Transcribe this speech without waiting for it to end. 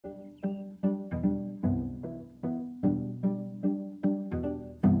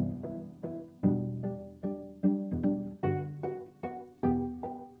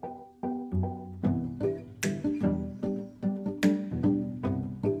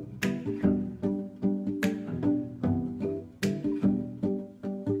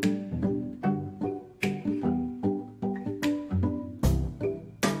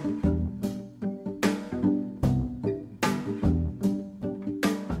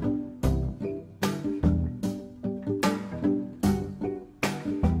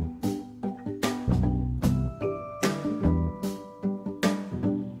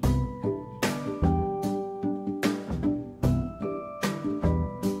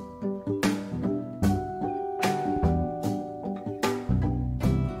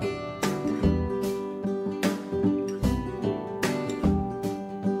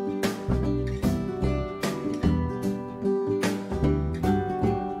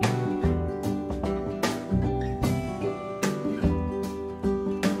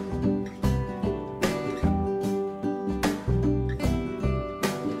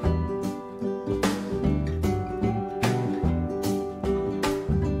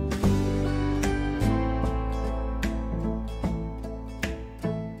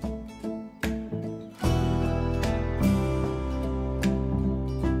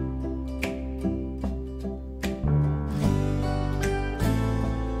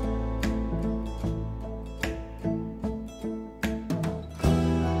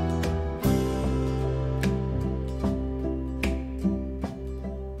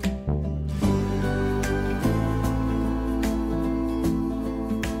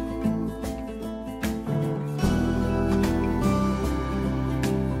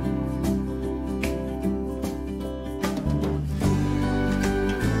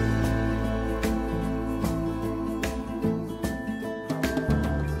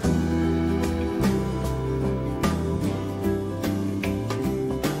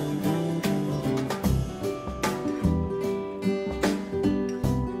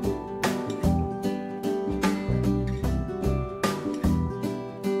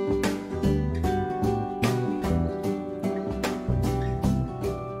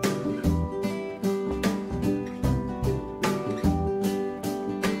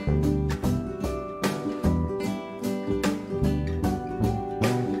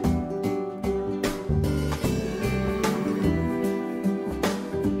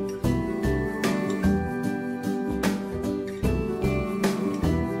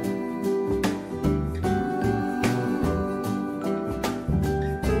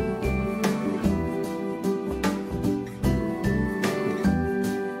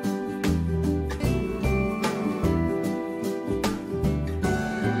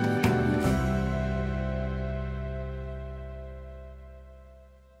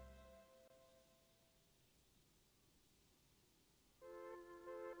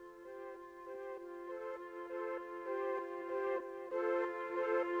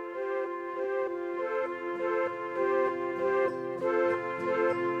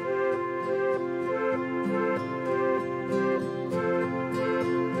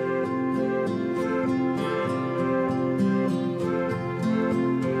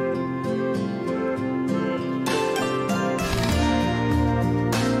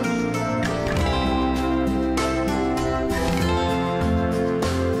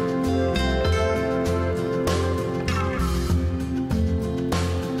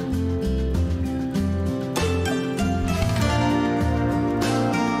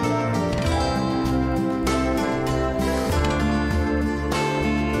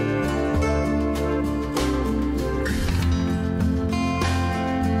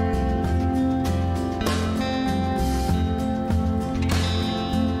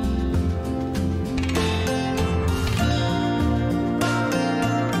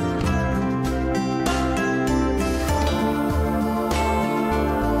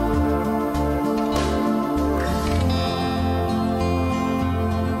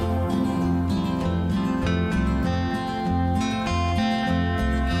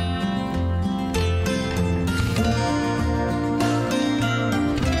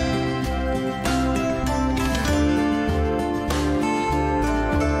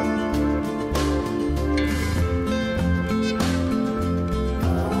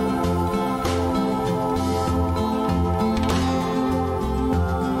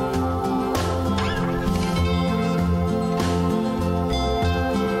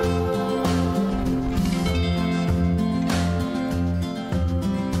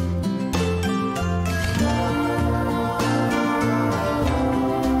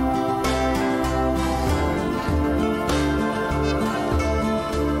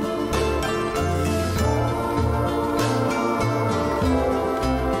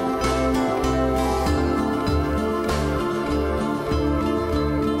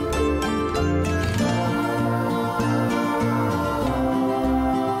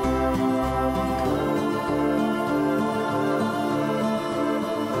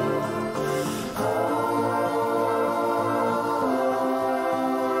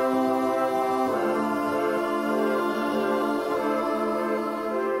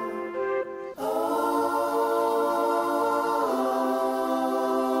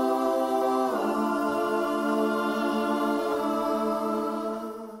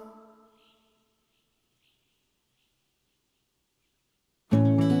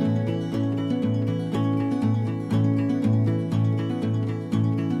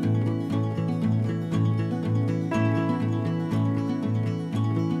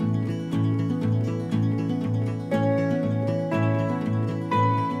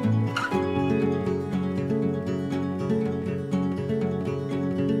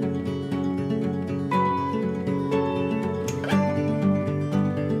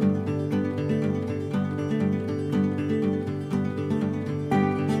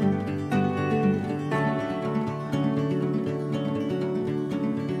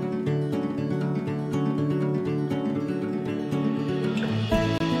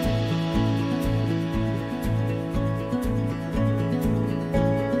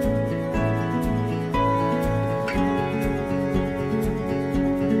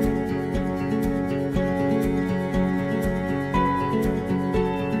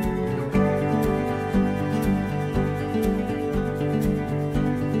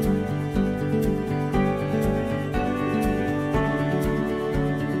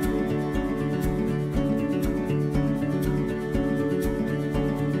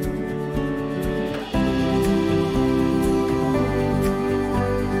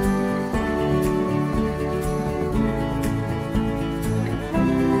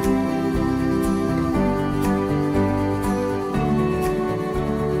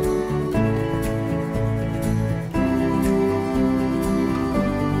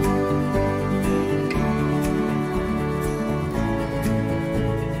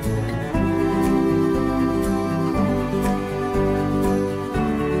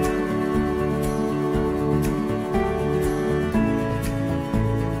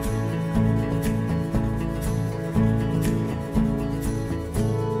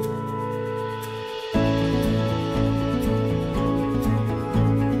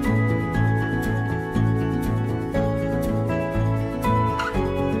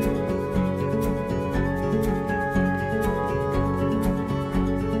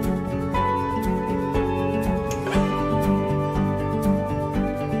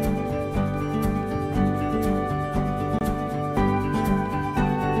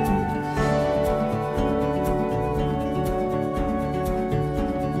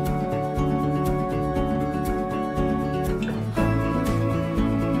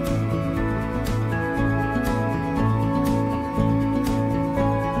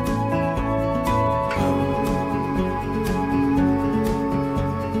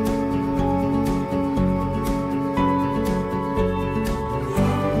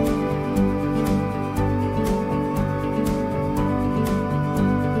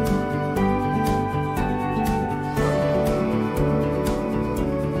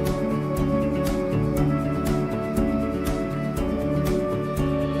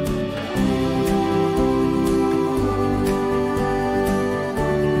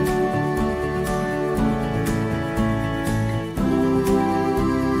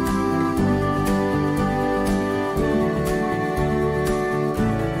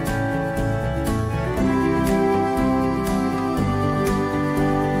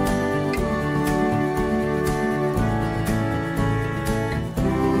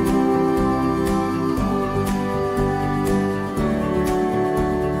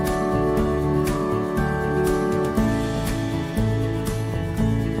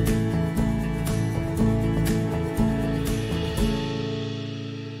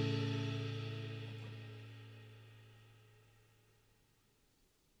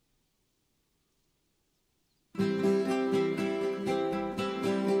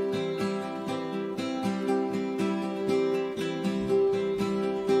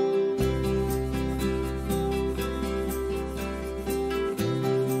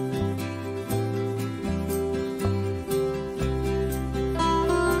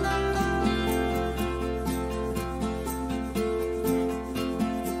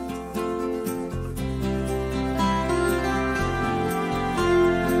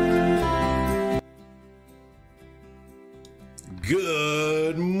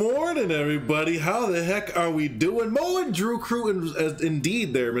morning, everybody. How the heck are we doing? Mo and Drew crew,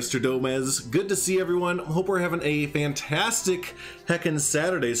 indeed there, Mr. Domez. Good to see everyone. Hope we're having a fantastic heckin'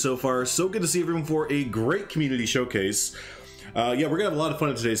 Saturday so far. So good to see everyone for a great community showcase. Yeah, we're gonna have a lot of fun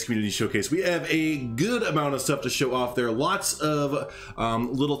in today's community showcase. We have a good amount of stuff to show off there. Lots of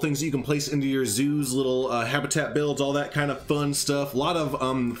little things that you can place into your zoos, little habitat builds, all that kind of fun stuff. A lot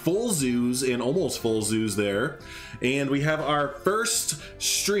of full zoos and almost full zoos there. And we have our first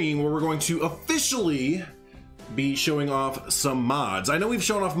stream where we're going to officially be showing off some mods. I know we've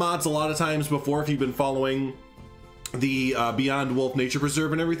shown off mods a lot of times before if you've been following the Beyond Wolf Nature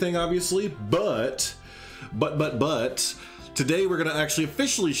Preserve and everything, obviously, but today we're gonna actually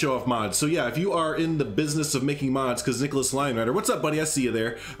officially show off mods. So yeah, if you are in the business of making mods, because Nicholas Lionrider, what's up buddy, I see you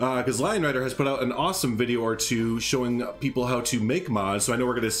there, because Lionrider has put out an awesome video or two showing people how to make mods, so I know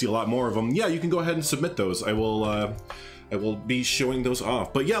we're gonna see a lot more of them. Yeah, you can go ahead and submit those. I will be showing those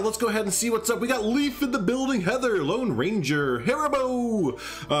off. But yeah, let's go ahead and see what's up. We got Leaf in the building, Heather, Lone Ranger, Haribo,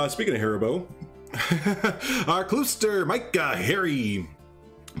 speaking of Haribo, Cluster, Micah, Harry,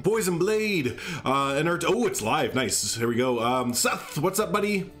 Poison Blade, and our, oh, it's live, nice, here we go. Seth, what's up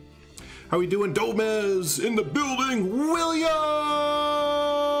buddy, how we doing? Domez in the building, William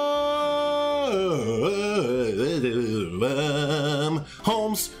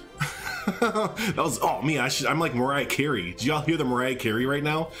Holmes. That was, oh man, I'm like Mariah Carey. Did y'all hear the Mariah Carey right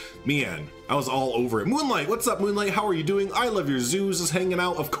now? Man, I was all over it. Moonlight, what's up Moonlight, how are you doing? I love your zoos is hanging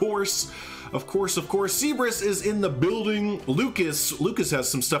out, of course. Of course. Cebrus is in the building. Lucas has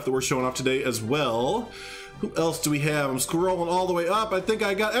some stuff that we're showing off today as well. Who else do we have? I'm scrolling all the way up. I think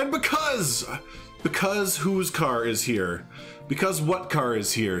I got, and because whose car is here? Because what car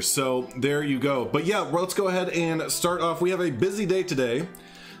is here? So there you go. But yeah, well, let's go ahead and start off. We have a busy day today.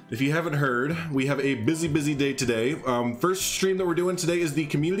 If you haven't heard, we have a busy day today. First stream that we're doing today is the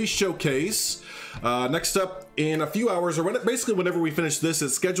community showcase. Next up in a few hours, or basically whenever we finish this,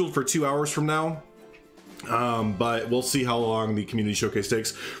 it's scheduled for 2 hours from now. But we'll see how long the community showcase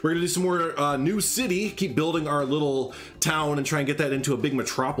takes. We're gonna do some more New City, keep building our little town and try and get that into a big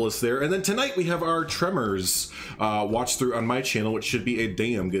metropolis there. And then tonight we have our Tremors watch through on my channel, which should be a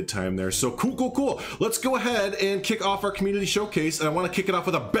damn good time there. So cool. Let's go ahead and kick off our community showcase. And I want to kick it off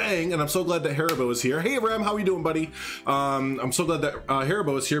with a bang, and I'm so glad that Haribo is here. Hey Ram, how are you doing buddy? I'm so glad that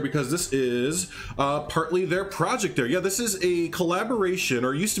Haribo is here because this is partly their project there. Yeah, this is a collaboration,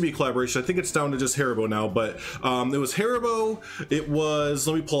 or used to be a collaboration. I think it's down to just Haribo now. But it was Haribo, it was,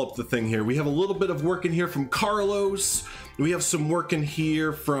 let me pull up the thing here. We have a little bit of work in here from Carlos. We have some work in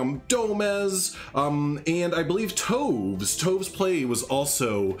here from Domez, and I believe Tove's Play was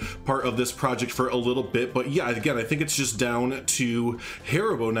also part of this project for a little bit. But yeah, again, I think it's just down to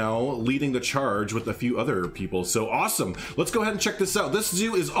Haribo now leading the charge with a few other people. So awesome. Let's go ahead and check this out. This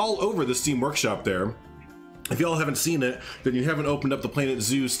zoo is all over the Steam Workshop there. If y'all haven't seen it, then you haven't opened up the Planet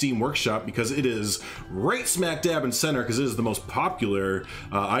Zoo Steam Workshop, because it is right smack dab in center, because it is the most popular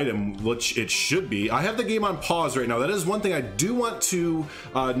item, which it should be. I have the game on pause right now. That is one thing I do want to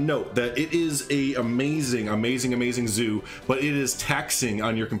note, that it is a amazing zoo, but it is taxing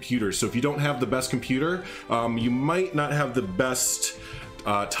on your computer. So if you don't have the best computer, you might not have the best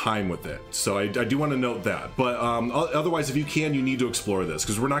time with it. So I do want to note that, but otherwise, if you can, you need to explore this,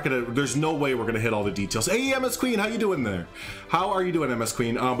 because we're not gonna, there's no way we're gonna hit all the details. Hey MS Queen, how you doing there? How are you doing MS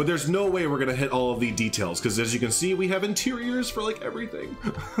Queen? But there's no way we're gonna hit all of the details, because as you can see, we have interiors for like everything.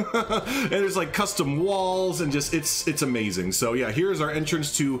 And there's like custom walls, and just it's amazing. So yeah, here's our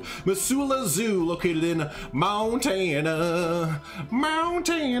entrance to Missoula Zoo, located in Montana.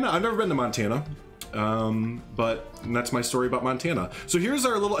 I've never been to Montana, but that's my story about Montana. So here's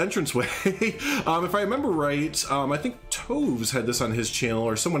our little entranceway. If I remember right, I think Toves had this on his channel,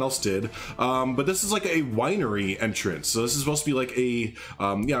 or someone else did, but this is like a winery entrance. So this is supposed to be like a,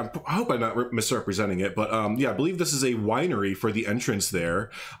 yeah, I hope I'm not misrepresenting it, but yeah, I believe this is a winery for the entrance there.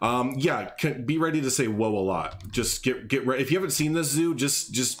 Yeah, be ready to say whoa a lot. Just get ready. If you haven't seen this zoo,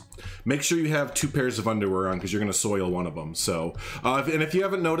 just make sure you have 2 pairs of underwear on, because you're gonna soil one of them. So, and if you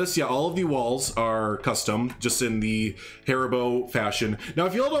haven't noticed, yeah, all of the walls are custom, just in the Haribo fashion. Now,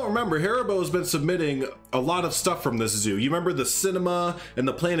 if y'all don't remember, Haribo has been submitting a lot of stuff from this zoo. You remember the cinema and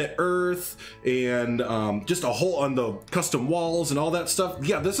the planet Earth, and just a whole on the custom walls and all that stuff.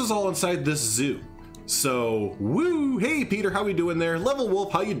 Yeah, this is all inside this zoo. So woo, hey Peter, how we doing there? Level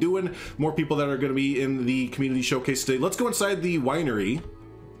Wolf, how you doing? More people that are going to be in the community showcase today. Let's go inside the winery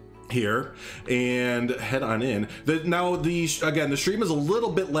here and head on in. Now again, the stream is a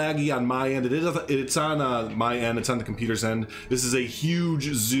little bit laggy on my end. It's on my end, it's on the computer's end. This is a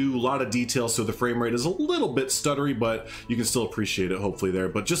huge zoo, a lot of detail, so the frame rate is a little bit stuttery, but you can still appreciate it hopefully there.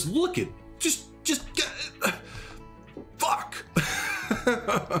 But just look at fuck.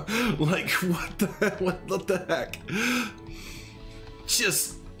 Like what the heck?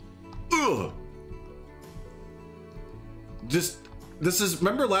 Just ugh. This is,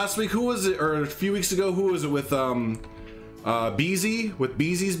 remember last week, who was it, or a few weeks ago, who was it with Beezy, with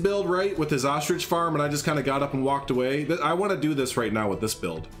Beezy's build, right, with his ostrich farm, and I just kind of got up and walked away. I want to do this right now with this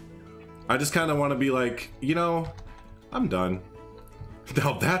build. I just kind of want to be like, you know, I'm done.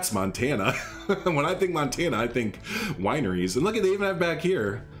 Now that's Montana. When I think Montana, I think wineries, and look at, they even have back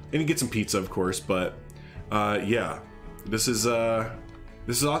here, and you get some pizza of course, but yeah, this is awesome.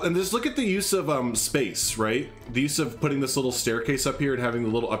 And just look at the use of space, right? The use of putting this little staircase up here and having the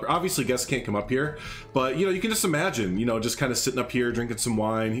little upper, obviously guests can't come up here, but you know, you can just imagine, you know, just kind of sitting up here drinking some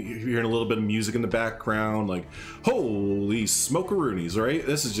wine, hearing a little bit of music in the background, like holy smokeroonies, right?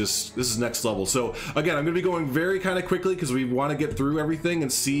 This is next level. So again, I'm gonna be going very kind of quickly because we want to get through everything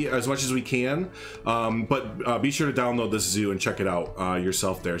and see as much as we can, but be sure to download this zoo and check it out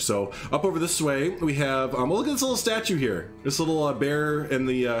yourself there. So up over this way we have well, look at this little statue here, this little bear and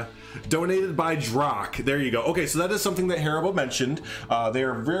the donated by Drock. There you go. Okay, so that is something that Haribo mentioned. They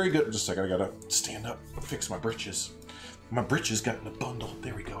are very good. Just a second, I gotta stand up, fix my britches. My britches got in a bundle.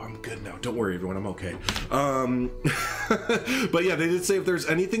 There we go. I'm good now. Don't worry, everyone. I'm okay. But yeah, they did say if there's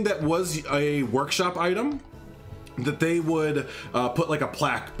anything that was a workshop item, that they would put like a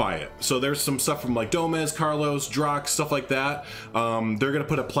plaque by it. So there's some stuff from like Domez, Carlos, Drock, stuff like that. They're gonna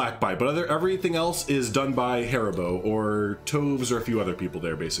put a plaque by, but everything else is done by Haribo or Toves or a few other people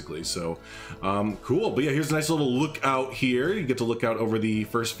there basically. So cool. But yeah, here's a nice little look out here. You get to look out over the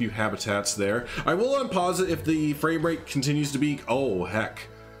first few habitats there. I will unpause it if the frame rate continues to be, oh heck.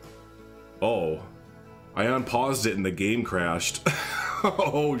 Oh, I unpaused it and the game crashed.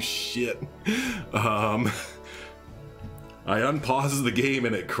 Oh shit. I unpaused the game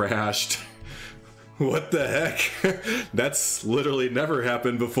and it crashed. What the heck? That's literally never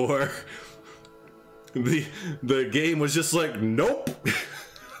happened before. The game was just like, nope.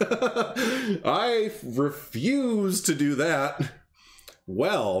 I refuse to do that.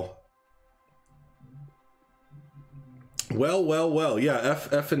 Well. Yeah,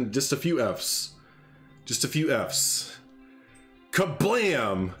 F and just a few Fs. Just a few Fs.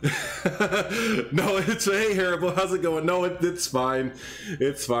 Kablam! No, it's, hey Haribo, how's it going? No, it's fine.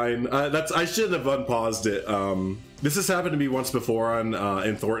 It's fine. I shouldn't have unpaused it. This has happened to me once before on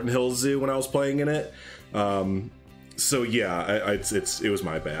in Thornton Hills Zoo when I was playing in it. So yeah, it was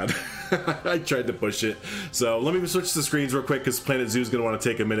my bad. I tried to push it. So let me switch the screens real quick because Planet Zoo is gonna want to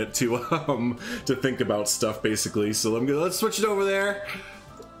take a minute to think about stuff basically. So let's switch it over there.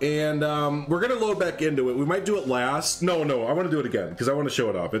 And we're gonna load back into it. We might do it last. No, I want to do it again because I want to show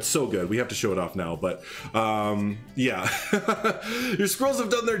it off. It's so good. We have to show it off now. But yeah, your squirrels have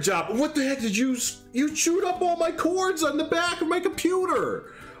done their job. What the heck did you chewed up all my cords on the back of my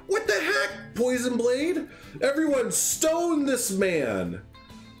computer? What the heck, Poison Blade? Everyone stone this man.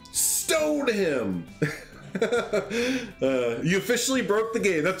 Stone him. You officially broke the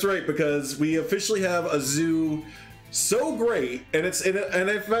game. That's right, because we officially have a zoo so great, and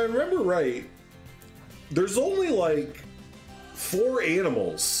if I remember right, there's only like 4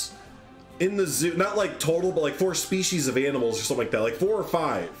 animals in the zoo, not like total, but like 4 species of animals or something like that, like 4 or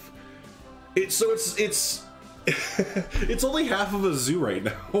 5. It's it's only half of a zoo right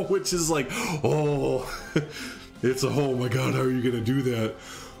now, which is like, oh, it's a, oh my god, how are you gonna do that?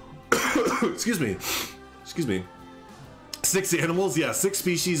 Excuse me. 6 animals, yeah, 6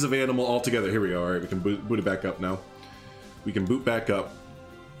 species of animal altogether. Here we go. All right, we can boot it back up now. We can boot back up.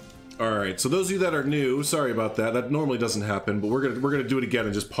 All right, so those of you that are new, sorry about that. That normally doesn't happen, but we're gonna do it again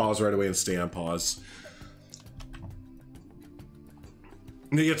and just pause right away and stay on pause.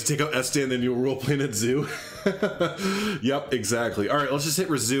 And then you have to take out Estan and then you'll role playing at zoo. Yep, exactly. All right, let's just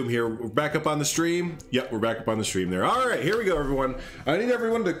hit resume here. We're back up on the stream. Yep, we're back up on the stream there. All right, here we go, everyone. I need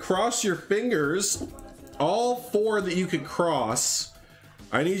everyone to cross your fingers. All 4 that you can cross.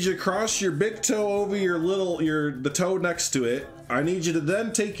 I need you to cross your big toe over the toe next to it. I need you to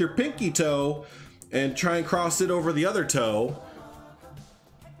then take your pinky toe and try and cross it over the other toe.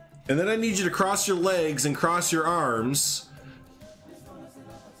 And then I need you to cross your legs and cross your arms.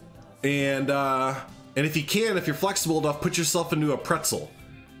 And if you can, if you're flexible enough, put yourself into a pretzel.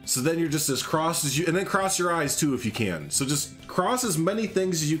 So then you're just as crossed as you, and then cross your eyes too if you can. So just cross as many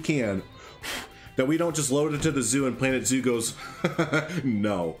things as you can. That we don't just load into the zoo and Planet Zoo goes,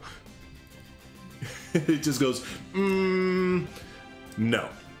 no, It just goes, no.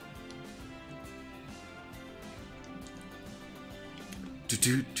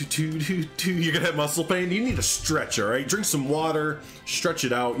 You're gonna have muscle pain? You need to stretch, all right? Drink some water, stretch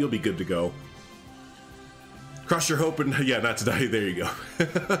it out, you'll be good to go. Cross your hope and, yeah, not to die. There you go.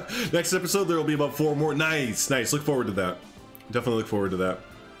 Next episode, there will be about 4 more. Nice, nice. Look forward to that. Definitely look forward to that.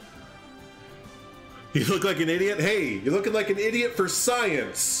 You look like an idiot? Hey, you're looking like an idiot for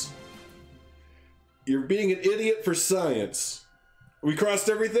science. You're being an idiot for science. We crossed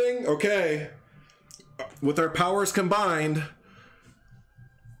everything? Okay. With our powers combined...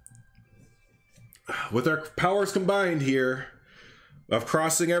 With our powers combined here of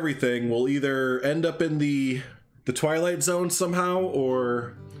crossing everything, we'll either end up in the Twilight Zone somehow,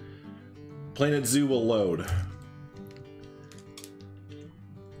 or Planet Zoo will load.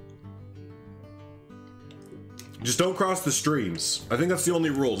 Just don't cross the streams. I think that's the only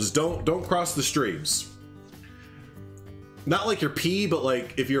rule. Just don't cross the streams. Not like you're P, but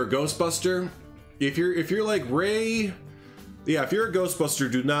like if you're a Ghostbuster, if you're like Ray, yeah, if you're a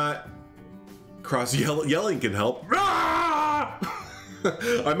Ghostbuster, do not cross. Yelling can help.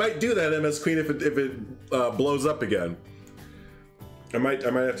 I might do that, MS Queen, if it blows up again. I might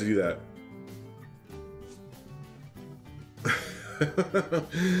have to do that.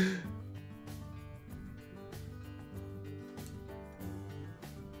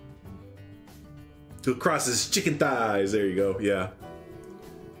 He'll cross his chicken thighs. There you go. Yeah.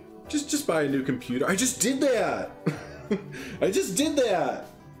 Just buy a new computer. I just did that. I just did that.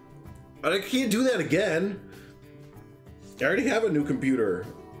 I can't do that again. I already have a new computer.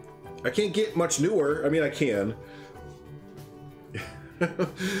 I can't get much newer. I mean, I can.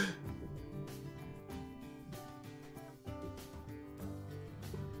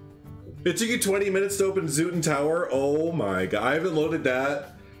 It took you 20 minutes to open Zootin Tower? Oh my god. I haven't loaded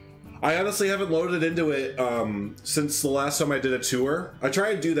that. I honestly haven't loaded into it since the last time I did a tour. I try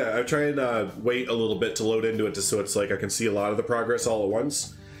and do that. I try and wait a little bit to load into it just so it's like I can see a lot of the progress all at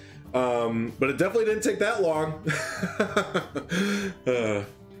once. But it definitely didn't take that long.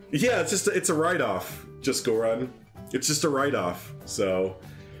 Yeah, it's a write-off. Just go run. It's just a write-off. So,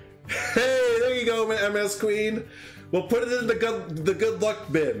 hey, there you go, MS Queen. We'll put it in the good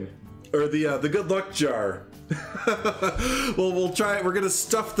luck bin, or the good luck jar. Well, we'll try it. We're gonna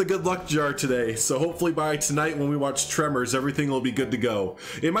stuff the good luck jar today, so hopefully by tonight when we watch Tremors, everything will be good to go.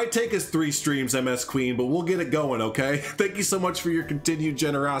 It might take us 3 streams, MS Queen, but we'll get it going, okay? Thank you so much for your continued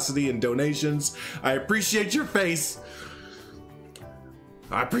generosity and donations. I appreciate your face.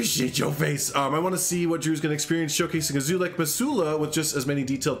 I appreciate your face. I want to see what Drew's gonna experience showcasing a zoo like Missoula with just as many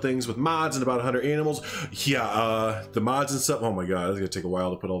detailed things with mods and about 100 animals. Yeah, the mods and stuff. Oh my god, it's gonna take a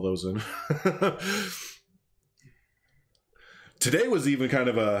while to put all those in. Today was even kind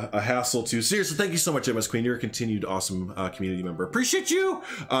of a hassle too. Seriously, thank you so much, MS Queen. You're a continued awesome community member. Appreciate you.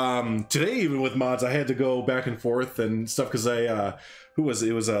 Today, even with mods, I had to go back and forth and stuff because who was it?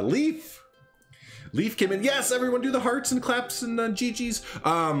 It was Leaf. Leaf came in. Yes, everyone do the hearts and claps and GG's.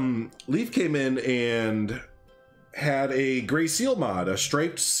 Leaf came in and had a gray seal mod, a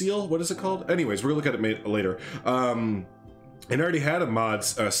striped seal. What is it called? Anyways, we're gonna look at it later. And I already had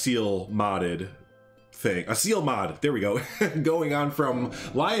a seal modded thing, a seal mod, there we go, going on from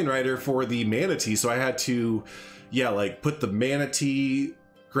Lion Rider for the manatee, so I had to, yeah, like put the manatee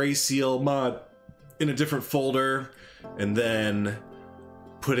gray seal mod in a different folder and then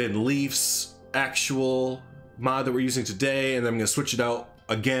put in Leaf's actual mod that we're using today, and then I'm gonna switch it out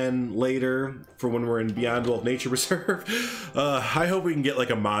again later for when we're in Beyond Wolf Nature Reserve. I hope we can get like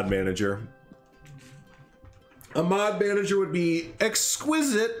a mod manager. A mod manager would be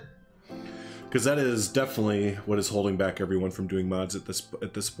exquisite, because that is definitely what is holding back everyone from doing mods at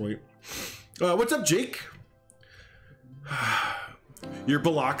this point. What's up, Jake? Your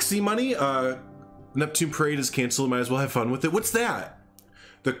Biloxi money? Neptune Parade is canceled. Might as well have fun with it. What's that?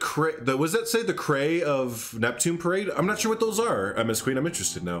 Was that say the cray of Neptune Parade? I'm not sure what those are. MS Queen, I'm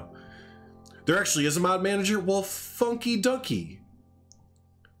interested now. There actually is a mod manager? Well, funky dunky.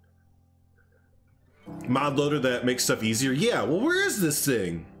 Mod loader that makes stuff easier? Yeah, well, where is this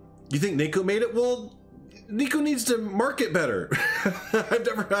thing? You think Nico made it? Well, Nico needs to market better. I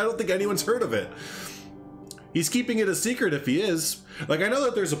don't think anyone's heard of it. He's keeping it a secret if he is. Like, I know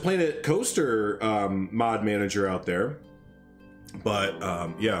that there's a Planet Coaster mod manager out there, but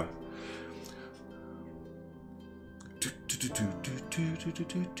yeah.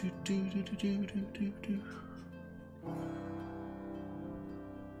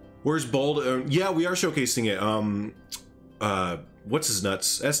 Where's Bold? Yeah, we are showcasing it. What's his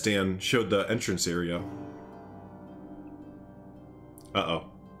nuts? S-Dan showed the entrance area. Uh-oh.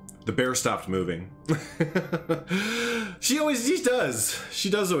 The bear stopped moving. She does. She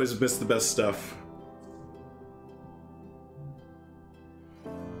does always miss the best stuff.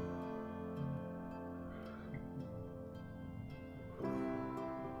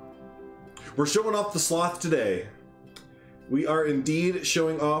 We're showing off the sloth today. We are indeed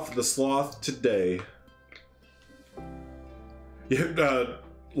showing off the sloth today. Yeah,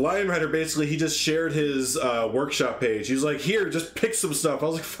 Lion Rider basically, he just shared his workshop page. He was like, here, just pick some stuff. I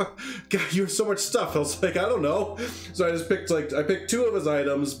was like, fuck, God, you have so much stuff. I was like, I don't know. So I just picked, I picked 2 of his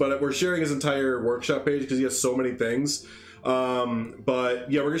items, but we're sharing his entire workshop page because he has so many things. But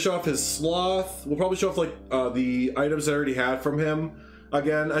yeah, we're gonna show off his sloth. We'll probably show off like the items I already had from him.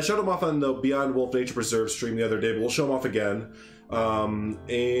 Again, I showed him off on the Beyond Wolf Nature Preserve stream the other day, but we'll show him off again.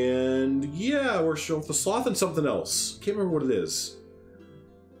 And yeah, we're showing off the sloth and something else. Can't remember what it is.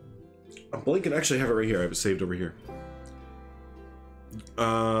 I'm blanking. Actually, I have it right here. I have it saved over here.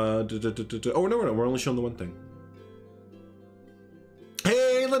 Oh, no, we're only showing the one thing.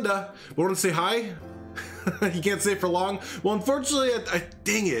 Hey, Linda. We want to say hi? You can't say it for long? Well, unfortunately,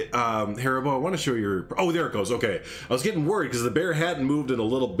 dang it, Haribo, I want to show your... Oh, there it goes. Okay. I was getting worried because the bear hadn't moved in a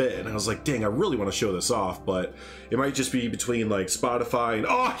little bit, and I was like, dang, I really want to show this off, but it might just be between, like, Spotify and...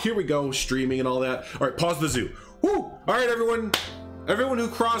 Oh, here we go, streaming and all that. All right, pause the zoo. Woo! All right, everyone. Everyone who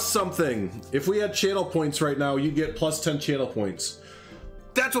crossed something, if we had channel points right now, you'd get plus 10 channel points.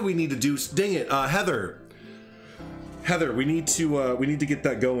 That's what we need to do. Dang it, Heather, we need to get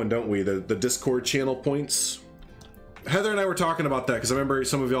that going, don't we? The Discord channel points. Heather and I were talking about that because I remember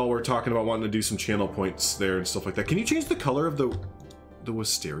some of y'all were talking about wanting to do some channel points there and stuff like that. Can you change the color of the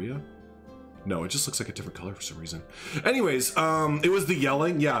wisteria? No, it just looks like a different color for some reason. Anyways, it was the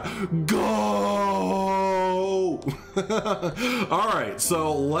yelling. Yeah, go! All right,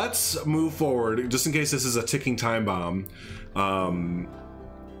 so let's move forward just in case this is a ticking time bomb.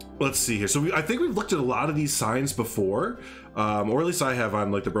 Let's see here. So I think we've looked at a lot of these signs before, or at least I have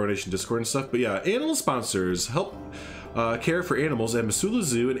on like the Bro Nation Discord and stuff. But yeah, animal sponsors help care for animals at Missoula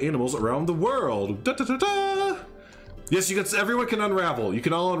Zoo and animals around the world. Da, da, da, da. Yes, you can. Everyone can unravel. You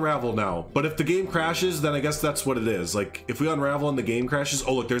can all unravel now. But if the game crashes, then I guess that's what it is. Like if we unravel and the game crashes,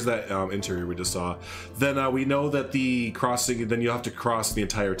 oh look, there's that interior we just saw. Then we know that the crossing. Then you have to cross the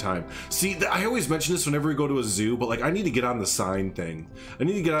entire time. See, I always mention this whenever we go to a zoo, but like I need to get on the sign thing. I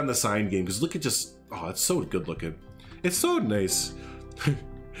need to get on the sign game because look at just. Oh, it's so good looking. It's so nice.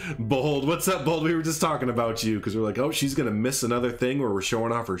 Bold, what's up, Bold? We were just talking about you because we're like, oh, she's gonna miss another thing where we're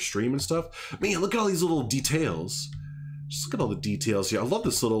showing off her stream and stuff. Man, look at all these little details. Just look at all the details here. I love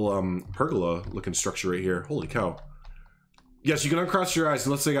this little pergola looking structure right here. Holy cow. Yes, you can uncross your eyes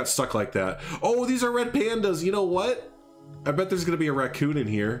unless they got stuck like that. Oh, these are red pandas. You know what? I bet there's gonna be a raccoon in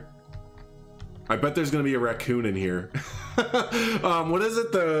here. What is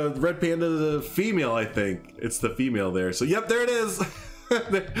it? The red panda, the female, I think. It's the female there. So yep, there it is.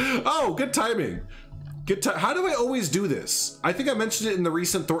 Oh, good timing. How do I always do this? I think I mentioned it in the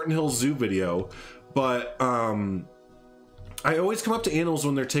recent Thornton Hills Zoo video, but I always come up to animals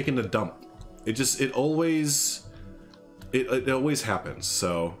when they're taking a dump. It always happens.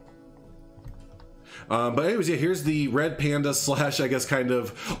 So, but anyways, yeah, here's the red panda slash, I guess, kind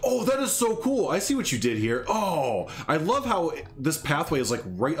of. Oh, that is so cool. I see what you did here. Oh, I love how this pathway is like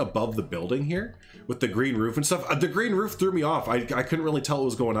right above the building here with the green roof and stuff. The green roof threw me off. I couldn't really tell what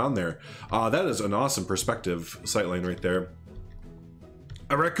was going on there. That is an awesome perspective sightline right there.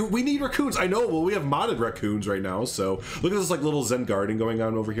 A raccoon. We need raccoons. I know. Well, we have modded raccoons right now. So look at this like little Zen garden going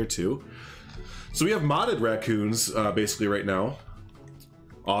on over here too. So we have modded raccoons basically right now.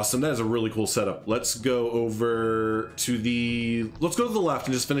 Awesome. That is a really cool setup. Let's go over to the. Let's go to the left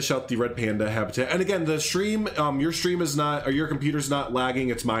and just finish out the red panda habitat. And again, the stream. Your stream is not, or your computer's not lagging.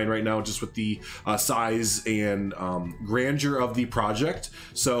 It's mine right now, just with the size and grandeur of the project.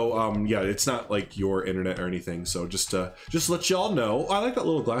 So yeah, it's not like your internet or anything. So just let y'all know. Oh, I like that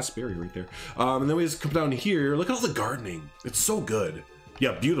little glass barrier right there. And then we just come down here. Look at all the gardening. It's so good.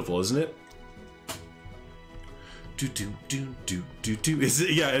 Yeah, beautiful, isn't it? Is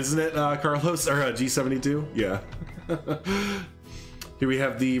it? Yeah, isn't it, Carlos or G72? Yeah. Here we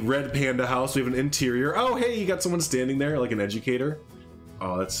have the red panda house. We have an interior. Oh, hey, you got someone standing there like an educator.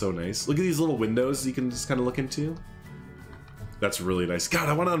 Oh, that's so nice. Look at these little windows you can just kind of look into. That's really nice. God,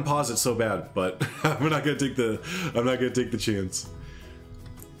 I want to unpause it so bad, but I'm not gonna take the chance.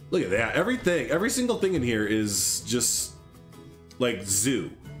 Look at that. Every single thing in here is just like zoo.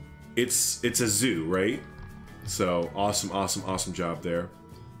 It's a zoo, right? So awesome job there.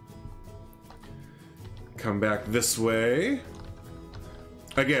 Come back this way.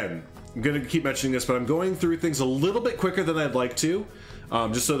 Again, I'm gonna keep mentioning this, but I'm going through things a little bit quicker than I'd like to.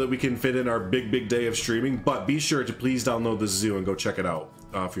 just so that we can fit in our big day of streaming. But be sure to please download the zoo and go check it out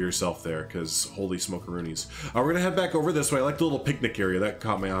for yourself there, because holy smokeroonies. We're gonna head back over this way. I like the little picnic area that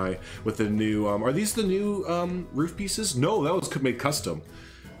caught my eye with the new. Are these the new roof pieces? No, that was made custom.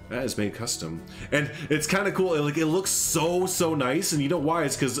 That is made custom, and it's kind of cool. Like, it looks so nice, and you know why?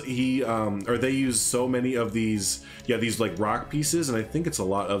 It's because he or they use so many of these, these like rock pieces, and I think it's a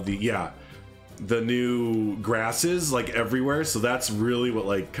lot of the new grasses like everywhere. So that's really what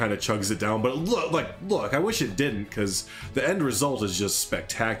like kind of chugs it down. But look, I wish it didn't, because the end result is just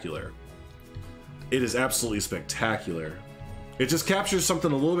spectacular. It is absolutely spectacular. It just captures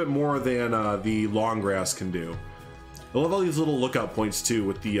something a little bit more than the long grass can do. I love all these little lookout points too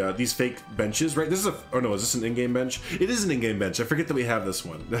with the these fake benches, right? This is oh no, is this an in-game bench? It is an in-game bench. I forget that we have this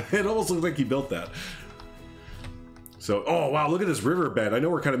one. It almost looks like he built that. So, oh wow, look at this riverbed. I know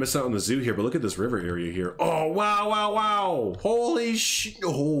we're kind of missing out on the zoo here, but look at this river area here. Oh wow. Holy shit.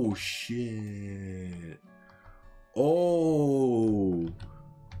 Oh shit. Oh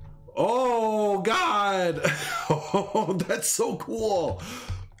god. Oh, that's so cool.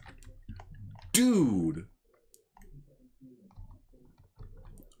 Dude.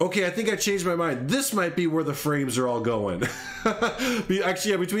 Okay, I think I changed my mind. This might be where the frames are all going.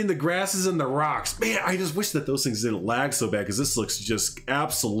 Actually, yeah, between the grasses and the rocks. Man, I just wish that those things didn't lag so bad, because this looks just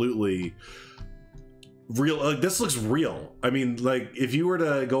absolutely real. Like, this looks real. I mean, like, if you were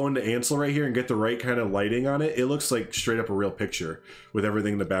to go into Ansel right here and get the right kind of lighting on it, it looks like straight up a real picture with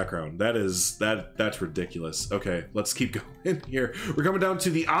everything in the background. That's ridiculous. Okay, let's keep going here. We're coming down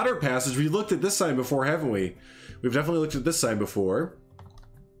to the Otter Passage. We looked at this sign before, haven't we? We've definitely looked at this sign before.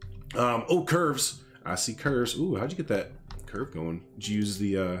 Oh, curves. I see curves. Ooh, how'd you get that curve going? Did you use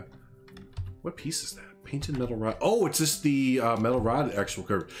the, what piece is that? Painted metal rod. Oh, it's just the metal rod actual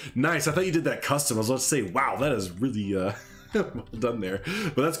curve. Nice. I thought you did that custom. I was about to say, wow, that is really well done there.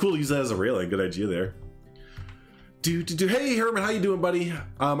 But that's cool to use that as a railing. Good idea there. Hey, Herman, how you doing, buddy?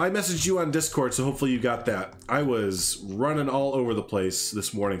 I messaged you on Discord, so hopefully you got that. I was running all over the place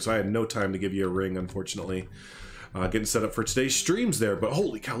this morning, so I had no time to give you a ring, unfortunately. Getting set up for today's streams there, but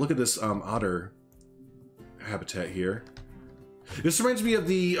holy cow, look at this otter habitat here. This reminds me of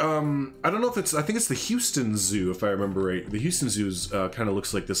the, I don't know if it's, I think it's the Houston Zoo, if I remember right. The Houston Zoo's kind of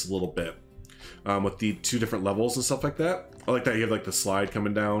looks like this a little bit, with the 2 different levels and stuff like that. I like that you have like the slide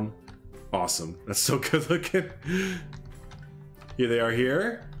coming down. Awesome, that's so good looking. Here they are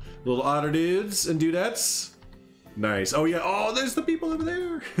here, little otter dudes and dudettes. Nice. Oh yeah. Oh, there's the people over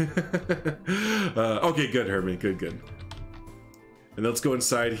there. Okay, good, Herman. Good. And let's go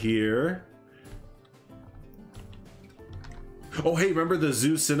inside here. Oh, hey, remember the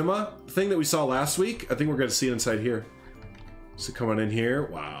zoo cinema thing that we saw last week? I think we're gonna see it inside here. So come on in here.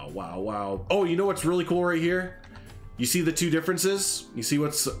 Wow. Oh, you know what's really cool right here? You see the 2 differences? You see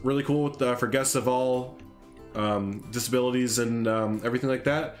what's really cool with for guests of all disabilities and everything like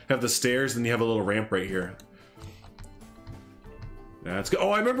that? Have the stairs, and you have a little ramp right here. That's good. Oh,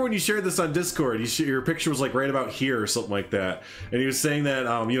 I remember when you shared this on Discord. Your picture was like right about here or something like that, and he was saying that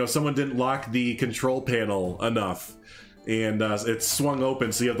you know, someone didn't lock the control panel enough, and it swung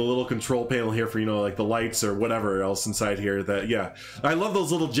open, so you have the little control panel here for, you know, like the lights or whatever else inside here. That, yeah, I love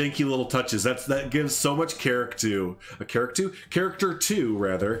those little janky little touches. That gives so much character to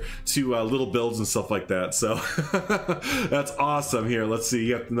little builds and stuff like that. So that's awesome. Here, let's see.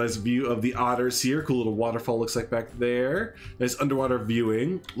 You have the nice view of the otters here. Cool little waterfall looks like back there. Nice underwater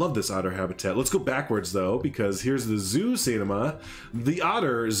viewing. Love this otter habitat. Let's go backwards though, because here's the zoo cinema, the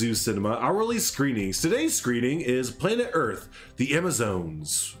Otter Zoo Cinema hourly screenings. Today's screening is Planet Earth, the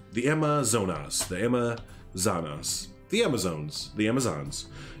Amazons.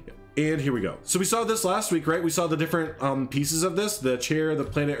 And here we go. So we saw this last week, right? We saw the different pieces of this, the chair, the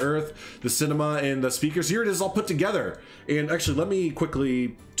Planet Earth, the cinema, and the speakers. Here it is all put together. And actually, let me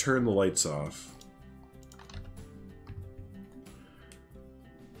quickly turn the lights off.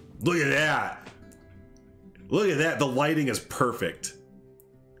 Look at that. Look at that. The lighting is perfect.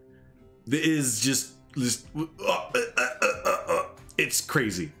 It is just it's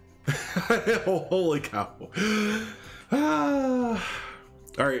crazy. Holy cow.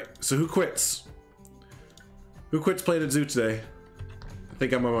 All right, so who quits? Who quits Planet Zoo today? I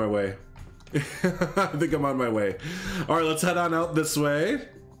think I'm on my way. I think I'm on my way. All right, let's head on out this way.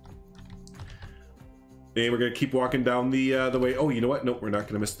 And we're gonna keep walking down the way. Oh, you know what? Nope, we're not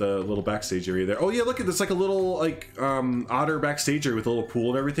gonna miss the little backstage area there. Oh yeah, look at this, like a little like otter backstage area with a little pool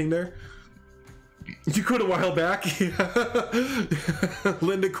and everything there. You quit a while back.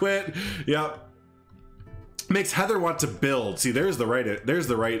 Linda quit. Yep. Makes Heather want to build. See,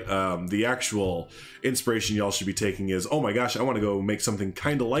 the actual inspiration y'all should be taking is, oh my gosh, I want to go make something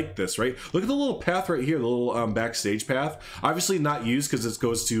kind of like this, right? Look at the little path right here, the little backstage path. Obviously not used because it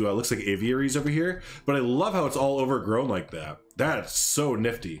goes to, looks like aviaries over here, but I love how it's all overgrown like that. That's so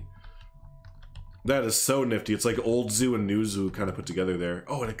nifty. That is so nifty. It's like old zoo and new zoo kind of put together there.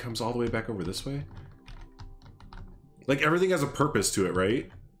 Oh, and it comes all the way back over this way. Like everything has a purpose to it,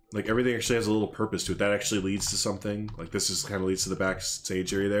 right? Like everything actually has a little purpose to it. That actually leads to something. Like this just kind of leads to the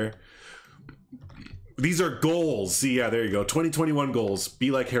backstage area there. These are goals. See, yeah, there you go. 2021 goals.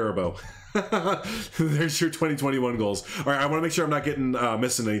 Be like Haribo. There's your 2021 goals. All right, I want to make sure I'm not getting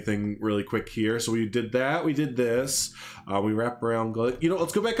missing anything really quick here. So we did that. We did this. We wrap around. You know,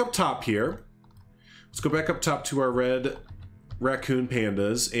 let's go back up top here. Let's go back up top to our red raccoon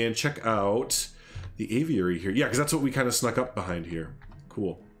pandas and check out the aviary here. Yeah, because that's what we kind of snuck up behind here.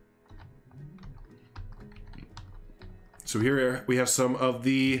 Cool. So here we have some of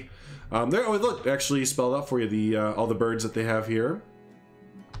the, there, oh look, actually spelled out for you the all the birds that they have here.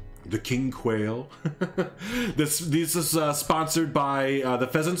 The king quail. This is sponsored by, the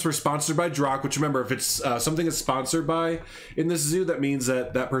pheasants were sponsored by Drock, which remember, if it's something is sponsored by in this zoo, that means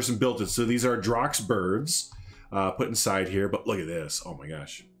that that person built it. So these are Drock's birds put inside here, but look at this. Oh my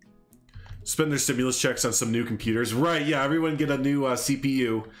gosh. Spend their stimulus checks on some new computers. Right, yeah, everyone get a new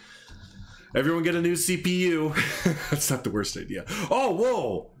CPU. Everyone get a new CPU. That's not the worst idea. Oh,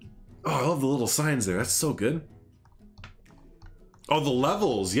 whoa. Oh, I love the little signs there. That's so good. Oh, the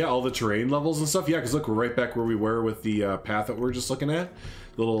levels. Yeah, all the terrain levels and stuff. Yeah, because look, we're right back where we were with the path that we're just looking at.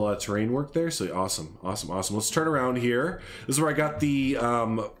 Little terrain work there. So awesome, awesome, awesome. Let's turn around here. This is where I got the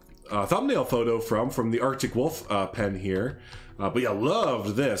thumbnail photo from the Arctic Wolf pen here. But yeah,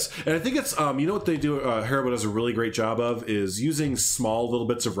 loved this. And I think it's, you know what they do, Haribo does a really great job of, is using small little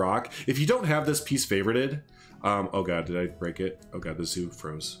bits of rock. If you don't have this piece favorited, oh god, did I break it? Oh god, the zoo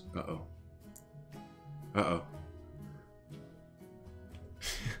froze. Uh-oh. Uh-oh.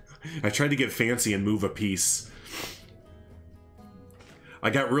 I tried to get fancy and move a piece. I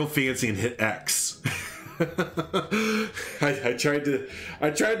got real fancy and hit X. I tried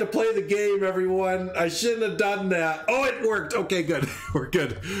to play the game, everyone. I shouldn't have done that. Oh, it worked. Okay, good. We're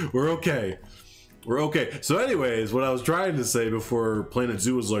good. We're okay. We're okay. So anyways, what I was trying to say before Planet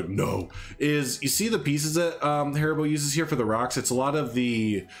Zoo was like, no, is you see the pieces that Haribo uses here for the rocks? It's a lot of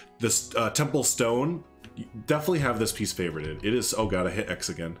this temple stone. You definitely have this piece favorited. It is, oh god, I hit X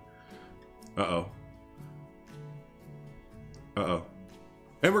again. Uh-oh. Uh-oh.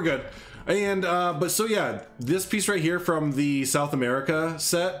 And we're good. And, but so yeah, this piece right here from the South America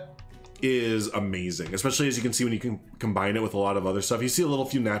set is amazing, especially as you can see when you can combine it with a lot of other stuff. You see a little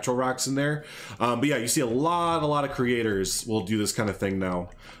few natural rocks in there, but yeah, you see a lot of creators will do this kind of thing now.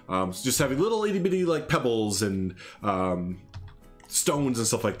 So just having little itty bitty like pebbles and stones and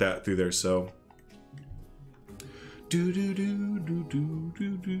stuff like that through there. So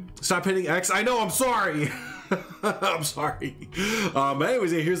stop hitting X. I know, I'm sorry. I'm sorry. But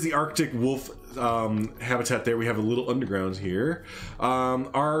anyways, here's the Arctic wolf habitat there. We have a little underground here.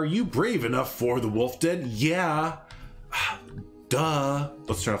 Are you brave enough for the wolf den? Yeah. Duh.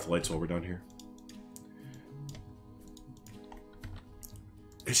 Let's turn off the lights while we're down here.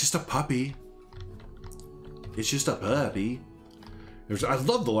 It's just a puppy. It's just a puppy. I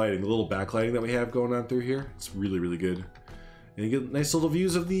love the lighting, the little backlighting that we have going on through here. It's really, really good. And you get nice little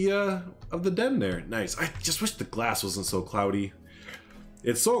views of the den there. Nice. I just wish the glass wasn't so cloudy.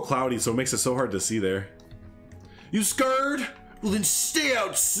 It's so cloudy, so it makes it so hard to see there. You scared? Well, then stay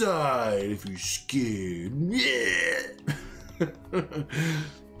outside if you're scared. Yeah.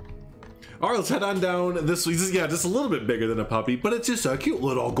 All right, let's head on down this week. Yeah, just a little bit bigger than a puppy, but it's just a cute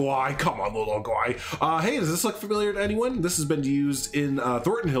little guy. Come on, little guy. Hey, does this look familiar to anyone? This has been used in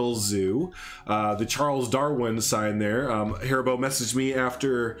Thornton Hills Zoo. The Charles Darwin sign there. Haribo messaged me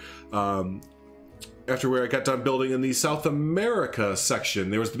after where I got done building in the South America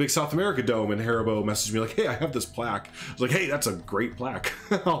section. There was the big South America dome, and Haribo messaged me like, hey, I have this plaque. I was like, hey, that's a great plaque.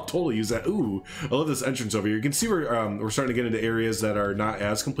 I'll totally use that. Ooh, I love this entrance over here. You can see we're starting to get into areas that are not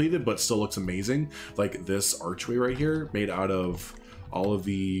as completed, but still looks amazing. Like this archway right here, made out of all of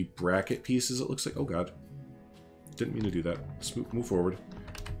the bracket pieces, it looks like. Oh god. Didn't mean to do that. Let's move forward.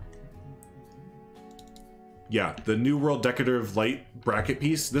 Yeah, the New World Decorative Light bracket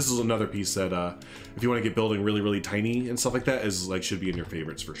piece. This is another piece that, if you want to get building really, really tiny and stuff like that, is like should be in your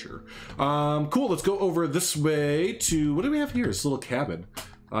favorites for sure. Cool. Let's go over this way to what do we have here? This little cabin.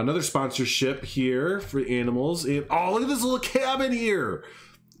 Another sponsorship here for animals. And, oh, look at this little cabin here.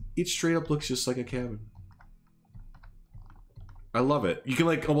 It straight up looks just like a cabin. I love it. You can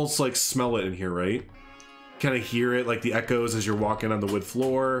like almost like smell it in here, right? kind of hear it, like the echoes as you're walking on the wood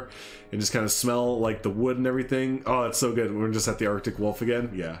floor, and just kind of smell like the wood and everything. Oh, it's so good. We're just at the Arctic Wolf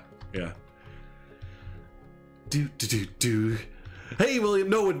again. Yeah, yeah. Hey, William.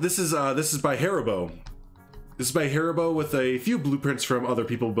 No, this is by Haribo. This is by Haribo with a few blueprints from other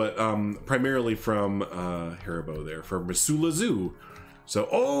people, but primarily from Haribo there, from Missoula Zoo. So,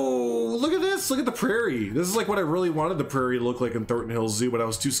 oh, look at this. Look at the prairie. This is like what I really wanted the prairie to look like in Thornton Hills Zoo, but I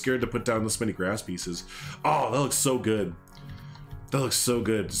was too scared to put down this many grass pieces. Oh, that looks so good. That looks so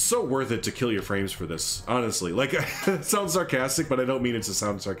good. It's so worth it to kill your frames for this, honestly. Like, it sounds sarcastic, but I don't mean it to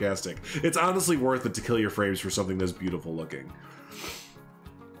sound sarcastic. It's honestly worth it to kill your frames for something that's beautiful looking.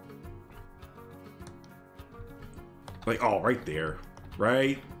 Like, oh, right there.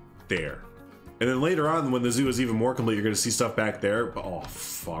 Right there. And then later on, when the zoo is even more complete, you're going to see stuff back there. But, oh,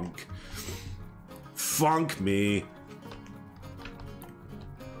 funk. Funk me.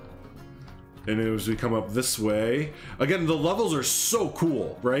 And as we come up this way, again, the levels are so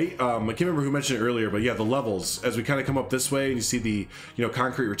cool, right? I can't remember who mentioned it earlier, but yeah, the levels, as we kind of come up this way and you see the, you know,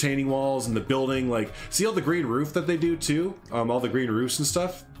 concrete retaining walls and the building, like, see all the green roof that they do too? All the green roofs and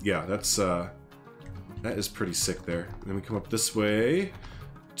stuff? Yeah, that's, that is pretty sick there. And then we come up this way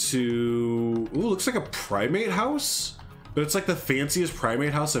to, ooh, looks like a primate house, but it's like the fanciest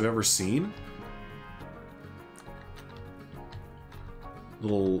primate house I've ever seen.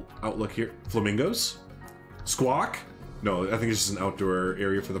 Little outlook here. Flamingos? Squawk? No, I think it's just an outdoor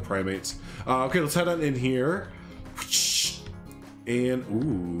area for the primates. Okay, let's head on in here. And,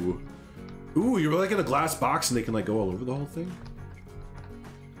 ooh, you're like in a glass box and they can like go all over the whole thing.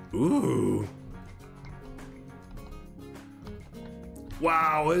 Ooh.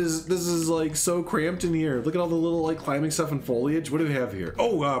 Wow, this is like so cramped in here. Look at all the little like climbing stuff and foliage. What do we have here?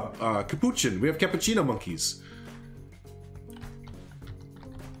 Oh, capuchin. We have cappuccino monkeys.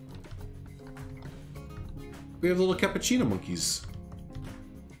 We have little cappuccino monkeys.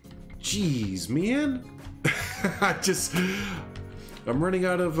 Jeez, man. I'm running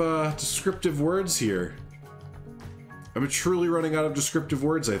out of descriptive words here. I'm truly running out of descriptive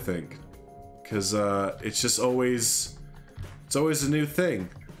words, I think. Because it's just always... It's always a new thing.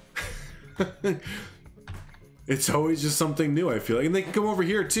 It's always just something new, I feel like. And they can come over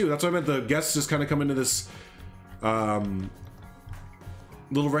here too. That's what I meant. The guests just kind of come into this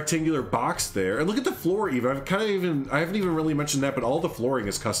little rectangular box there. And look at the floor even. I haven't even really mentioned that, but all the flooring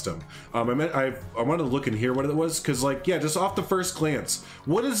is custom. I wanted to look in here what it was, because like, yeah, just off the first glance,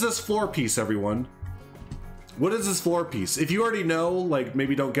 what is this floor piece, everyone? What is this floor piece? If you already know, like,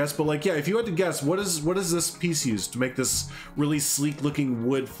 maybe don't guess, but like, yeah, if you had to guess, what is this piece used to make this really sleek looking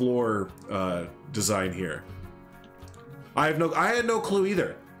wood floor design here? I had no clue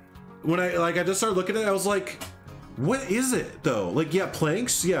either. When I just started looking at it, I was like, what is it though? Like, yeah,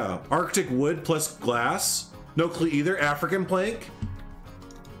 planks, yeah, Arctic wood plus glass. No clue either. African plank.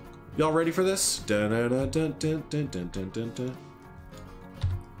 Y'all ready for this? Dun, dun, dun, dun, dun, dun, dun, dun, dun, dun.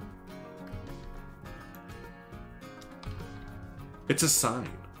 It's a sign.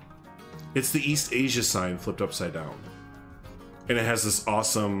 It's the East Asia sign flipped upside down. And it has this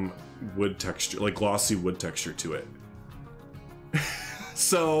awesome wood texture, like glossy wood texture to it.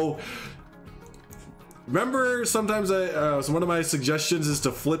 So, remember sometimes so one of my suggestions is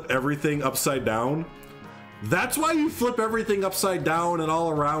to flip everything upside down? That's why you flip everything upside down and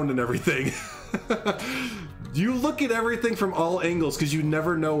all around and everything. You look at everything from all angles because you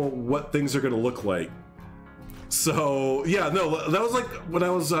never know what things are going to look like. So yeah, no, that was like when I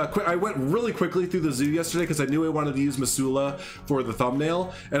was I went really quickly through the zoo yesterday because I knew I wanted to use Missoula for the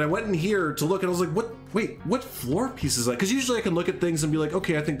thumbnail, and I went in here to look and I was like, what floor piece is that? Because usually I can look at things and be like,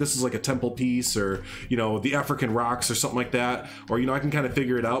 okay, I think this is like a temple piece, or you know, the African rocks or something like that, or you know, I can kind of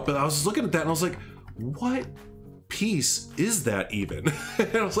figure it out. But I was looking at that and I was like, what piece is that even?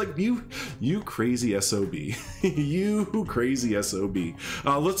 And I was like, you crazy SOB. You crazy SOB.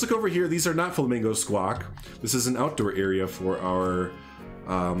 Let's look over here. These are not flamingo squawk. This is an outdoor area for our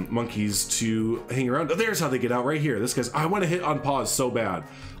monkeys to hang around. Oh, there's how they get out, right here. This guy's, I want to hit on pause so bad.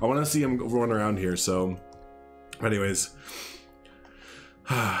 I want to see him run around here. So anyways,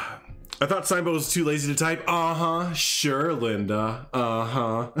 I thought Simon was too lazy to type. Sure, Linda.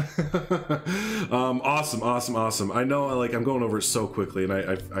 Awesome. I know, like, I'm going over it so quickly, and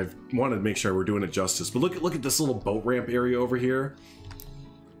I wanted to make sure we're doing it justice. But look at this little boat ramp area over here.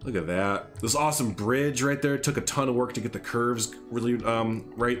 Look at that. This awesome bridge right there. It took a ton of work to get the curves really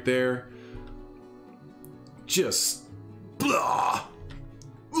right there. Just blah.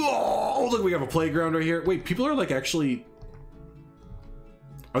 Oh, look, we have a playground right here. Wait, people are like actually.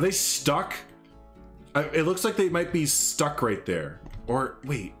 Are they stuck? It looks like they might be stuck right there. Or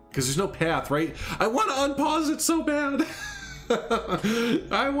wait, Because there's no path, right? I want to unpause it so bad.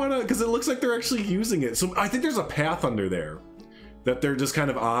 I want to, because it looks like they're actually using it. So I think there's a path under there that they're just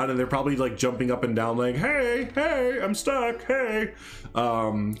kind of on, and they're probably like jumping up and down like, hey, hey, I'm stuck, hey.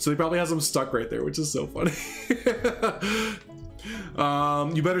 So he probably has them stuck right there, which is so funny.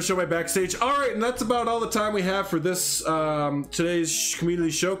 You better show my backstage. All right, and that's about all the time we have for this today's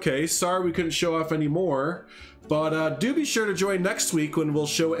community showcase. Sorry we couldn't show off any more. But do be sure to join next week when we'll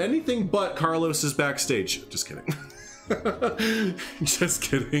show anything but Carlos's backstage. Just kidding. Just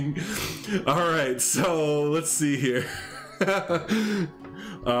kidding. All right, so let's see here.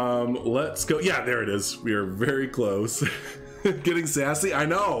 Let's go. Yeah, there it is. We are very close. Getting sassy. I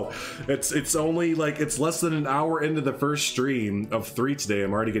know. It's only like, it's less than an hour into the first stream of 3 today.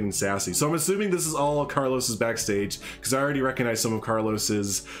 I'm already getting sassy. So I'm assuming this is all Carlos's backstage, because I already recognize some of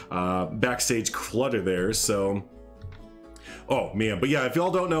Carlos's backstage clutter there. So oh man, but yeah, if y'all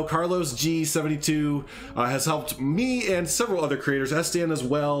don't know, Carlos G72 has helped me and several other creators, Estan as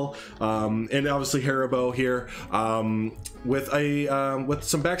well, and obviously Haribo here, with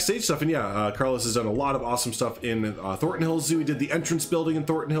some backstage stuff. And yeah, Carlos has done a lot of awesome stuff in Thornton Hills Zoo. He did the entrance building in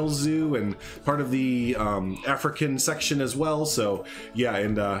Thornton Hills Zoo and part of the African section as well. So yeah,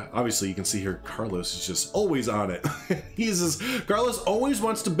 and obviously you can see here, Carlos is just always on it. Carlos always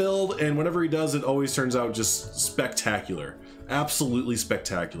wants to build, and whenever he does, it always turns out just spectacular. Absolutely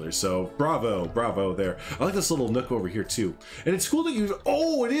spectacular. So bravo there. I like this little nook over here too, and it's cool that you,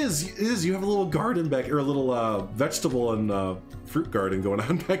 oh, it is you have a little garden back, or a little vegetable and fruit garden going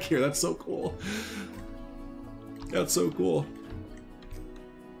on back here. That's so cool. That's so cool.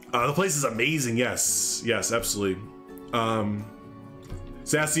 The place is amazing. Yes, absolutely.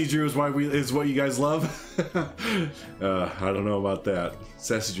 Sassy Drew is what you guys love. I don't know about that.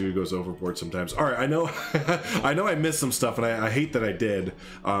 Sassy Drew goes overboard sometimes. All right, I know I missed some stuff, and I hate that I did.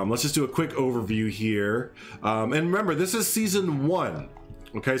 Let's just do a quick overview here. And remember, this is season 1.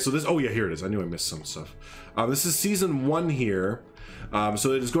 Okay, so this, oh yeah, here it is. I knew I missed some stuff. This is season 1 here.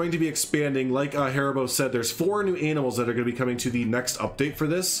 So it is going to be expanding. Like Haribo said, there's 4 new animals that are going to be coming to the next update for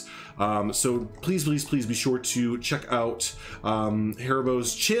this. So please be sure to check out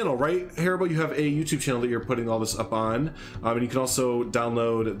Haribo's channel, right? Haribo, you have a YouTube channel that you're putting all this up on. And you can also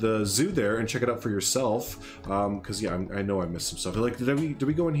download the zoo there and check it out for yourself. Because yeah, I know I missed some stuff. Like, did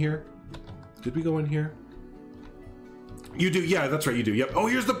we go in here? Did we go in here? You do, yeah, that's right, you do. Yep. Oh,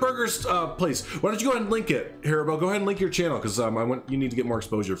 here's the burgers place. Why don't you go ahead and link it, Haribo? Go ahead and link your channel, because you need to get more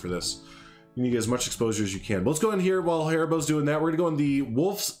exposure for this. You need to get as much exposure as you can. But let's go in here while Haribo's doing that. We're gonna go in the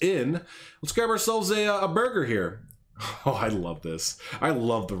Wolf's Inn. Let's grab ourselves a burger here. Oh, I love this. I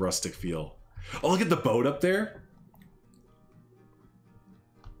love the rustic feel. Oh, look at the boat up there.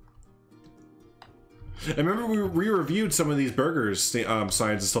 I remember we reviewed some of these burgers signs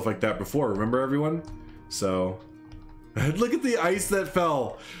and stuff like that before. Remember, everyone? So look at the ice that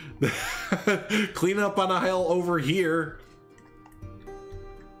fell. Clean up on aisle over here.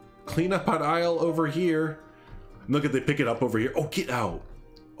 Clean up on aisle over here. Look at, they pick it up over here. Oh, get out.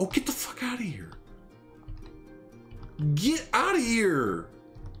 Oh, get the fuck out of here. Get out of here.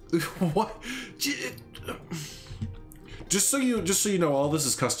 What? Just so you know, all this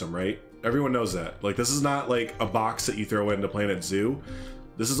is custom, right? Everyone knows that. Like, this is not like a box that you throw into Planet Zoo.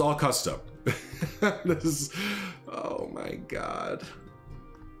 This is all custom. This is, oh my god.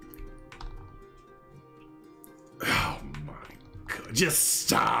 Oh my god. Just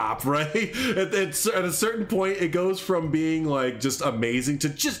stop, right? At a certain point, it goes from being like just amazing to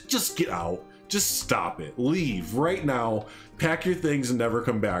just get out. Just stop it. Leave right now. Pack your things and never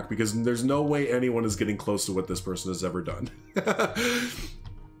come back, because there's no way anyone is getting close to what this person has ever done.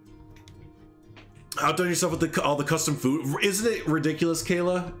 Outdone yourself with all the custom food. Isn't it ridiculous,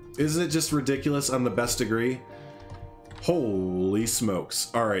 Kayla? Isn't it just ridiculous on the best degree? Holy smokes.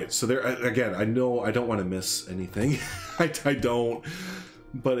 All right, so there, again, I know I don't want to miss anything. I don't,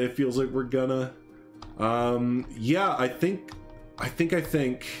 but it feels like we're gonna. Yeah, I think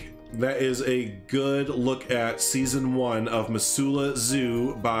that is a good look at season 1 of Missoula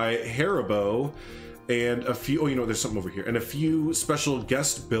Zoo by Haribo. And a few, oh, you know, there's something over here, and a few special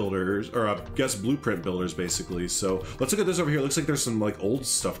guest builders, or guest blueprint builders, basically. So let's look at this over here. It looks like there's some like old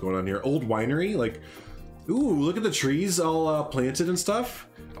stuff going on here. Old winery, like, ooh, look at the trees all planted and stuff.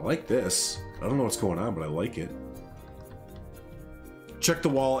 I like this. I don't know what's going on, but I like it. Check the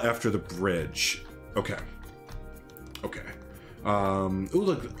wall after the bridge. Okay. Okay. Ooh,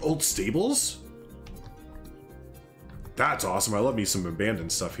 look, old stables. That's awesome. I love me some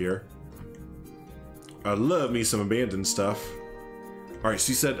abandoned stuff here. I love me some abandoned stuff. All right, so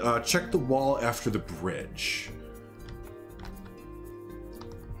you said check the wall after the bridge.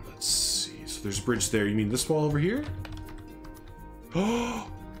 So there's a bridge there. You mean this wall over here? Oh!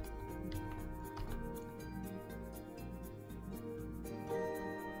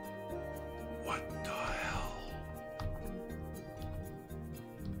 What the hell?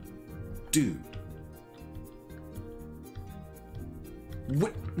 Dude.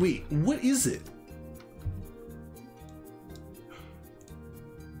 What? Wait, what is it?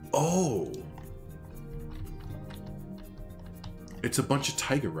 Oh. It's a bunch of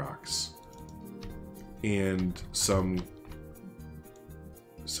tiger rocks. And some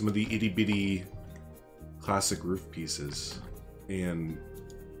of the itty bitty classic roof pieces. And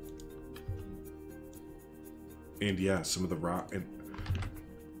yeah, some of the rock and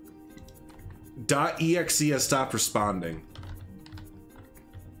 .exe has stopped responding.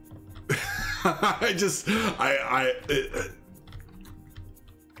 I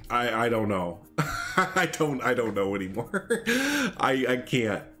don't know. I don't know anymore. I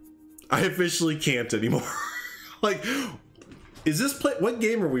can't. I officially can't anymore. Like, is this what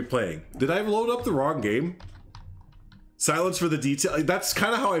game are we playing? Did I load up the wrong game? Silence for the detail. That's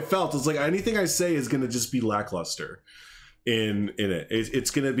kind of how I felt. It's like anything I say is gonna just be lackluster in it.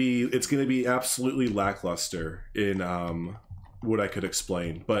 It's gonna be absolutely lackluster in what I could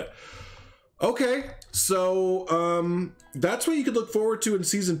explain. But okay, so that's what you could look forward to in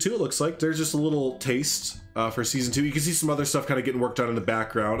season 2. It looks like there's just a little taste for season 2. You can see some other stuff kind of getting worked on in the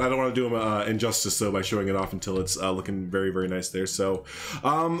background. I don't want to do them injustice though by showing it off until it's looking very, very nice there. So,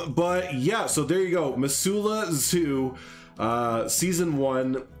 but yeah, so there you go, Missoula Zoo, season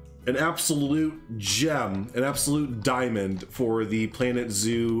 1. An absolute gem, an absolute diamond for the Planet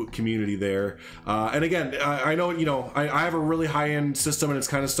Zoo community there. And again, I know, you know, I have a really high-end system and it's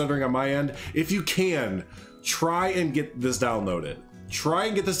kind of stuttering on my end. If you can, try and get this downloaded. Try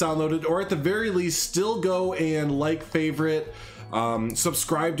and get this downloaded, or at the very least, still go and like, favorite,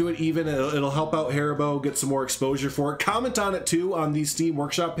 subscribe to it even. It'll help out Haribo get some more exposure for it. Comment on it too on the Steam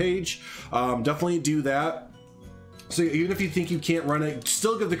Workshop page. Definitely do that. So even if you think you can't run it,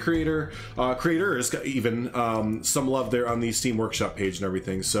 still give the creators even some love there on the Steam Workshop page and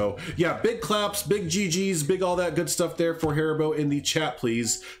everything. So yeah, big claps, big GGs, big all that good stuff there for Haribo in the chat,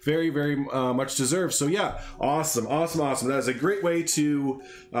 please. Very, very much deserved. So yeah, awesome, awesome, awesome. That is a great way to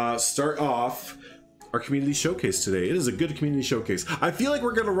start off our community showcase today. It is a good community showcase. I feel like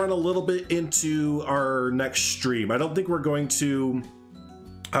we're going to run a little bit into our next stream. I don't think we're going to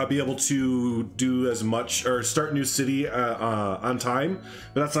be able to do as much or start New City on time,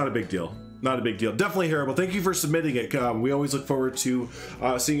 but that's not a big deal. Not a big deal. Definitely Haribo. Thank you for submitting it. We always look forward to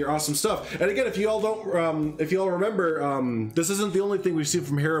seeing your awesome stuff. And again, if you all don't, if you all remember, this isn't the only thing we've seen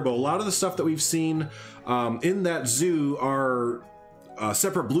from Haribo. A lot of the stuff that we've seen in that zoo are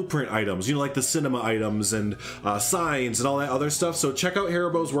separate blueprint items, you know, like the cinema items and signs and all that other stuff. So check out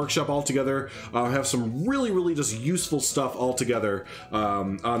Haribo's workshop altogether. Have some really, really just useful stuff altogether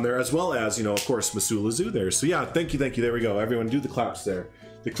on there, as well as, you know, of course, Missoula Zoo there. So yeah, thank you, thank you. There we go. Everyone do the claps there.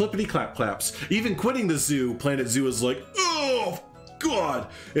 The clippity clap claps. Even quitting the zoo, Planet Zoo is like, oh God.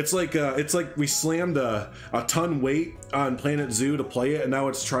 It's like we slammed a ton weight on Planet Zoo to play it, and now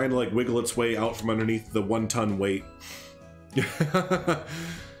it's trying to like wiggle its way out from underneath the 1 ton weight.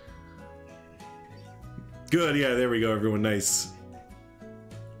 Good, yeah, there we go, everyone. Nice.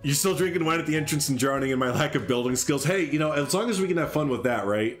 You're still drinking wine at the entrance and drowning in my lack of building skills. Hey, you know, as long as we can have fun with that,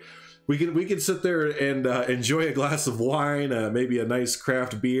 right? We can sit there and enjoy a glass of wine, maybe a nice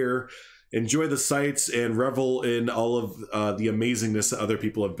craft beer, enjoy the sights, and revel in all of the amazingness that other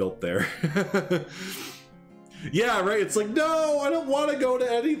people have built there. Yeah, right. It's like, no, I don't want to go to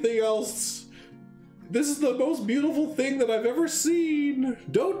anything else. This is the most beautiful thing that I've ever seen.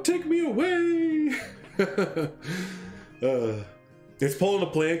 Don't take me away. It's pulling a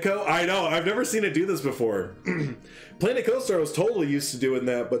Planco. I know, I've never seen it do this before. Planet Coaster, I was totally used to doing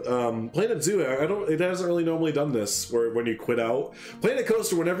that, but Planet Zoo, it hasn't really normally done this, where when you quit out. Planet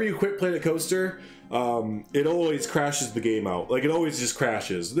Coaster, whenever you quit Planet Coaster, it always crashes the game out. Like, it always just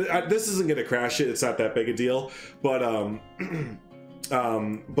crashes. This isn't gonna crash it, it's not that big a deal, but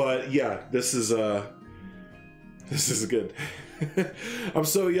yeah, this is good. I'm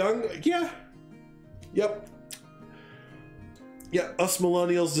so young. Yeah. Yep. Yeah, us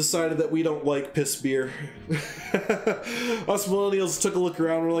millennials decided that we don't like piss beer. Us millennials took a look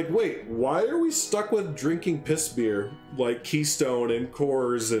around and were like, wait, why are we stuck with drinking piss beer? Like Keystone and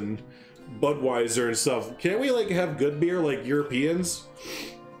Coors and Budweiser and stuff. Can't we like have good beer like Europeans?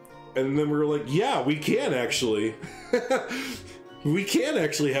 And then we were like, yeah, we can actually. We can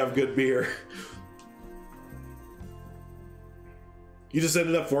actually have good beer. You just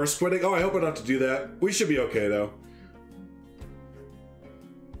ended up force quitting? Oh, I hope I don't have to do that. We should be okay, though.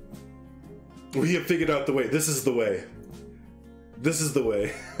 We have figured out the way. This is the way. This is the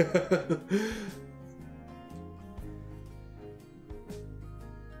way.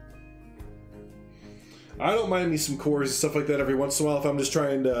 I don't mind me some cores and stuff like that every once in a while if I'm just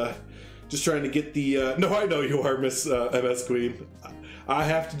trying to get the no, I know you are, Miss MS Queen. I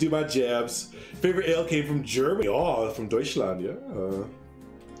have to do my jabs. Favorite ale came from Germany. Oh, from Deutschland, yeah.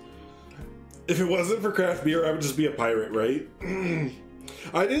 If it wasn't for craft beer, I would just be a pirate, right?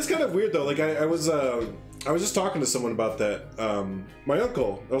 It is kind of weird though. Like I was just talking to someone about that. My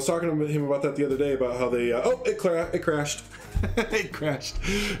uncle. I was talking to him about that the other day about how they. Oh, it crashed. It crashed.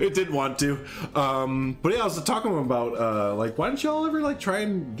 It didn't want to. But yeah, I was talking to him about like, why don't y'all ever like try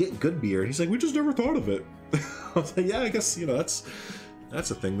and get good beer? And he's like, we just never thought of it. I was like, yeah, I guess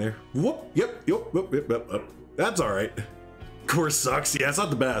that's a thing there. Whoop. Yep. That's all right. Course sucks. Yeah, it's not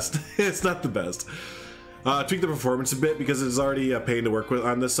the best. It's not the best. Tweak the performance a bit because it's already a pain to work with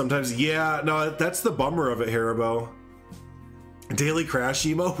on this sometimes. Yeah, no, that's the bummer of it, Haribo. Daily crash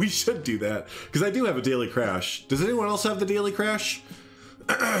emo? We should do that because I do have a daily crash. Does anyone else have the daily crash?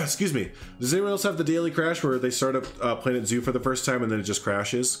 Excuse me. Does anyone else have the daily crash where they start up Planet Zoo for the first time and then it just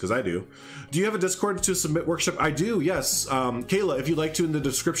crashes? Because I do. Do you have a Discord to submit workshop? I do, yes. Kayla, if you'd like to, in the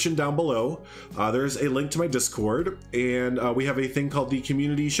description down below, there's a link to my Discord, and we have a thing called the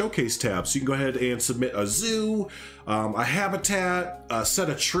Community Showcase tab. So you can go ahead and submit a zoo, a habitat, a set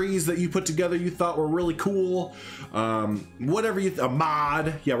of trees that you put together you thought were really cool, whatever a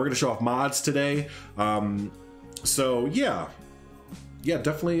mod. Yeah, we're going to show off mods today. So yeah. Yeah,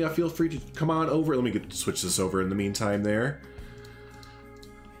 definitely feel free to come on over. Let me switch this over in the meantime there.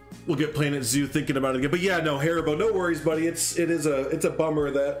 We'll get Planet Zoo thinking about it again. But yeah, no, Haribo, no worries, buddy. It's a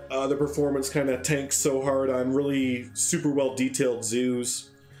bummer that the performance kind of tanks so hard on really super well detailed zoos.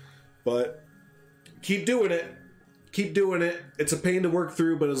 But keep doing it. Keep doing it. It's a pain to work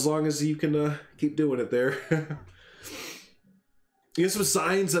through, but as long as you can keep doing it there. Here's some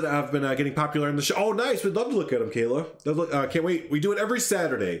signs that have been getting popular in the show. Oh, nice. We'd love to look at them, Kayla. Can't wait. We do it every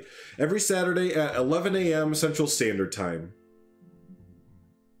Saturday. Every Saturday at 11 a.m. Central Standard Time.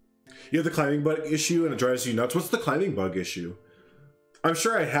 You have the climbing bug issue and it drives you nuts. What's the climbing bug issue? I'm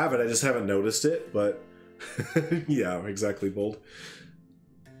sure I have it. I just haven't noticed it, but yeah, exactly, Bold.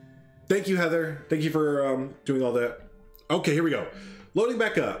 Thank you, Heather. Thank you for doing all that. Okay, here we go. Loading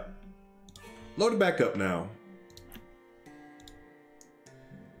back up. Loading back up now.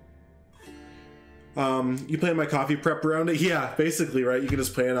 You plan my coffee prep around it? Yeah, basically, right? You can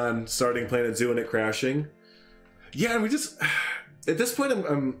just plan on starting Planet Zoo and it crashing. Yeah, and we just... At this point,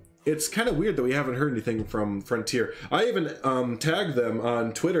 it's kind of weird that we haven't heard anything from Frontier. I even tagged them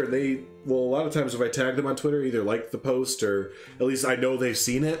on Twitter. Well, a lot of times if I tag them on Twitter, either like the post or at least I know they've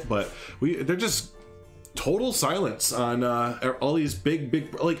seen it, but they're just total silence on all these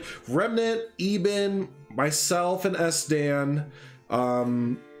big, like Remnant, Eben, myself, and SDan,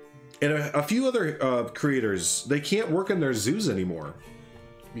 and a few other creators. They can't work in their zoos anymore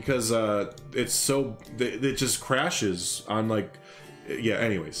because it's so it just crashes on like. Yeah,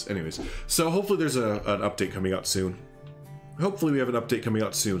 anyways. So hopefully there's an update coming out soon. Hopefully we have an update coming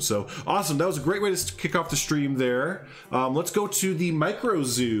out soon. So awesome. That was a great way to kick off the stream there. Let's go to the Micro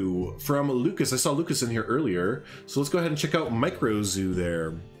Zoo from Lucas. I saw Lucas in here earlier. So let's go ahead and check out Micro Zoo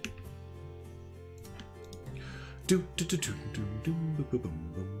there.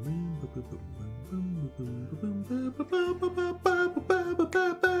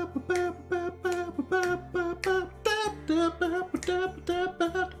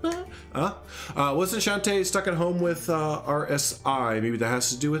 Wasn't Shantae stuck at home with RSI? Maybe that has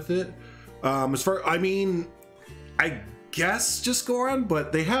to do with it. I mean, I guess just go on,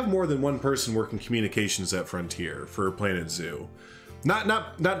 but they have more than one person working communications at Frontier for Planet Zoo.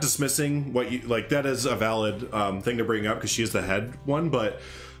 Not dismissing what you like. That is a valid thing to bring up because she is the head one, but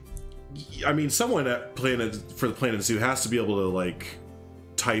I mean, someone at for the Planet Zoo has to be able to like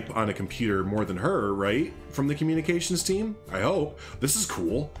type on a computer more than her, right? From the communications team, I hope. This is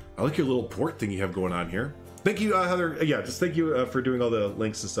cool. I like your little port thing you have going on here. Thank you, Heather. Yeah, just thank you for doing all the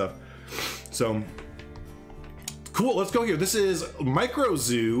links and stuff. So cool. Let's go here. This is Micro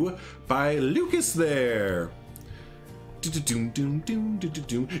Zoo by Lucas there. You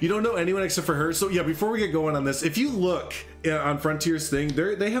don't know anyone except for her. So yeah, before we get going on this, if you look on Frontier's thing,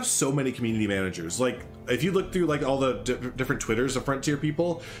 they have so many community managers. Like if you look through like all the different Twitters of Frontier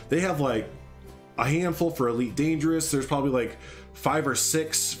people, they have like a handful for Elite Dangerous. There's probably like 5 or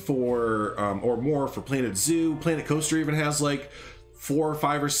 6 for or more for Planet Zoo. Planet Coaster even has like 4 or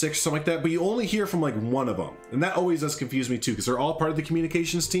 5 or 6, something like that, but you only hear from like one of them, and that always does confuse me too because they're all part of the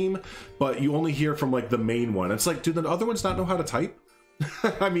communications team, but you only hear from like the main one. It's like, do the other ones not know how to type?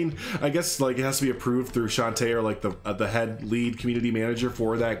 I mean, I guess like it has to be approved through Shantae or like the head lead community manager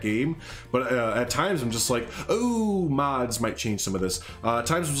for that game. But at times I'm just like, oh, mods might change some of this. At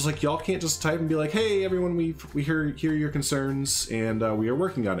times I'm just like, y'all can't just type and be like, hey everyone, we hear your concerns and we are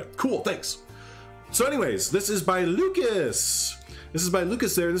working on it. Cool, thanks. So anyways, this is by Lucas. This is by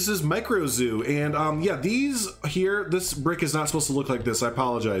Lucas there. This is Micro Zoo. And yeah, these here, this brick is not supposed to look like this. I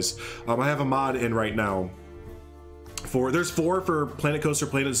apologize. I have a mod in right now. There's 4 for Planet Coaster,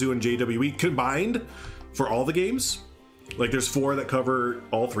 Planet Zoo, and JWE combined for all the games. Like there's 4 that cover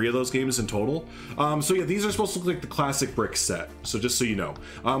all 3 of those games in total. So yeah, these are supposed to look like the classic brick set. So just so you know.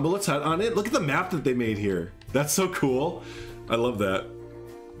 But let's head on it. Look at the map that they made here. That's so cool. I love that.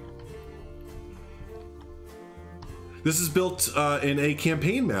 This is built in a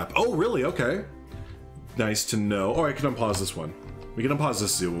campaign map. Oh, really? Okay. Nice to know. Oh, I can unpause this one. We can unpause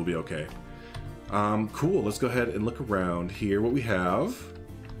this zoo. We'll be okay. Cool. Let's go ahead and look around here. What we have.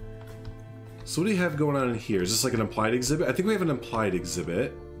 So what do you have going on in here? Is this like an implied exhibit? I think we have an implied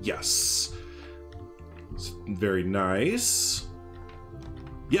exhibit. Yes. It's very nice.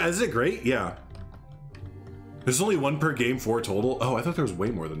 Yeah, isn't it great? Yeah. There's only 1 per game, 4 total. Oh, I thought there was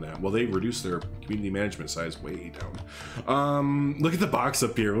way more than that. Well, they reduced their community management size way down. Look at the box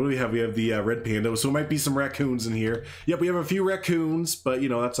up here. What do we have? We have the red panda. So it might be some raccoons in here. Yep, we have a few raccoons, but you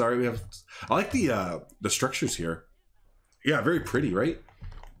know, that's all right. We have, I like the structures here. Yeah, very pretty, right?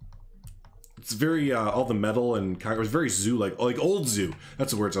 It's very, all the metal and concrete. It was very zoo-like, like old zoo.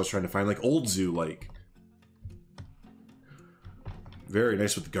 That's the words I was trying to find, like old zoo-like. Very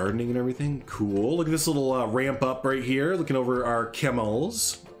nice with the gardening and everything. Cool. Look at this little ramp up right here, looking over our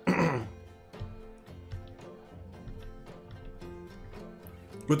camels.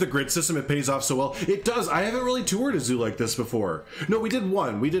 With the grid system, it pays off so well. It does. I haven't really toured a zoo like this before. No, we did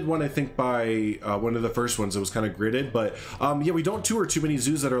one. We did one, I think, by one of the first ones. It was kind of gridded, but yeah, we don't tour too many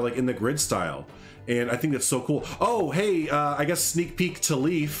zoos that are like in the grid style. And I think that's so cool. Oh, hey, I guess sneak peek to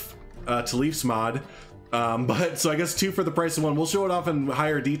Leaf, to Leaf's mod. But so I guess 2 for the price of 1. We'll show it off in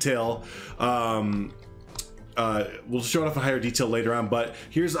higher detail. We'll show it off in higher detail later on. But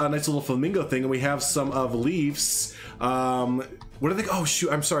here's a nice little flamingo thing, and we have some of Leaf's. What are they? Oh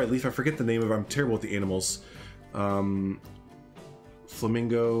shoot! I'm sorry, Leaf. I forget the name of. I'm terrible with the animals.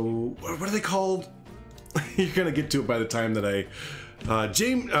 Flamingo. What are they called? You're gonna get to it by the time that I.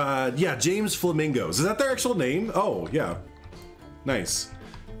 James. Yeah, James Flamingos. Is that their actual name? Oh yeah. Nice.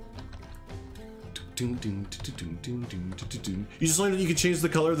 You just learned that you can change the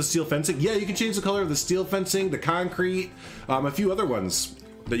color of the steel fencing. Yeah, you can change the color of the steel fencing, the concrete, a few other ones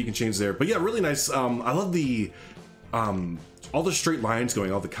that you can change there. But yeah, really nice. I love the all the straight lines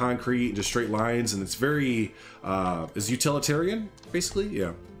going, all the concrete, just straight lines, and it's very is utilitarian, basically.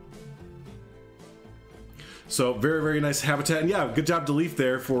 Yeah. So very, very nice habitat, and yeah, good job to Leaf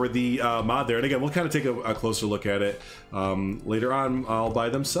there for the mod there. And again, we'll kind of take a closer look at it later on all by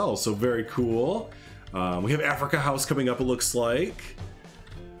themselves. So very cool. We have Africa House coming up, it looks like.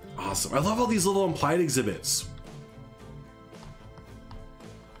 Awesome. I love all these little implied exhibits.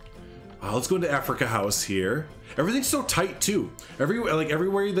 Let's go into Africa House here. Everything's so tight too.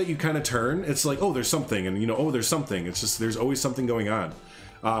 Everywhere that you kind of turn, it's like, oh, there's something, and you know, oh, there's something. It's just there's always something going on.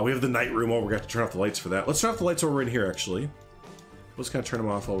 We have the night room. Oh, we're gonna have to turn off the lights for that. Let's turn off the lights while we're in here. Actually, let's kind of turn them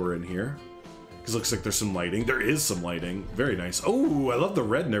off while we're in here, because it looks like there's some lighting. There is some lighting. Very nice. Oh, I love the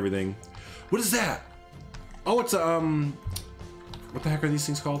red and everything. What is that? Oh, it's what the heck are these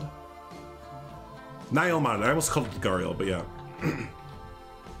things called? Nilemon. I almost called it Gariel, but yeah.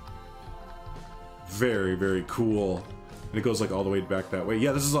 Very, very cool. And it goes like all the way back that way.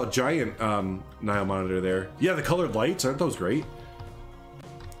 Yeah, this is a giant Nile monitor there. Yeah, the colored lights, aren't those great?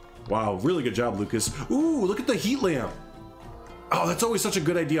 Wow, really good job, Lucas. Ooh, look at the heat lamp. Oh, that's always such a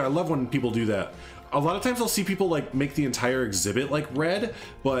good idea. I love when people do that. A lot of times I'll see people like make the entire exhibit like red,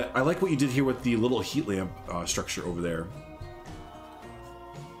 but I like what you did here with the little heat lamp structure over there.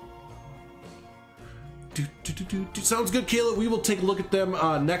 Sounds good, Kayla. We will take a look at them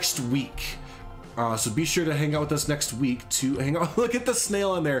next week. So be sure to hang out with us next week to hang out. Look at the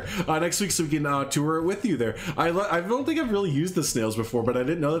snail on there next week, so we can tour it with you there. I don't think I've really used the snails before, but I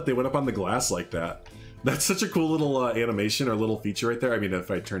didn't know that they went up on the glass like that. That's such a cool little animation or little feature right there. I mean, if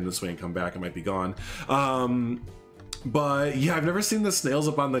I turn this way and come back, it might be gone. But yeah, I've never seen the snails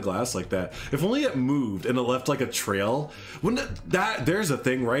up on the glass like that. If only it moved and it left like a trail. Wouldn't it, there's a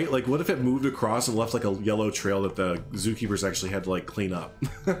thing, right? Like, what if it moved across and left like a yellow trail that the zookeepers actually had to like clean up?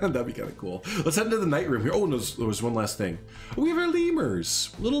 That'd be kind of cool. Let's head into the night room here. Oh, no, there was one last thing. We have our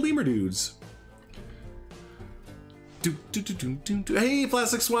lemurs, little lemur dudes. Hey,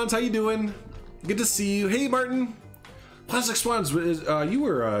 Plastic Swans, how you doing? Good to see you. Hey, Martin. Plastic Swans, you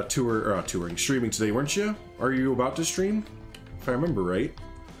were touring, streaming today, weren't you? Are you about to stream? If I remember right.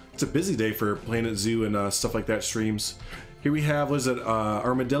 It's a busy day for Planet Zoo and stuff like that streams. Here we have, was it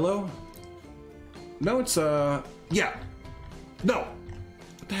Armadillo? No, it's yeah. No.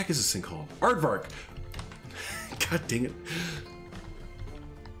 What the heck is this thing called? Aardvark. God dang it.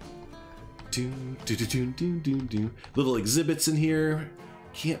 Little exhibits in here.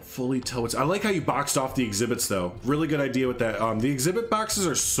 Can't fully tell what's. I like how you boxed off the exhibits though. Really good idea with that. The exhibit boxes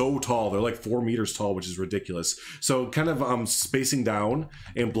are so tall. They're like 4 meters tall, which is ridiculous. So kind of spacing down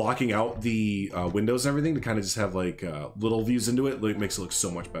and blocking out the windows and everything to kind of just have like little views into it. It makes it look so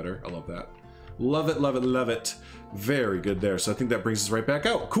much better. I love that. Love it, love it, love it. Very good there. So I think that brings us right back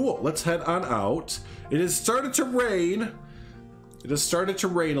out. Cool. Let's head on out. It has started to rain. It has started to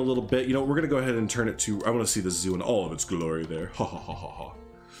rain a little bit. You know, we're going to go ahead and turn it to... I want to see the zoo in all of its glory there. Ha ha ha ha ha.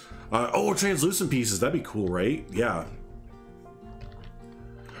 Oh, translucent pieces. That'd be cool, right? Yeah.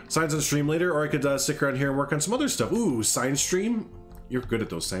 Signs on stream later, or I could stick around here and work on some other stuff. Ooh, sign stream. You're good at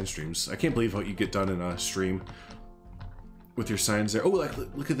those sign streams. I can't believe how you get done in a stream with your signs there. Oh, like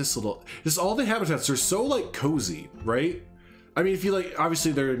look at this little. This all the habitats are so like cozy, right? I mean, if you like,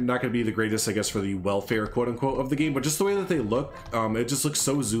 obviously they're not going to be the greatest, I guess, for the welfare, quote unquote, of the game, but just the way that they look, it just looks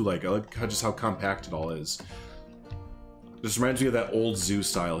so zoo-like. I like just how compact it all is. Just reminds me of that old zoo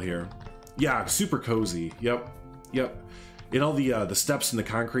style here. Yeah, super cozy. Yep, yep. And all the steps and the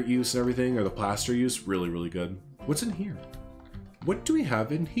concrete use and everything, or the plaster use, really, really good. What's in here? What do we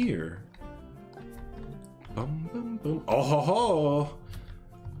have in here? Bum, bum, bum. Oh ho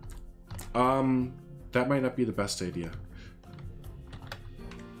ho! That might not be the best idea.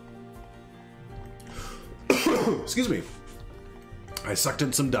 Excuse me. I sucked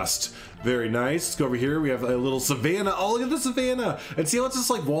in some dust. Very nice. Let's go over here. We have a little savannah. Oh, look at the savannah. And see how it's just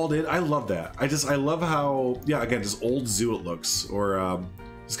like walled in? I love that. I love how, yeah, again, just old zoo it looks. Or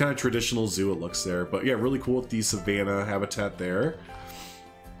just kind of traditional zoo it looks there. But yeah, really cool with the savannah habitat there.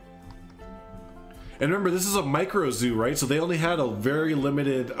 And remember, this is a micro zoo, right? So they only had a very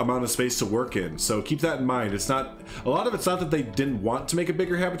limited amount of space to work in. So keep that in mind. It's not, a lot of it's not that they didn't want to make a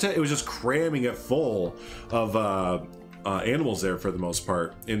bigger habitat. It was just cramming it full of animals there for the most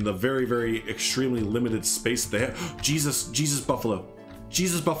part in the very, very extremely limited space they have. Jesus buffalo.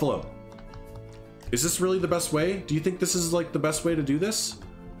 Jesus buffalo. Is this really the best way? Do you think this is like the best way to do this?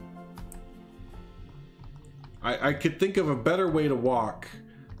 I could think of a better way to walk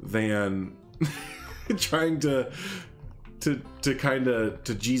than trying to kind of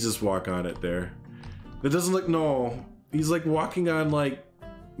Jesus walk on it there. That doesn't look, no. He's like walking on like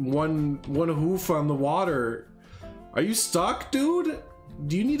one hoof on the water. Are you stuck, dude?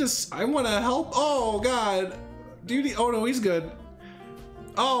 Do you need I want to help. Oh God. Do you need, oh no, he's good.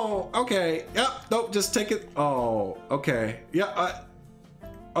 Oh, okay. Yep. Nope. Just take it. Oh, okay. Yeah.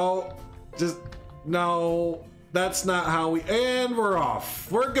 Oh, just no. That's not how we. And we're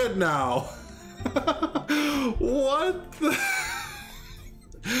off. We're good now. What?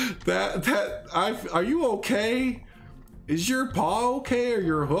 Are you okay? Is your paw okay, or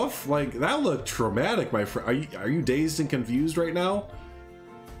your hoof? Like, that looked traumatic, my friend. Are you dazed and confused right now?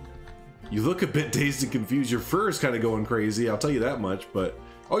 You look a bit dazed and confused. Your fur is kind of going crazy, I'll tell you that much. But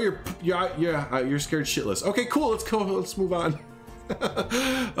oh, you're scared shitless. Okay, cool. Let's go. Let's move on.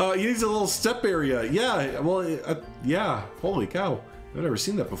 He needs a little step area. Yeah. Well, yeah. Holy cow! I've never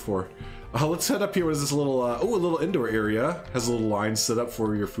seen that before. Let's head up here. What is this little? Oh, a little indoor area. Has a little line set up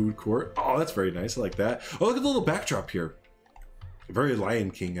for your food court. Oh, that's very nice. I like that. Oh, look at the little backdrop here. Very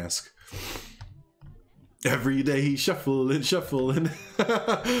Lion King-esque. Every day he's shuffling, shuffling.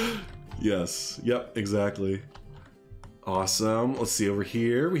 Yes. Yep. Exactly. Awesome. Let's see over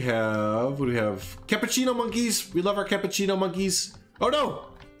here. We have, what do we have? Cappuccino monkeys. We love our cappuccino monkeys. Oh no!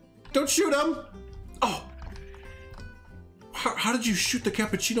 Don't shoot them! Oh! How did you shoot the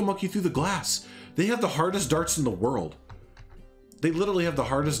cappuccino monkey through the glass? They have the hardest darts in the world. They literally have the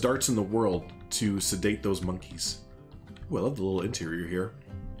hardest darts in the world to sedate those monkeys. Ooh, I love the little interior here.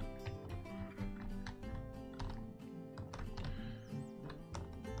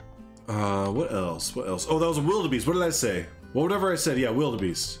 What else? What else? Oh, that was a wildebeest. What did I say? Well, whatever I said, yeah,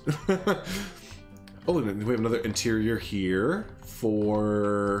 wildebeest. Oh, and we have another interior here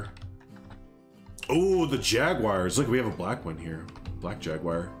for... Oh, the jaguars. Look, we have a black one here. Black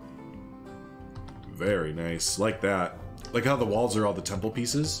jaguar. Very nice. Like that. Like how the walls are all the temple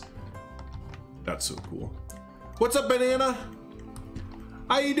pieces. That's so cool. What's up, banana?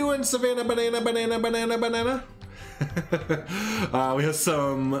 How you doing, Savannah? Banana, banana, banana, banana. We have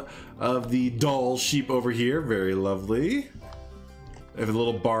some of the doll sheep over here. Very lovely. I have a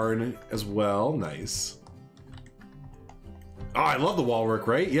little barn as well. Nice. Oh, I love the wall work,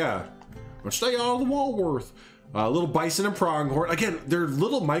 right? Yeah. Stay out of the wall work. Little bison and pronghorn. Again, they're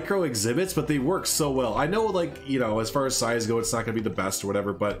little micro exhibits, but they work so well. I know, like, you know, as far as size go, it's not gonna be the best or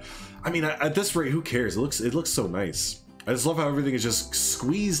whatever, but I mean, at this rate, who cares? It looks so nice. I just love how everything is just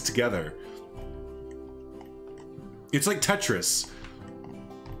squeezed together. It's like Tetris.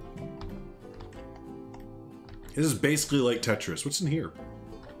 This is basically like Tetris. What's in here?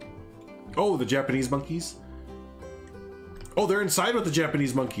 Oh, the Japanese monkeys. Oh, they're inside with the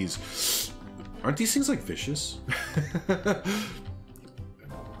Japanese monkeys. Aren't these things like vicious?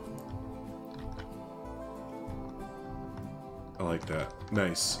 I like that.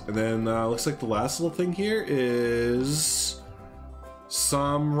 Nice. And then looks like the last little thing here is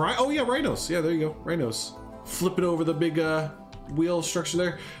some oh yeah, rhinos. Yeah, there you go, rhinos. Flipping over the big wheel structure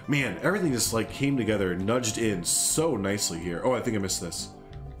there. Man, everything just like came together and nudged in so nicely here. Oh, I think I missed this.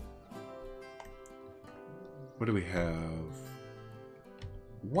 What do we have?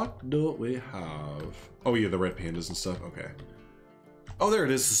 What do we have? Oh yeah, the red pandas and stuff. Okay. Oh, there it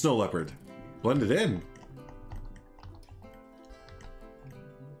is, the snow leopard. Blended in.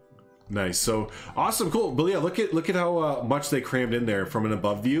 Nice. So awesome, cool. But yeah, look at how much they crammed in there from an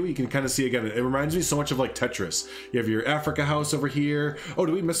above view. You can kind of see again. It reminds me so much of like Tetris. You have your Africa house over here. Oh,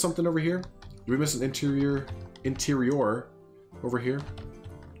 did we miss something over here? Did we miss an interior over here?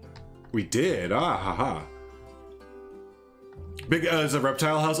 We did. Ah, haha. Big is a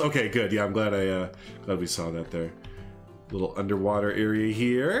reptile house. Okay, good. Yeah, I'm glad glad we saw that there. Little underwater area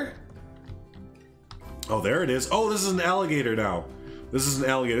here. Oh, there it is. Oh, this is an alligator now. This is an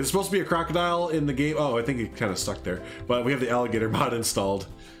alligator. It's supposed to be a crocodile in the game. Oh, I think it kind of stuck there. But we have the alligator mod installed.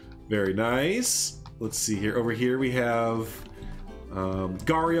 Very nice. Let's see here. Over here we have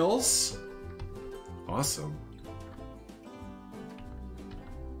gharials. Awesome.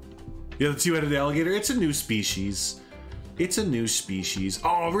 Yeah, the two-headed alligator. It's a new species. It's a new species.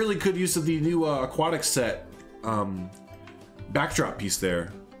 Oh, really good use of the new aquatic set backdrop piece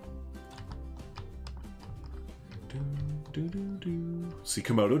there. See,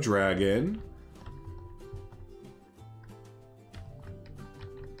 Komodo dragon.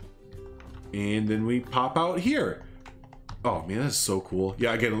 And then we pop out here. Oh man, that's so cool.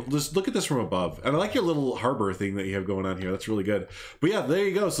 Yeah, again, just look at this from above. And I like your little harbor thing that you have going on here. That's really good. But yeah, there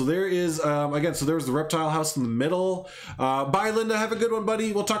you go. So there is, again, so there's the reptile house in the middle. Bye, Linda. Have a good one,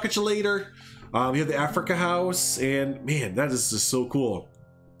 buddy. We'll talk at you later. We have the Africa house. And man, that is just so cool.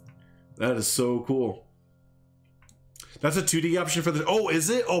 That is so cool. That's a 2D option for the... Oh, is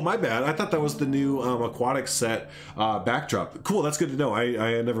it? Oh, my bad. I thought that was the new aquatic set backdrop. Cool, that's good to know.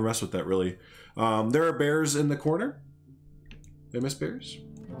 I never messed with that, really. There are bears in the corner. Did I miss bears?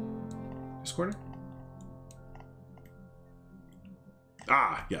 This corner?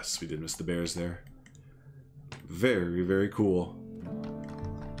 Ah, yes, we did miss the bears there. Very, very cool.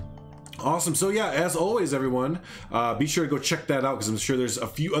 Awesome. So yeah, as always, everyone, be sure to go check that out because I'm sure there's a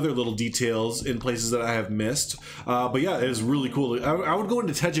few other little details in places that I have missed. But yeah, it is really cool. I would go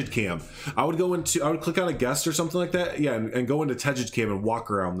into Tegid Cam. I would click on a guest or something like that. Yeah, and go into Tegid Cam and walk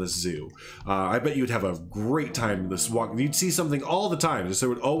around this zoo. I bet you'd have a great time in this walk. You'd see something all the time. Just there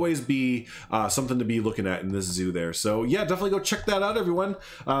would always be something to be looking at in this zoo there. So yeah, definitely go check that out, everyone.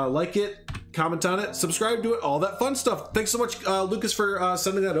 Like it, comment on it, subscribe to it, all that fun stuff. Thanks so much, Lucas, for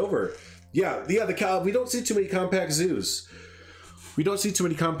sending that over. Yeah, we don't see too many compact zoos. We don't see too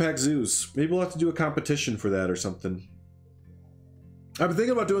many compact zoos. Maybe we'll have to do a competition for that or something. I've been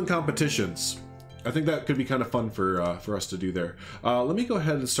thinking about doing competitions. I think that could be kind of fun for us to do there. Let me go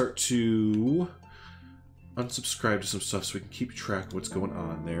ahead and start to unsubscribe to some stuff so we can keep track of what's going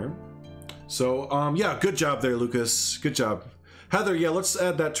on there. So, yeah, good job there, Lucas. Good job. Heather, yeah, let's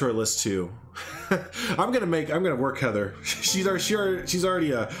add that to our list too. I'm gonna work Heather. She's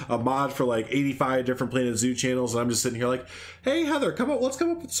already a mod for like 85 different Planet Zoo channels, and I'm just sitting here like, hey Heather, let's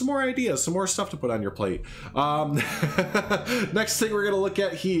come up with some more ideas, some more stuff to put on your plate. Next thing we're gonna look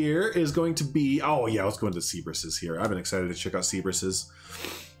at here is going to be, oh yeah, let's go into Seabrisses here. I've been excited to check out Seabrisses.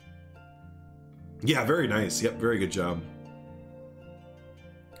 Yeah, very nice. Yep, very good job.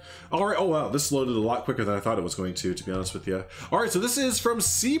 All right. Oh, wow. This loaded a lot quicker than I thought it was going to be honest with you. All right. So this is from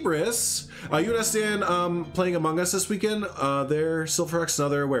Seabriss. You and Stan playing Among Us this weekend. There, Silverhex,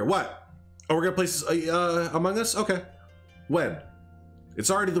 another where? What? Oh, we're going to play Among Us? Okay. When?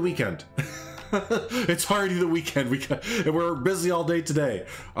 It's already the weekend. It's already the weekend. And we're busy all day today.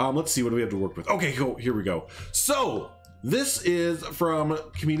 Let's see. What do we have to work with? Okay, cool. Here we go. So, This is from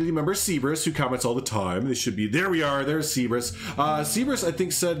community member Seabrus, who comments all the time. They should be, there we are, there's Seabrus. Seabrus, I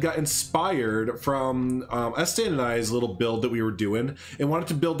think, said got inspired from Estan and I's little build that we were doing and wanted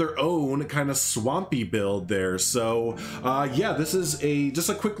to build their own kind of swampy build there. So yeah, this is just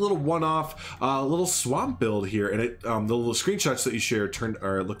a quick little one-off little swamp build here. And it, the little screenshots that you shared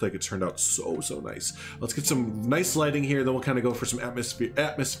looked like it turned out so nice. Let's get some nice lighting here, then we'll kind of go for some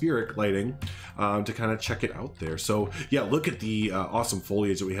atmospheric lighting to kind of check it out there. So yeah, look at the awesome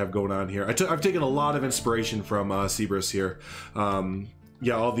foliage that we have going on here. I've taken a lot of inspiration from Seabrus here.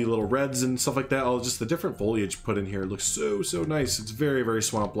 Yeah, all the little reds and stuff like that, all just the different foliage put in here. It looks so nice. It's very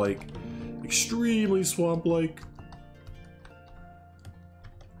swamp-like. Extremely swamp-like.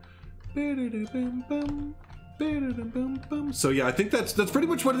 So yeah, I think that's pretty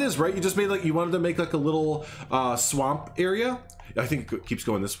much what it is, right? You just made like, you wanted to make like a little swamp area. I think it keeps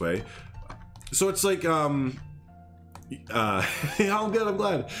going this way. So it's like yeah, I'm good, I'm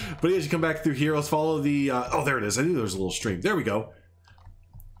glad. But as you come back through here, let's follow the oh, there it is. I knew there was a little stream. There we go.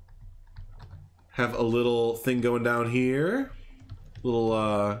 Have a little thing going down here.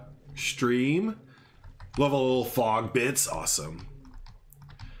 Little stream. Love all the little fog bits. Awesome.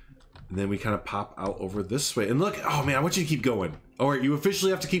 And then we kind of pop out over this way. And look, oh man, I want you to keep going. All right, you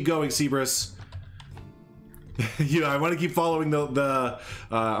officially have to keep going, Seabrus. You know, I want to keep following I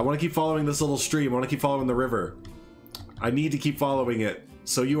want to keep following this little stream. I want to keep following the river. I need to keep following it.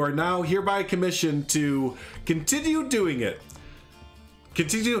 So you are now hereby commissioned to continue doing it.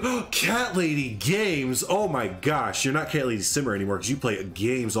 Continue. Cat Lady Games. Oh my gosh, you're not Cat Lady Simmer anymore because you play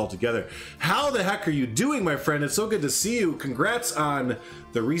games altogether. How the heck are you doing, my friend? It's so good to see you. Congrats on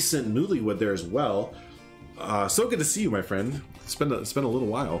the recent newlywed there as well. So good to see you, my friend. It's been a little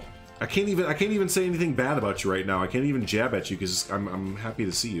while. I can't even say anything bad about you right now. I can't even jab at you because I'm happy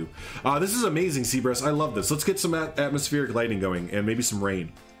to see you. This is amazing, Seabrus. I love this. Let's get some atmospheric lighting going and maybe some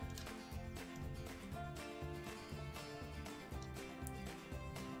rain.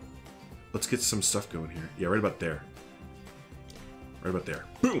 Let's get some stuff going here. Yeah, right about there. Right about there.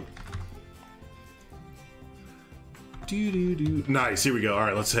 Boom. Nice. Here we go. All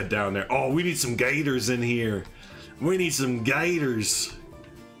right, let's head down there. Oh, we need some gators in here. We need some gators.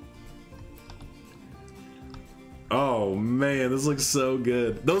 Oh man, this looks so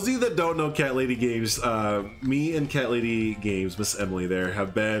good. Those of you that don't know Cat Lady Games, me and Cat Lady Games, Miss Emily there,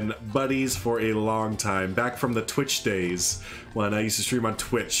 have been buddies for a long time. Back from the Twitch days when I used to stream on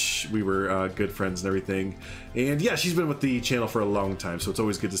Twitch. We were good friends and everything. And yeah, she's been with the channel for a long time, so it's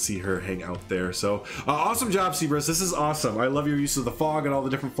always good to see her hang out there. So awesome job, Seabrus. This is awesome. I love your use of the fog and all the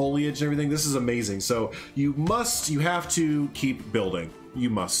different foliage and everything. This is amazing. So you have to keep building. You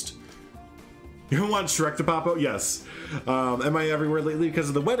must. You want Shrek to pop out? Yes. Am I everywhere lately because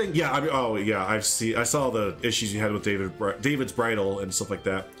of the wedding? Yeah. Oh yeah. I saw the issues you had with David's bridal and stuff like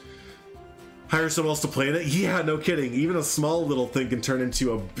that. Hire someone else to play in it? Yeah, no kidding. Even a small little thing can turn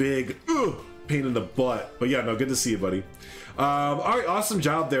into a big pain in the butt. But yeah, no, good to see you, buddy. All right, awesome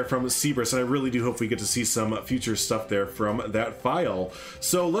job there from Seabrus, and I really do hope we get to see some future stuff there from that file.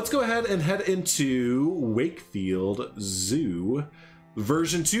 So let's go ahead and head into Wakefield Zoo.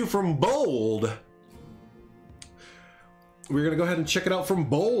 Version 2 from Bold. We're gonna go ahead and check it out from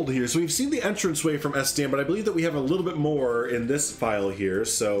Bold here. So we've seen the entranceway from Estan, but I believe that we have a little bit more in this file here.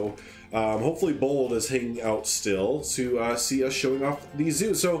 So hopefully Bold is hanging out still to see us showing off the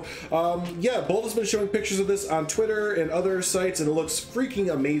zoo. So yeah, Bold has been showing pictures of this on Twitter and other sites, and it looks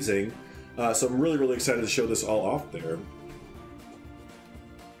freaking amazing. So I'm really excited to show this all off there.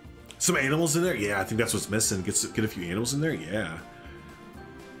 Some animals in there? Yeah, I think that's what's missing. Get a few animals in there? Yeah.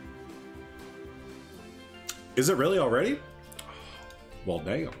 Is it really already? Well,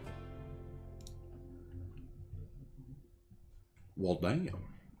 damn. Well, damn.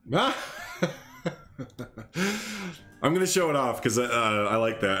 I'm gonna show it off because I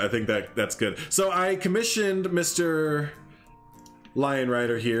like that. I think that's good. So I commissioned Mr. Lion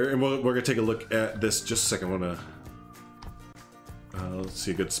Rider here, and we're gonna take a look at this just a second. I wanna let's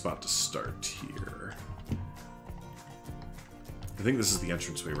see a good spot to start here. I think this is the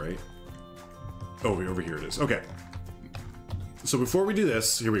entranceway, right? Oh, over here it is. Okay. So before we do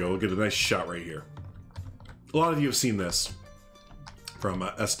this, here we go. We'll get a nice shot right here. A lot of you have seen this from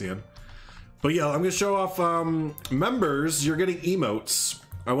Estan. But yeah, I'm going to show off members. You're getting emotes.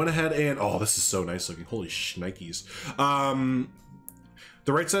 I went ahead and... Oh, this is so nice looking. Holy shnikes.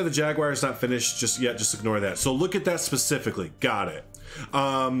 The right side of the Jaguar is not finished just yet. Just ignore that. So look at that specifically. Got it.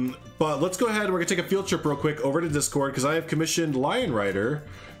 But let's go ahead. We're going to take a field trip real quick over to Discord because I have commissioned Lion Rider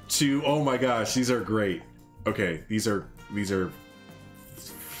to... Oh my gosh, these are great. Okay, these are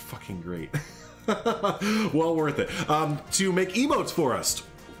fucking great. Well worth it. To make emotes for us.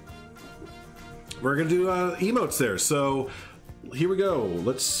 We're gonna do emotes there. So here we go.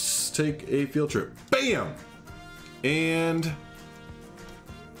 Let's take a field trip. Bam! And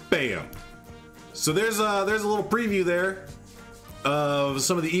bam. So there's a little preview there of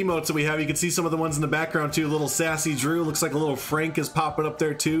some of the emotes that we have. You can see some of the ones in the background too. Little Sassy Drew, looks like a little Frank is popping up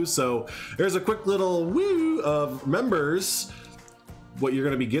there too. So there's a quick little woo of members, what you're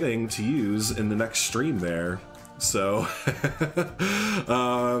gonna be getting to use in the next stream there. So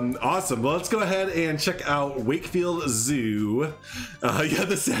awesome. Well, let's go ahead and check out Wakefield Zoo. Yeah,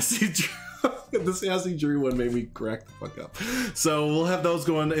 the Sassy Drew. The Sassy Drew one made me crack the fuck up. So we'll have those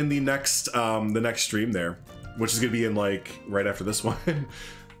going in the next stream there, which is gonna be in like right after this one.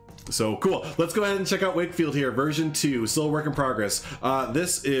 So cool. Let's go ahead and check out Wakefield here, version 2, still a work in progress.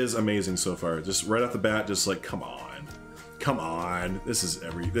 This is amazing so far. Just right off the bat, just like come on. This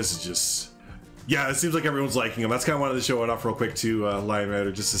is just. Yeah, it seems like everyone's liking them. That's kind of wanted to show it off real quick to Lion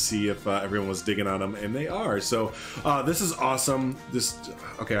Rider just to see if everyone was digging on them, and they are. So this is awesome.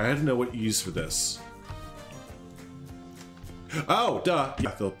 Okay, I had to know what you use for this. Oh, duh.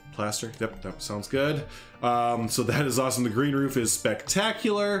 Yeah, fill plaster. Yep, that sounds good. So that is awesome. The green roof is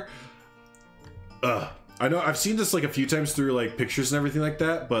spectacular. I know I've seen this like a few times through like pictures and everything like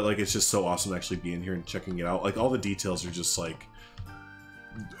that, but like it's just so awesome to actually be in here and checking it out. Like all the details are just like.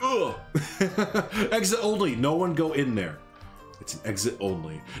 Ugh. Exit only. No one go in there. It's an exit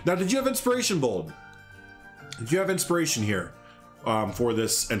only. Now, did you have inspiration, Bold? Did you have inspiration here for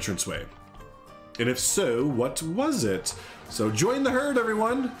this entranceway? And if so, what was it? So join the herd,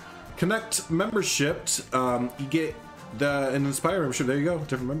 everyone. Connect membership. You get an Inspire membership. There you go.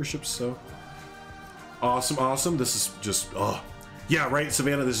 Different memberships. So awesome. This is just yeah, right,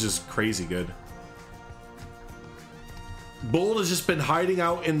 Savannah. This is just crazy good. Bold has just been hiding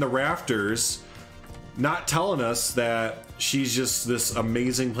out in the rafters, not telling us that she's just this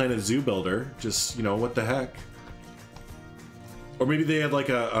amazing Planet Zoo builder. Just, you know, what the heck? Or maybe they had like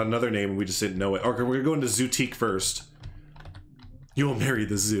another name and we just didn't know it. Okay, we're gonna go into Zootique first. You will marry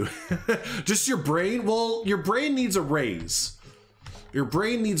the zoo. Just your brain? Well, your brain needs a raise. Your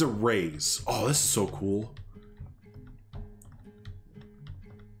brain needs a raise. Oh, this is so cool.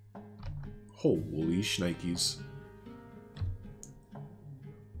 Holy shnikes.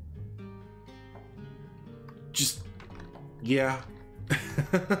 Just, yeah.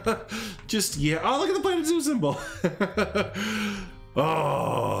 Just, yeah. Oh, look at the Planet Zoo symbol.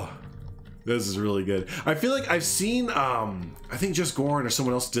 Oh, this is really good. I feel like I've seen, I think Just Goran or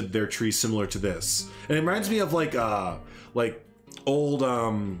someone else did their tree similar to this. And it reminds me of like old,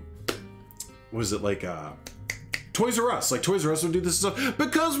 what was it, like, Toys R Us. Like Toys R Us would do this stuff.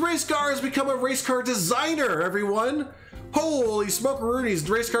 Because Race Car has become a race car designer, everyone. Holy smokeroonies,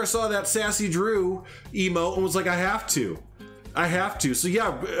 Race Car saw that Sassy Drew emote and was like, I have to. So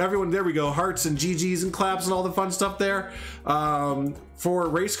yeah, everyone, there we go. Hearts and GGs and claps and all the fun stuff there. For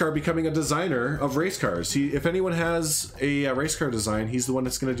Race Car becoming a designer of race cars. If anyone has a race car design, he's the one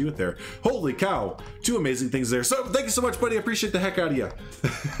that's gonna do it there. Holy cow, 2 amazing things there. So thank you so much, buddy. I appreciate the heck out of you.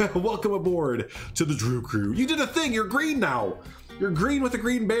 Welcome aboard to the Drew crew. You did a thing, you're green now. You're green with a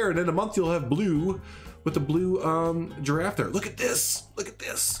green bear, and in a month you'll have blue with the blue giraffe there. Look at this. Look at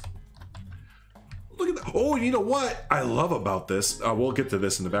this. Look at that. Oh, you know what I love about this? We'll get to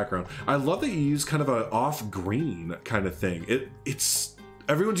this in the background. I love that you use kind of an off green kind of thing. It's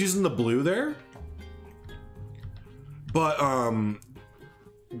everyone's using the blue there, but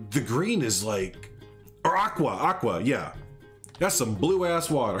the green is like, or aqua, yeah. That's some blue ass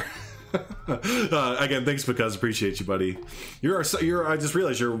water. Again, thanks because appreciate you, buddy. I just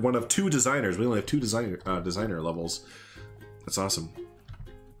realized you're one of 2 designers. We only have 2 designer levels. That's awesome.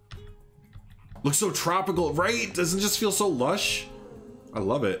 Looks so tropical, right? Doesn't it just feel so lush? I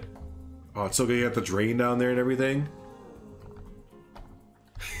love it. Oh, it's so good. You got the drain down there and everything.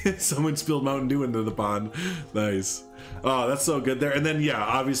 Someone spilled Mountain Dew into the pond. Nice. Oh, that's so good there. And then yeah,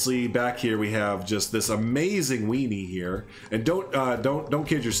 obviously back here we have just this amazing weenie here. And don't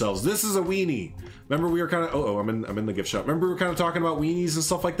kid yourselves. This is a weenie. Remember we were kind of I'm in the gift shop. Remember we were kind of talking about weenies and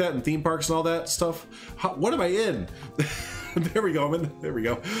stuff like that and theme parks and all that stuff. What am I in? There we go. There we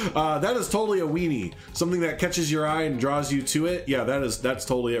go. That is totally a weenie. Something that catches your eye and draws you to it. Yeah, that's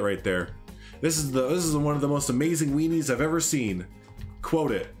totally it right there. This is one of the most amazing weenies I've ever seen.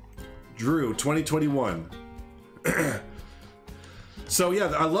 Quote it. Drew 2021. So yeah,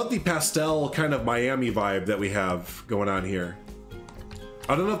 I love the pastel kind of Miami vibe that we have going on here.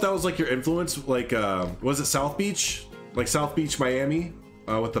 I don't know if that was like your influence, like was it South Beach? Like South Beach, Miami,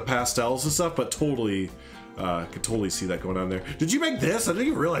 with the pastels and stuff, but totally Could totally see that going on there. Did you make this? I didn't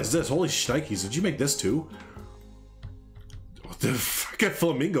even realize this. Holy shnikes, did you make this too? What the fucking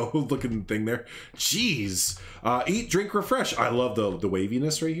flamingo looking thing there. Jeez. Eat, drink, refresh. I love the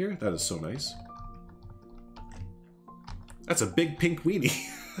waviness right here. That is so nice. That's a big pink weenie.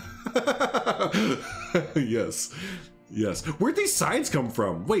 Yes. Yes. Where'd these signs come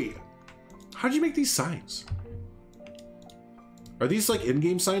from? Wait. How'd you make these signs? Are these like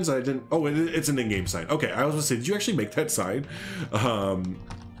in-game signs that I didn't... Oh, it's an in-game sign. Okay, I was gonna say, did you actually make that sign?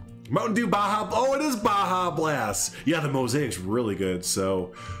 Mountain Dew Baja... Oh, it is Baja Blast! Yeah, the mosaic's really good,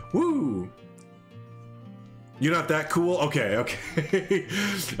 so... Woo! You're not that cool? Okay, okay.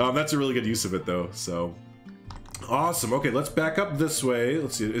 That's a really good use of it, though, so... Awesome. Okay, let's back up this way.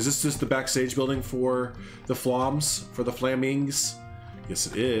 Let's see. Is this just the backstage building for the Flams? For the Flamings? Yes,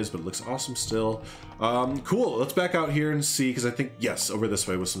 it is, but it looks awesome still. Cool. Let's back out here and see, because I think, yes, over this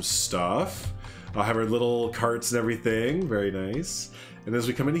way with some stuff. I'll have our little carts and everything. Very nice. And as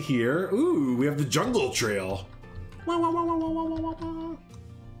we come in here, ooh, we have the jungle trail. Wah, wah, wah, wah, wah, wah, wah, wah.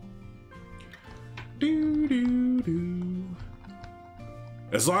 Doo, doo, doo.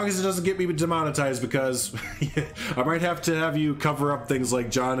 As long as it doesn't get me demonetized, because I might have to have you cover up things like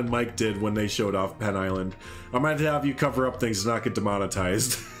John and Mike did when they showed off Penn Island. I might have you cover up things to not get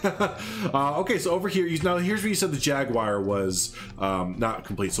demonetized. Okay, so over here, now here's where you said the Jaguar was not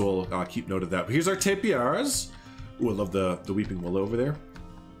complete, so we'll keep note of that. But here's our tapirs. Ooh, I love the weeping willow over there.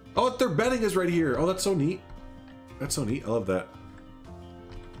 Oh, their bedding is right here. Oh, that's so neat. That's so neat. I love that.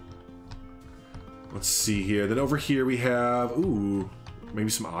 Let's see here. Then over here we have, ooh, maybe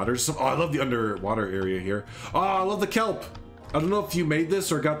some otters. Oh, I love the underwater area here. Oh, I love the kelp. I don't know if you made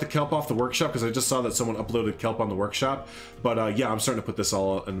this or got the kelp off the workshop, because I just saw that someone uploaded kelp on the workshop. But yeah, I'm starting to put this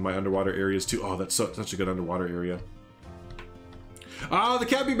all in my underwater areas too. Oh, that's such a good underwater area. Ah, the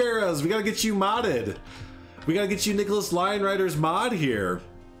capybaras. We gotta get you modded. We gotta get you Nicholas Lion Rider's mod here.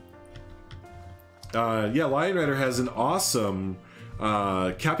 Yeah, Lion Rider has an awesome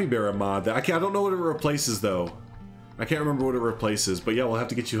capybara mod that I don't know what it replaces though. I can't remember what it replaces, but yeah, we'll have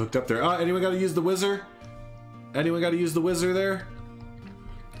to get you hooked up there. Anyone gotta use the Whizzer? Anyone gotta use the Whizzer there?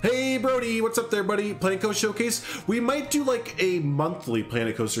 Hey Brody, what's up there, buddy? Planet Coaster Showcase? We might do like a monthly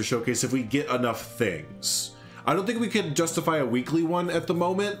Planet Coaster Showcase if we get enough things. I don't think we could justify a weekly one at the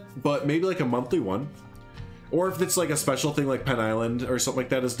moment, but maybe like a monthly one. Or if it's like a special thing like Penn Island or something like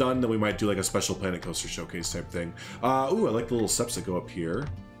that is done, then we might do like a special Planet Coaster Showcase type thing. Ooh, I like the little steps that go up here.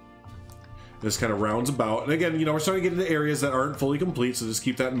 This kind of rounds about. And again, you know, we're starting to get into areas that aren't fully complete, so just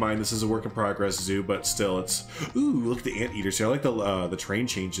keep that in mind. This is a work in progress zoo, but still it's... Ooh, look at the anteaters here. I like the train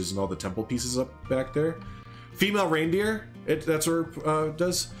changes and all the temple pieces up back there. Female reindeer, that's where it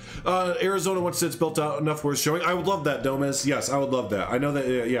does. Arizona, once it's built out enough worth showing. I would love that, Domez. Yes, I would love that. I know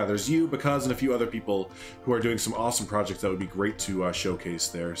that, yeah, there's you, Because, and a few other people who are doing some awesome projects that would be great to showcase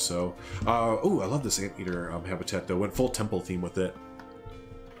there. So, ooh, I love this anteater habitat, though. Went full temple theme with it.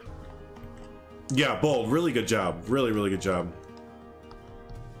 Yeah, bold. Really good job. Really, really good job.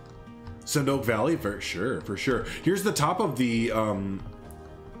 Sand Oak Valley, for sure, for sure. Here's the top of the,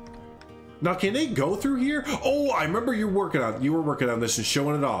 Now, can they go through here? Oh, I remember you were working on this and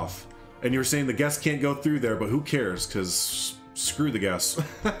showing it off. And you were saying the guests can't go through there, but who cares? Because screw the guests.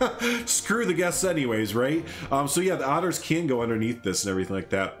 Screw the guests anyways, right? So yeah, the otters can go underneath this and everything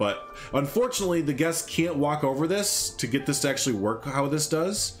like that. But unfortunately, the guests can't walk over this to get this to actually work how this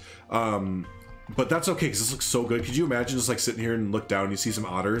does. But that's okay, because this looks so good. Could you imagine just like sitting here and look down and you see some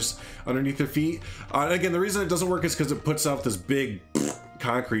otters underneath their feet? And again, the reason it doesn't work is because it puts out this big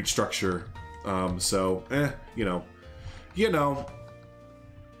concrete structure. So, you know.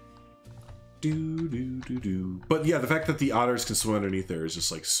 But yeah, the fact that the otters can swim underneath there is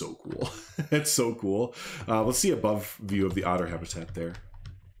just like so cool. It's so cool. Let's see above view of the otter habitat there.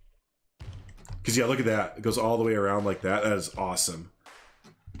 Because yeah, look at that. It goes all the way around like that. That is awesome.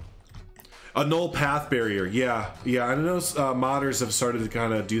 A null path barrier, yeah. I know modders have started to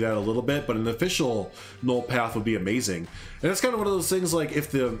kind of do that a little bit, but an official null path would be amazing. And it's kind of one of those things like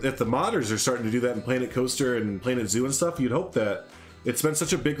if the modders are starting to do that in Planet Coaster and Planet Zoo and stuff, you'd hope that it's been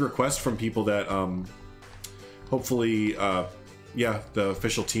such a big request from people that hopefully, yeah, the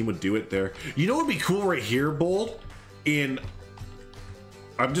official team would do it there. You know what would be cool right here, Bold?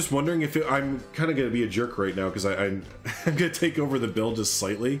 I'm just wondering if I'm kind of going to be a jerk right now because I'm going to take over the build just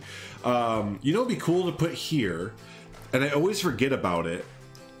slightly. You know what would be cool to put here, and I always forget about it,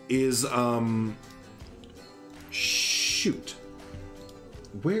 is, shoot.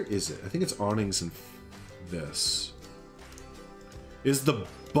 Where is it? I think it's awnings and this. Is the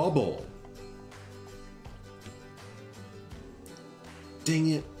bubble. Dang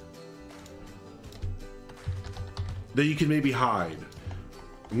it. that you can maybe hide.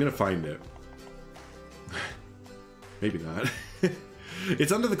 I'm gonna find it. Maybe not.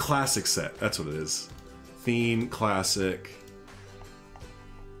 It's under the classic set. That's what it is. Theme, classic.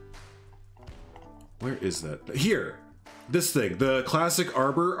 Where is that? Here. This thing. The classic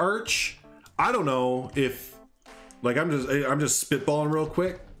arbor arch. I don't know if... Like, I'm just spitballing real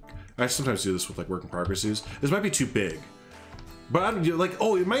quick. I sometimes do this with, like, work in progress views. This might be too big. But I don't, like,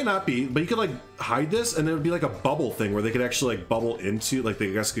 oh, it might not be. But you could, like, hide this, and it would be like a bubble thing where they could actually, like, bubble into... Like,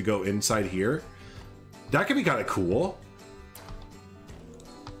 they guys could go inside here. That could be kind of cool.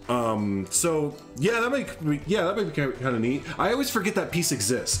 So yeah, that might be kind of neat. I always forget that piece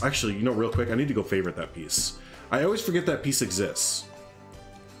exists. Actually, you know, real quick, I need to go favorite that piece. I always forget that piece exists.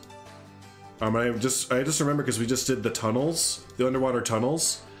 I just remember because we just did the tunnels, the underwater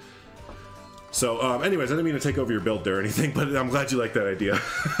tunnels. So, anyways, I didn't mean to take over your build there or anything, but I'm glad you like that idea.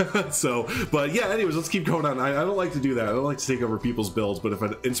 So, but yeah, anyways, let's keep going on. I don't like to do that. I don't like to take over people's builds, but if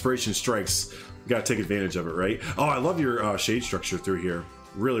an inspiration strikes, you gotta take advantage of it, right? Oh, I love your shade structure through here.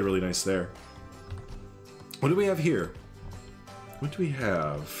 Really, really nice there. What do we have here? What do we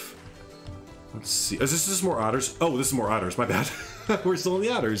have? Let's see. Is this just more otters? Oh, this is more otters. My bad. We're still in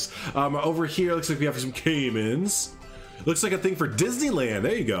the otters. Over here, looks like we have some caimans. Looks like a thing for Disneyland.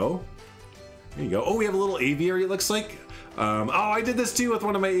 There you go. There you go. Oh, we have a little aviary, it looks like. Oh, I did this too with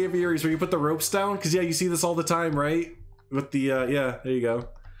one of my aviaries where you put the ropes down. Because, yeah, you see this all the time, right? With the, yeah, there you go.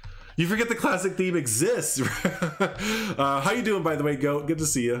 You forget the classic theme exists. How you doing, by the way, Goat? Good to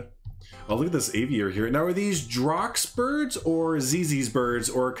see you. Oh, look at this aviary here. Now, are these Drox birds or Zizi's birds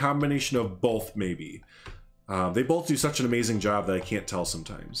or a combination of both, maybe? They both do such an amazing job that I can't tell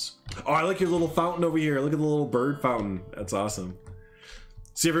sometimes. Oh, I like your little fountain over here. Look at the little bird fountain. That's awesome.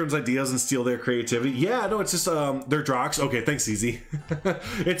 See everyone's ideas and steal their creativity. Yeah, no, it's just they're Drox. Okay, thanks, Zizi.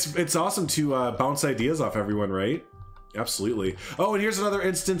 It's awesome to bounce ideas off everyone, right? Absolutely. Oh, and here's another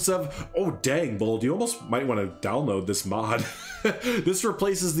instance of, oh dang, Bold, you almost might want to download this mod. This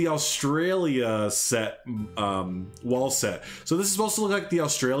replaces the Australia set, wall set. So this is supposed to look like the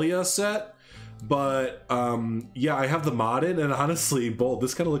Australia set, but yeah, I have the mod in, and honestly, Bold,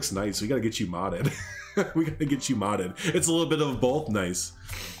 this kind of looks nice. We gotta get you modded. We gotta get you modded. It's a little bit of both. Nice.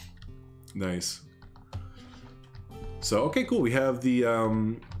 Nice. So, okay, cool. We have the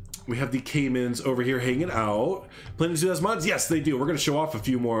caimans over here hanging out. Planning to do those mods? Yes, they do. We're going to show off a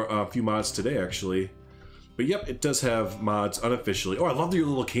few more few mods today, actually. But yep, it does have mods unofficially. Oh, I love your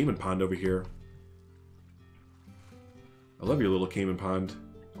little caiman pond over here. I love your little caiman pond.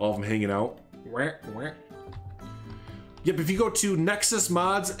 All of them hanging out. Yep, if you go to Nexus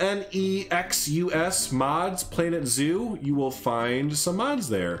Mods, Nexus Mods, Planet Zoo, you will find some mods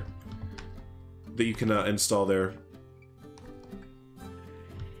there that you can install there.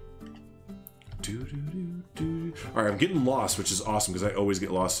 All right, I'm getting lost, which is awesome because I always get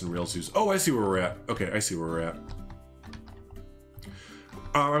lost in real zoos. Oh, I see where we're at. Okay, I see where we're at.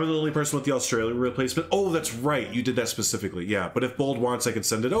 I'm the only person with the Australia replacement. Oh, that's right. You did that specifically. Yeah, but if Bold wants, I can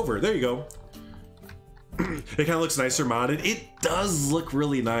send it over. There you go. It kind of looks nicer modded. It does look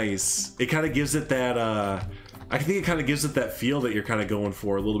really nice. It kind of gives it that, I think it kind of gives it that feel that you're kind of going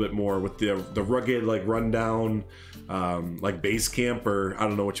for a little bit more with the rugged, like, rundown, like base camp, or I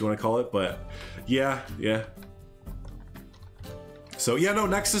don't know what you want to call it, but yeah, yeah. So yeah, no,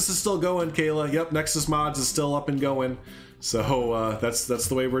 Nexus is still going, Kayla. Yep, Nexus Mods is still up and going. So that's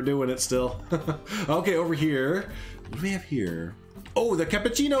the way we're doing it still. Okay, over here, what do we have here? Oh, the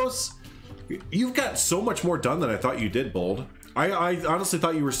cappuccinos. You've got so much more done than I thought you did, Bold. I honestly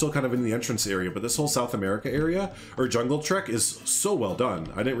thought you were still kind of in the entrance area, but this whole South America area, or Jungle Trek, is so well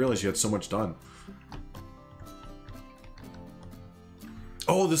done. I didn't realize you had so much done.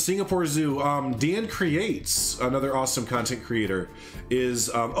 Oh, the Singapore Zoo. Dan Creates, another awesome content creator, is,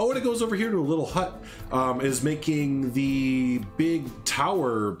 oh, and it goes over here to a little hut, is making the big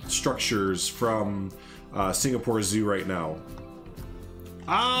tower structures from Singapore Zoo right now.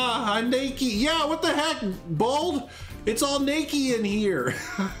 Ah, Nakey. Yeah, what the heck, Bold? It's all Nakey in here.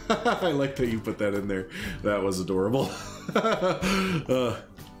 I like that you put that in there. That was adorable.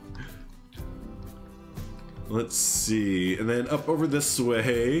 Let's see. And then up over this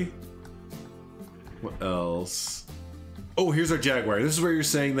way. What else? Oh, here's our Jaguar. This is where you're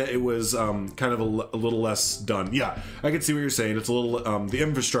saying that it was kind of a little less done. Yeah, I can see what you're saying. It's a little, the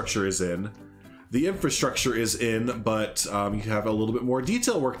infrastructure is in. The infrastructure is in, but you have a little bit more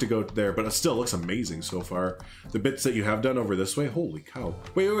detail work to go there, but it still looks amazing so far. The bits that you have done over this way, holy cow.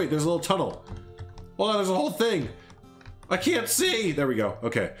 Wait, wait, wait, there's a little tunnel. Hold on, there's a whole thing. I can't see. There we go,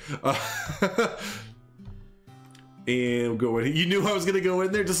 okay. And we'll go in. You knew I was gonna go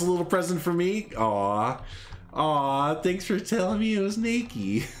in there, just a little present for me? Aw. Aw, thanks for telling me it was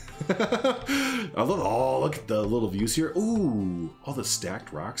Nikki. I love, oh, look at the little views here. Ooh, all the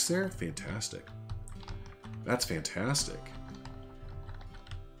stacked rocks there. Fantastic. That's fantastic.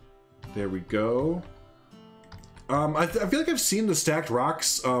 There we go. I feel like I've seen the stacked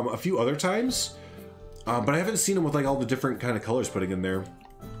rocks a few other times, but I haven't seen them with like all the different kind of colors putting in there.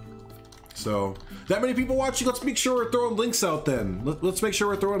 So that many people watching, let's make sure we're throwing links out then. Let's make sure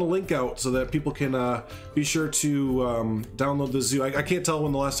we're throwing a link out so that people can be sure to download the zoo. I can't tell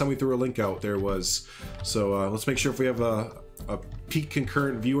when the last time we threw a link out there was. So let's make sure if we have a peak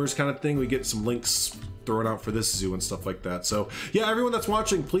concurrent viewers kind of thing, we get some links thrown out for this zoo and stuff like that. So yeah, everyone that's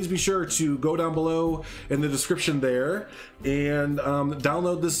watching, please be sure to go down below in the description there and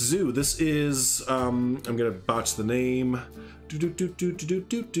download this zoo. This is, I'm gonna botch the name.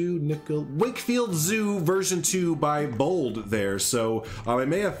 Wakefield Zoo version 2 by Bold there. So I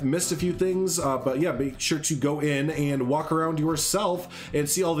may have missed a few things, but yeah, make sure to go in and walk around yourself and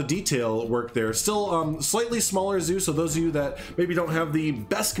see all the detail work there. Still slightly smaller zoo, so those of you that maybe don't have the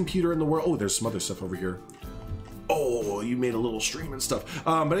best computer in the world. Oh, there's some other stuff over here. Oh, you made a little stream and stuff.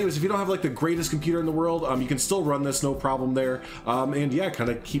 But anyways, if you don't have like the greatest computer in the world, you can still run this, no problem there. And yeah, kind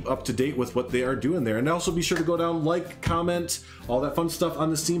of keep up to date with what they are doing there. And also be sure to go down, like, comment, all that fun stuff on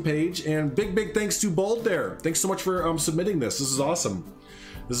the Steam page. And big thanks to Bold there. Thanks so much for submitting this. This is awesome.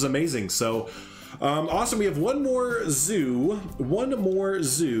 This is amazing. So awesome. We have one more zoo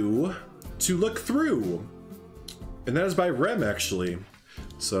to look through. And that is by Rem, actually.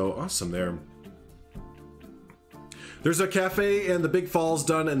 So awesome there. There's a cafe and the big falls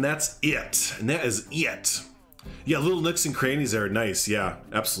done, and that's it. And that is it. Yeah, little nooks and crannies there. Nice. Yeah,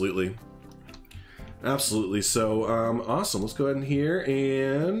 absolutely. Absolutely. So, awesome. Let's go ahead in here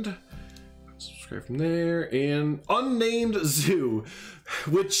and subscribe from there. And unnamed zoo,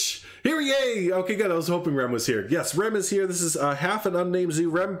 which, here, yay. Okay, good. I was hoping Rem was here. Yes, Rem is here. This is half an unnamed zoo.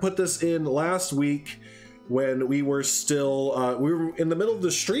 Rem put this in last week when we were still, we were in the middle of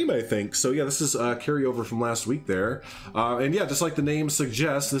the stream, I think. So yeah, this is a carryover from last week there. And yeah, just like the name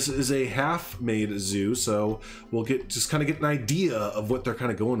suggests, this is a half-made zoo. So we'll just kind of get an idea of what they're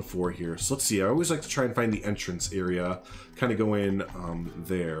kind of going for here. So let's see, I always like to try and find the entrance area, kind of go in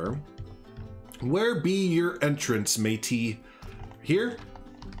there. Where be your entrance, matey? Here?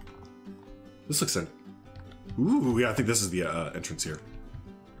 This looks like, ooh, yeah, I think this is the entrance here.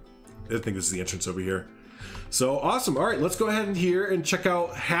 I think this is the entrance over here. So awesome. All right, let's go ahead and here and check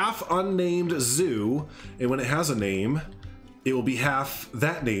out half unnamed zoo. And when it has a name, it will be half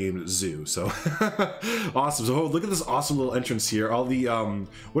that named zoo. So awesome. So look at this awesome little entrance here. All the,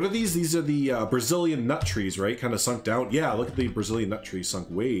 what are these? These are the Brazilian nut trees, right? Kind of sunk down. Yeah, look at the Brazilian nut tree sunk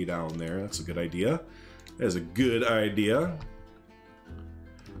way down there. That's a good idea. That is a good idea.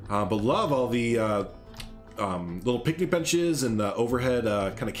 But love all the little picnic benches and the overhead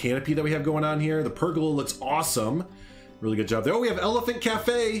kind of canopy that we have going on here. The pergola looks awesome. Really good job there. Oh, we have Elephant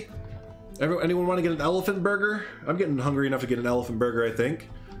Cafe. Anyone want to get an elephant burger? I'm getting hungry enough to get an elephant burger, I think.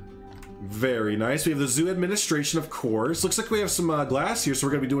 Very nice. We have the zoo administration, of course. Looks like we have some glass here, so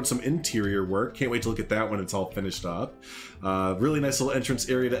we're going to be doing some interior work. Can't wait to look at that when it's all finished up. Really nice little entrance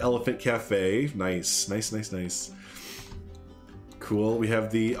area to Elephant Cafe. Nice. Cool. We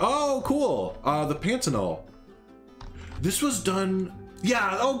have the, oh, cool. The Pantanal. This was done,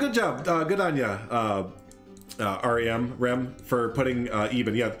 yeah, oh, good job. Good on ya, Rem, for putting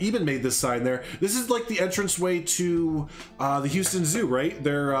Eben. Yeah, Eben made this sign there. This is like the entranceway to the Houston Zoo, right?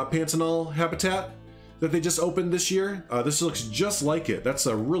 Their Pantanal habitat that they just opened this year. This looks just like it. That's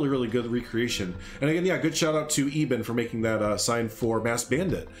a really good recreation. And again, yeah, good shout out to Eben for making that sign for Masked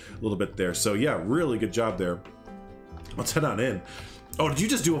Bandit a little bit there. So yeah, really good job there. Let's head on in. Oh, did you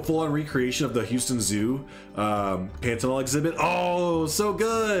just do a full-on recreation of the Houston Zoo Pantanal exhibit? Oh, so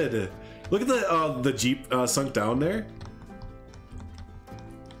good. Look at the Jeep sunk down there.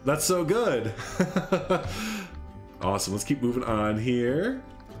 That's so good. Awesome. Let's keep moving on here.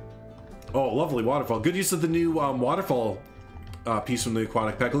 Oh, lovely waterfall. Good use of the new waterfall piece from the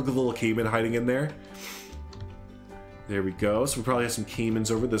aquatic pack. Look at the little caiman hiding in there. There we go. So we probably have some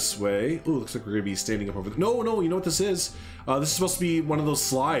caimans over this way. Ooh, looks like we're gonna be standing up over there. No, you know what this is? This is supposed to be one of those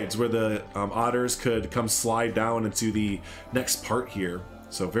slides where the otters could come slide down into the next part here.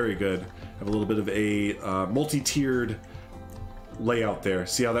 So very good. Have a little bit of a multi-tiered layout there.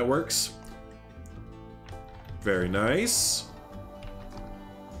 See how that works? Very nice.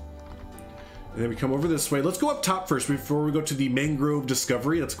 And then we come over this way. Let's go up top first before we go to the Mangrove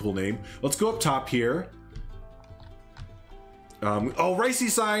Discovery. That's a cool name. Let's go up top here. Oh, Ricey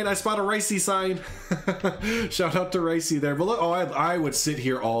sign! I spot a Ricey sign. Shout out to Ricey there. But look, oh, I would sit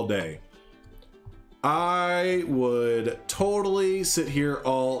here all day. I would totally sit here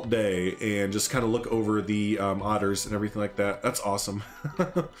all day and just kind of look over the otters and everything like that. That's awesome.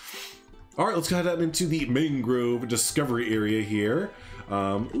 All right, let's go ahead into the mangrove discovery area here.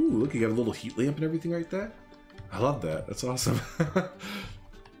 Ooh, look, you got a little heat lamp and everything right there. I love that. That's awesome.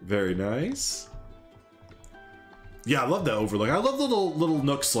 Very nice. Yeah, I love that overlook. I love little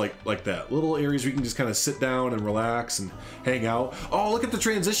nooks like that. Little areas where you can just kind of sit down and relax and hang out. Oh, look at the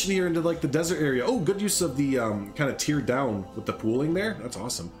transition here into like the desert area. Oh, good use of the kind of tiered down with the pooling there. That's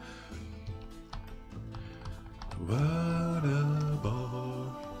awesome.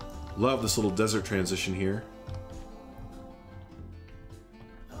 Love this little desert transition here.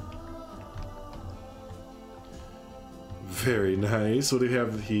 Very nice. What do we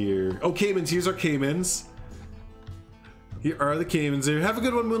have here? Oh, caimans. Here's our caimans. Here are the caimans there. Have a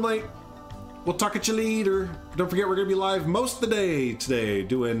good one, Moonlight. We'll talk at you later. Don't forget, we're going to be live most of the day today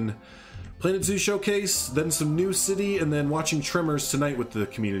doing Planet Zoo Showcase, then some New City, and then watching Tremors tonight with the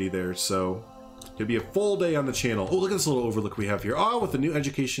community there. So it'll be a full day on the channel. Oh, look at this little overlook we have here. Oh, with the new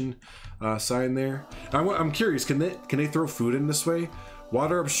education sign there. I'm curious, can they throw food in this way?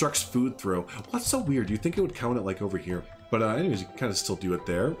 Water obstructs food throw. Well, that's so weird. You'd think it would count it like over here. But anyways, you can kind of still do it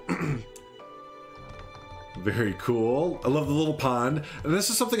there. Very cool. I love the little pond. And this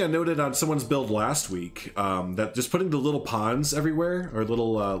is something I noted on someone's build last week, that just putting the little ponds everywhere, or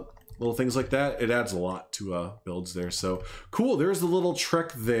little things like that, it adds a lot to builds there. So cool. There's the little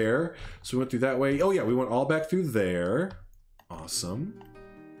trek there. So we went through that way. Oh yeah, we went all back through there. Awesome.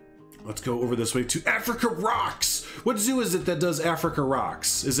 Let's go over this way to Africa Rocks. What zoo is it that does Africa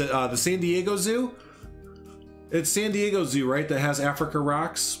Rocks? Is it the San Diego Zoo? It's San Diego Zoo, right? That has Africa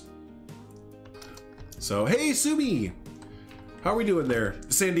Rocks. So, hey, Sumi! How are we doing there?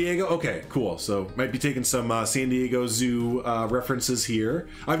 San Diego? Okay, cool. So, might be taking some San Diego Zoo references here.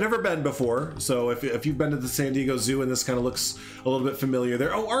 I've never been before, so if you've been to the San Diego Zoo and this kind of looks a little bit familiar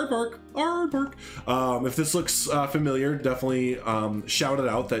there. Oh, Aardvark! Aardvark! If this looks familiar, definitely shout it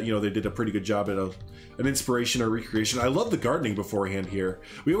out that, you know, they did a pretty good job at an inspiration or recreation. I love the gardening beforehand here.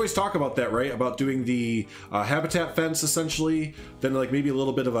 We always talk about that, right? About doing the habitat fence, essentially, then like maybe a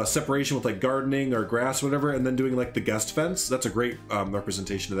little bit of a separation with like gardening or grass or whatever, and then doing like the guest fence. That's a great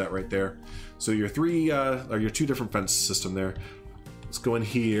representation of that right there. So your two different fence system there. Let's go in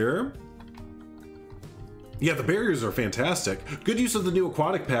here. Yeah, the barriers are fantastic. Good use of the new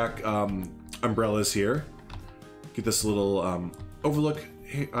aquatic pack umbrellas here. Get this little overlook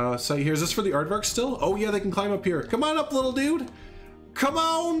site here. Is this for the aardvark still? Oh yeah, they can climb up here. Come on up, little dude. Come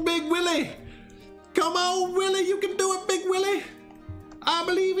on, Big Willie. Come on, Willie. You can do it, Big Willie. I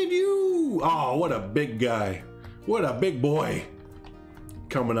believe in you. Oh, what a big guy. What a big boy.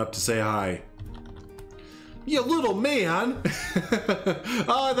 Coming up to say hi. You little man.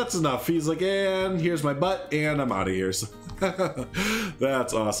 Oh, that's enough. He's like, and here's my butt, and I'm out of here. So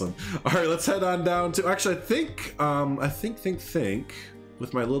that's awesome. All right, let's head on down to, actually, I think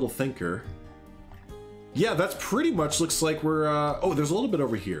with my little thinker. Yeah, that's pretty much looks like we're, oh, there's a little bit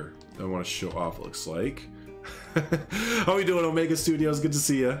over here I want to show off, it looks like. How we doing, Omega Studios? Good to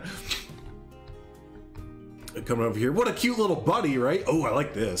see you. Coming over here. What a cute little buddy, right? Oh, I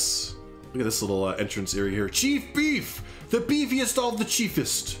like this. Look at this little entrance area here. Chief Beef! The beefiest of the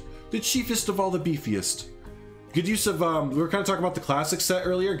chiefest. The chiefest of all the beefiest. Good use of, we were kind of talking about the classic set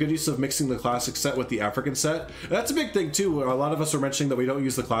earlier. Good use of mixing the classic set with the African set. That's a big thing too. A lot of us are mentioning that we don't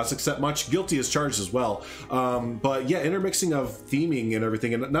use the classic set much. Guilty as charged as well. But yeah, intermixing of theming and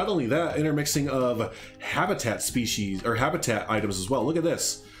everything. And not only that, intermixing of habitat species or habitat items as well. Look at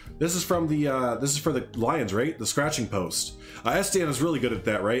this. This is from the, this is for the lions, right? The scratching post. Estan is really good at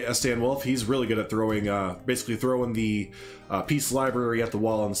that, right? Estan Wolf, he's really good at throwing, basically throwing the piece library at the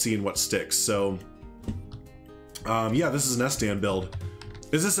wall and seeing what sticks. So, yeah, this is an Estan build.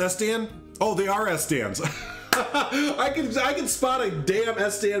 Is this Estan? Oh, they are Estans. I can spot a damn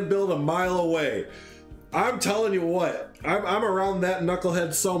Estan build a mile away. I'm telling you what, I'm around that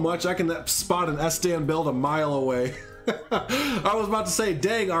knucklehead so much, I can spot an Estan build a mile away. I was about to say,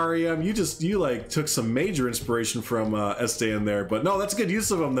 dang, REM, you like took some major inspiration from Estan there, but no, that's a good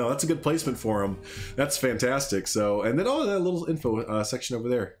use of them though. That's a good placement for them. That's fantastic. So, and then oh, that little info section over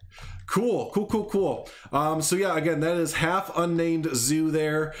there. Cool, cool, cool, cool. So yeah, again, that is half unnamed zoo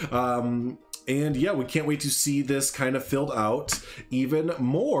there. And yeah, we can't wait to see this kind of filled out even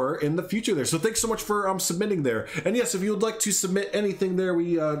more in the future there. So thanks so much for submitting there. And yes, if you would like to submit anything there,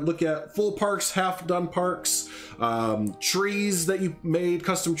 we look at full parks, half done parks, trees that you made,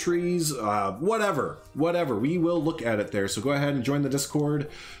 custom trees, whatever, we will look at it there. So go ahead and join the Discord,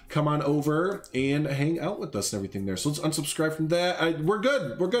 come on over and hang out with us and everything there. So let's unsubscribe from that. We're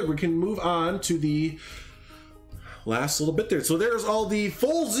good. We can move on to the last little bit there. So there's all the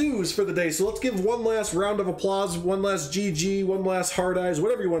full zoos for the day. So let's give one last round of applause, one last GG, one last hard eyes,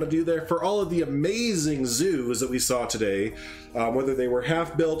 whatever you want to do there for all of the amazing zoos that we saw today, whether they were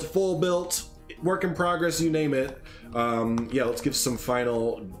half built, full built, work in progress, you name it. Yeah, let's give some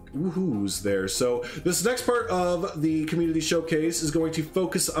final woohoos there. So this next part of the community showcase is going to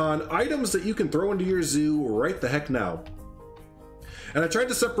focus on items that you can throw into your zoo right the heck now. And I tried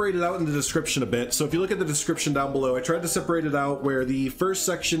to separate it out in the description a bit. So if you look at the description down below, I tried to separate it out where the first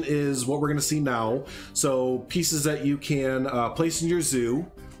section is what we're going to see now. So pieces that you can place in your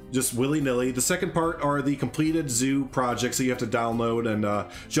zoo, just willy-nilly. The second part are the completed zoo projects that you have to download and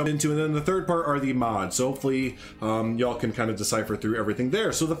jump into. And then the third part are the mods. So hopefully y'all can kind of decipher through everything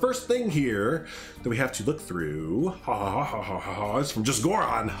there. So the first thing here that we have to look through is from Just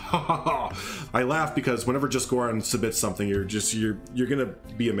Goron. I laugh because whenever Just Goron submits something, you're gonna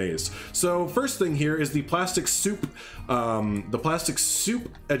be amazed. So first thing here is the plastic soup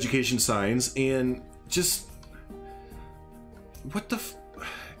education signs, and just what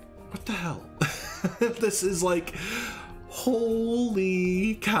the hell? This is like,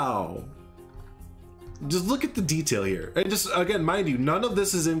 holy cow. Just look at the detail here. And just, again, mind you, none of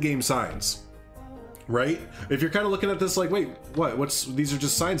this is in-game signs, right? If you're kind of looking at this like, wait, these are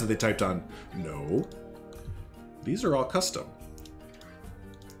just signs that they typed on. No, these are all custom.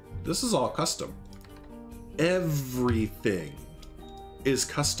 This is all custom. Everything is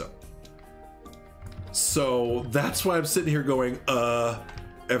custom. So that's why I'm sitting here going,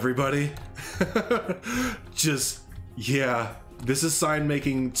 everybody, just, yeah, this is sign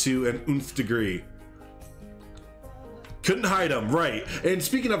making to an nth degree. Couldn't hide them, right? And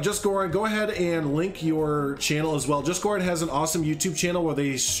speaking of Just Goron, go ahead and link your channel as well. Just Goron has an awesome YouTube channel where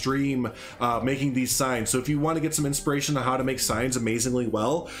they stream making these signs. So if you want to get some inspiration on how to make signs amazingly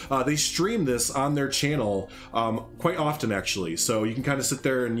well, they stream this on their channel quite often, actually. So you can kind of sit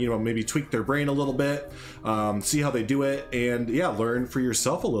there and, you know, maybe tweak their brain a little bit, see how they do it, and yeah, learn for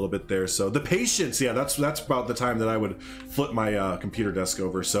yourself a little bit there. So the patience, yeah, that's about the time that I would flip my computer desk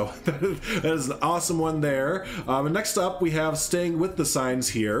over. So that is an awesome one there. And next up, we have, staying with the signs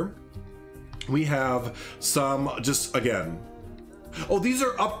here, we have some, just again, oh, these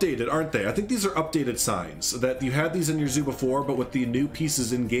are updated, aren't they? I think these are updated signs, that you had these in your zoo before, but with the new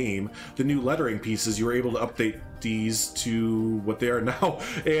pieces in game, the new lettering pieces, you were able to update these to what they are now.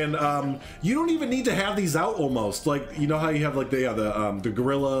 And you don't even need to have these out almost. Like, you know how you have like the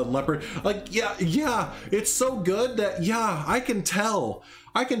gorilla, leopard, like, yeah, it's so good that, yeah, I can tell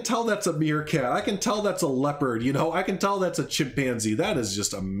that's a meerkat. I can tell that's a leopard, you know, I can tell that's a chimpanzee. That is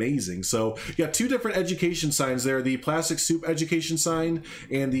just amazing. So you got two different education signs there, the plastic soup education sign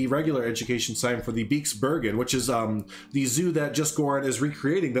and the regular education sign for the Beeks Bergen, which is the zoo that Just Goron is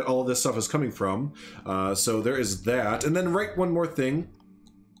recreating, that all of this stuff is coming from. So there is that. And then right, one more thing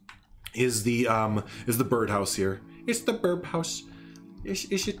is the birdhouse here. It's the birdhouse.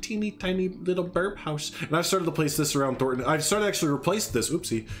 It's a teeny tiny little burp house. And I've started to place this around Thornton. I've started to actually replace this,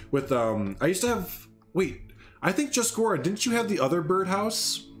 oopsie, with, I used to have, wait, I think Just Goron, didn't you have the other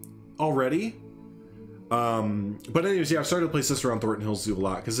birdhouse already? But anyways, yeah, I've started to place this around Thornton Hills Zoo a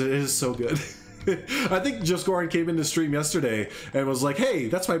lot because it is so good. I think Just Goron came into stream yesterday and was like, hey,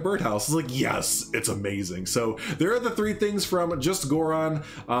 that's my birdhouse. I was like, yes, it's amazing. So there are the three things from Just Goron.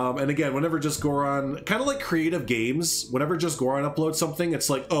 And again, whenever Just Goron, kind of like creative games, whenever Just Goron uploads something, it's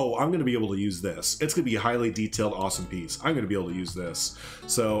like, oh, I'm going to be able to use this. It's going to be a highly detailed, awesome piece. I'm going to be able to use this.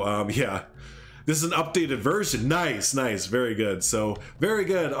 So yeah. This is an updated version. Nice, very good. So very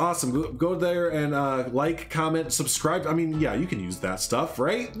good, awesome. Go there and like, comment, subscribe. I mean, yeah, you can use that stuff,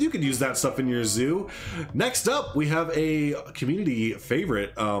 right? You can use that stuff in your zoo. Next up, we have a community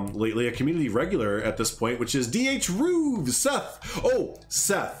favorite lately, a community regular at this point, which is DH Roove, Seth. Oh,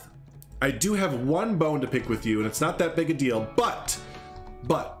 Seth, I do have one bone to pick with you, and it's not that big a deal, but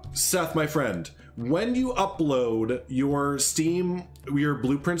Seth, my friend, when you upload your your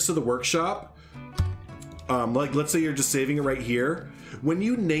blueprints to the workshop, like let's say you're just saving it right here, when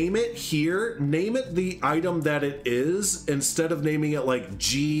you name it here, name it the item that it is instead of naming it like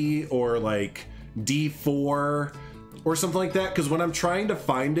G or like D4 or something like that, because when I'm trying to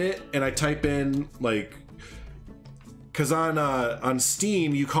find it and I type in like because on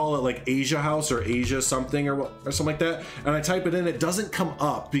Steam you call it like Asia House or Asia something or something like that, and I type it in, it doesn't come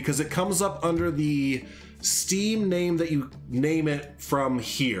up because it comes up under the Steam name that you name it from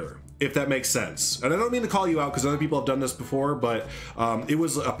here, if that makes sense. And I don't mean to call you out because other people have done this before, but it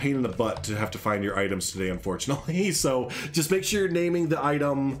was a pain in the butt to have to find your items today, unfortunately. So just make sure you're naming the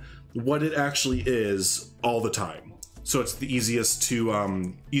item what it actually is all the time, so it's the easiest to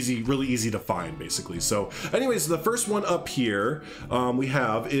really easy to find, basically. So anyways, the first one up here we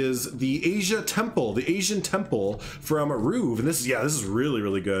have is the Asian temple from Ruve, and this is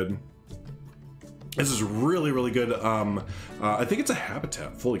really good. This is really good. I think it's a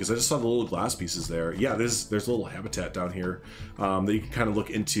habitat fully, because I just saw the little glass pieces there. Yeah, there's a little habitat down here that you can kind of look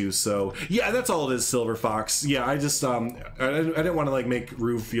into. So yeah, that's all it is, Silver Fox. Yeah, I just I didn't want to like make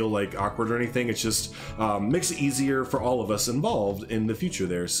Ruve feel like awkward or anything. It's just makes it easier for all of us involved in the future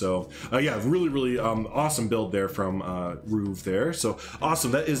there. So yeah, really awesome build there from Ruve there. So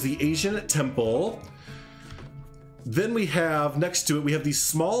awesome. That is the Asian temple. Then we have, next to it, we have the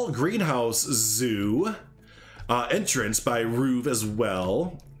small greenhouse zoo entrance by Ruve as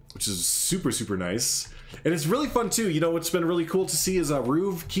well, which is super nice. And it's really fun too. You know, what's been really cool to see is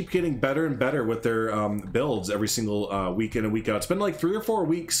Ruve keep getting better and better with their builds every single week in and week out. It's been like 3 or 4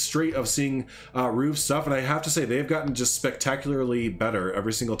 weeks straight of seeing Ruve stuff, and I have to say they've gotten just spectacularly better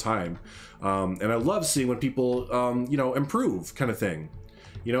every single time. And I love seeing when people, you know, improve, kind of thing.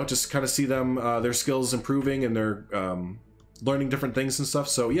 You know, just kind of see them, their skills improving, and they're learning different things and stuff.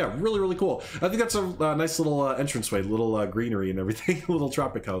 So yeah, really cool. I think that's a nice little entranceway, little greenery and everything, little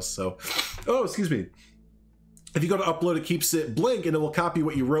tropic house. So, oh, excuse me. If you go to upload, it keeps it blank, and it will copy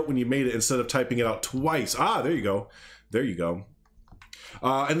what you wrote when you made it instead of typing it out twice. Ah, there you go. There you go.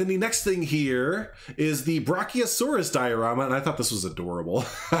 And then the next thing here is the Brachiosaurus diorama, and I thought this was adorable.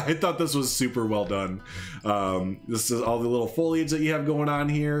 I thought this was super well done. This is all the little foliage that you have going on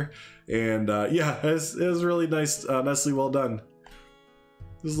here, and yeah, it was really nice, nicely well done.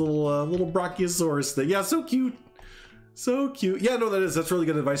 This little Brachiosaurus thing, yeah, so cute, so cute. Yeah, no, that's really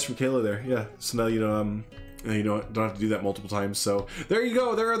good advice from Kayla there. Yeah, so now you know. You don't have to do that multiple times. So there you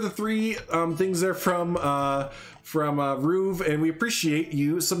go. There are the 3 things there from Ruve, and we appreciate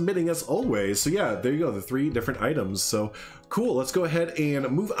you submitting as always. So yeah, there you go, the 3 different items. So cool. Let's go ahead and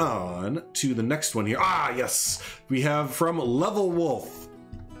move on to the next one here. Ah, yes, we have from Level Wolf.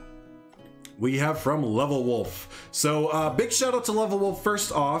 So big shout out to Level Wolf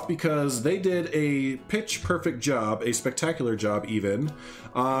first off, because they did a pitch perfect job, a spectacular job even,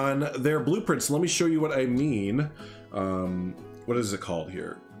 on their blueprints. Let me show you what I mean. What is it called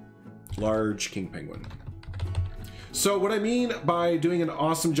here? Large king penguin. So what I mean by doing an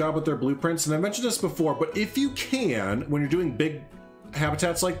awesome job with their blueprints, and I mentioned this before, but if you can, when you're doing big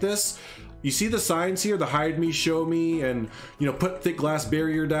habitats like this, you see the signs here, the hide me, show me, and, you know, put thick glass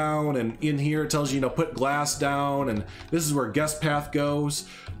barrier down, and in here it tells you, you know, put glass down, and this is where guest path goes.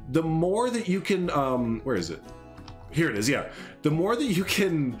 The more that you can, where is it? Here it is, yeah. The more that you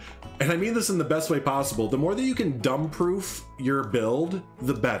can, and I mean this in the best way possible, the more that you can dumb-proof your build,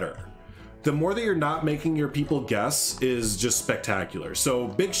 the better. The more that you're not making your people guess is just spectacular. So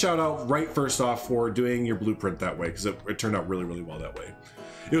big shout out right first off for doing your blueprint that way, because it turned out really well that way.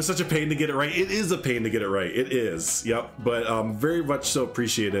 It was such a pain to get it right. It is a pain to get it right. It is. Yep. But very much so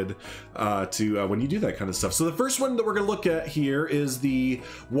appreciated when you do that kind of stuff. So the first one that we're going to look at here is the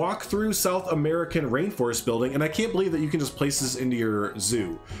Walkthrough South American Rainforest Building. And I can't believe that you can just place this into your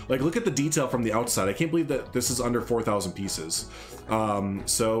zoo. Like, look at the detail from the outside. I can't believe that this is under 4,000 pieces.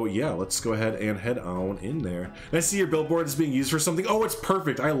 So yeah, let's go ahead and head on in there. And I see your billboard is being used for something. Oh, it's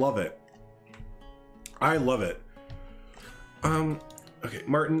perfect. I love it. I love it. Okay,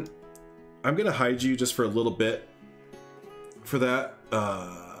 Martin, I'm gonna hide you just for a little bit for that,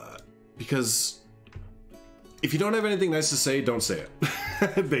 because if you don't have anything nice to say, don't say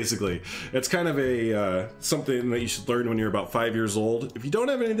it. Basically, it's kind of a something that you should learn when you're about 5 years old. If you don't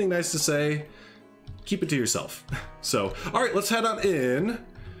have anything nice to say, keep it to yourself. So, all right, let's head on in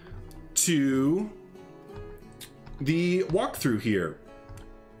to the walkthrough here.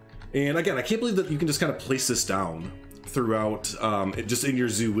 And again, I can't believe that you can just kind of place this down throughout, just in your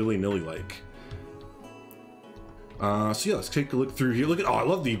zoo willy-nilly like. So yeah, let's take a look through here. Look at, oh, I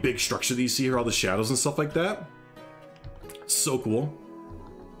love the big structure that you see here, all the shadows and stuff like that. So cool.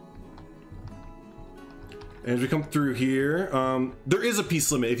 And as we come through here, there is a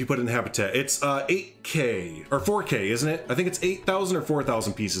piece limit if you put in habitat. It's 8K, or 4K, isn't it? I think it's 8,000 or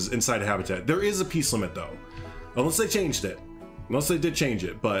 4,000 pieces inside a habitat. There is a piece limit though, unless they changed it. Unless they did change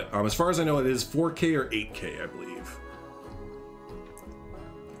it, but as far as I know, it is 4K or 8K, I believe.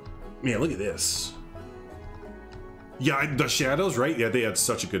 Man, look at this. Yeah, the shadows, right? Yeah, they had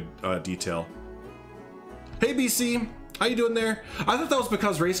such a good detail. Hey, BC. How you doing there? I thought that was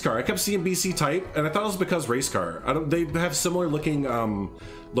because race car. I kept seeing BC type, and I thought it was because race car. They have similar looking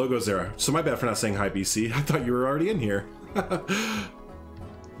logos there. So my bad for not saying hi, BC. I thought you were already in here.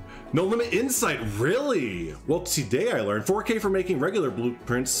 No limit insight, really? Well, today I learned 4K for making regular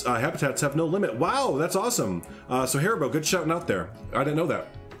blueprints. Habitats have no limit. Wow, that's awesome. So Haribo, good shouting out there. I didn't know that.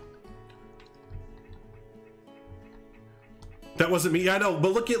 That wasn't me. I know,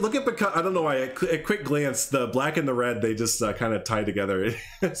 but look at the. I don't know why. At quick glance, the black and the red, they just kind of tie together.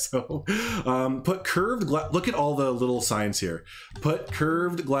 So, put curved glass. Look at all the little signs here. Put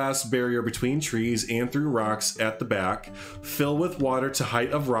curved glass barrier between trees and through rocks at the back. Fill with water to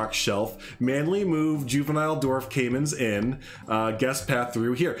height of rock shelf. Manually move juvenile dwarf caimans in. Guest path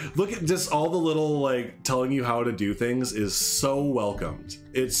through here. Look at just all the little like telling you how to do things is so welcomed.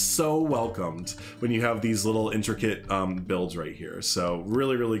 It's so welcomed when you have these little intricate builds right here. So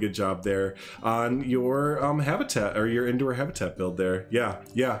really good job there on your habitat or your indoor habitat build there. Yeah.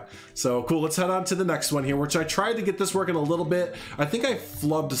 So cool. Let's head on to the next one here, which I tried to get this working a little bit. I think I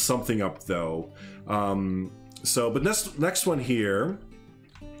flubbed something up though. But this next one here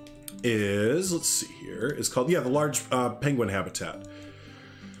is, let's see here, is called, the large penguin habitat.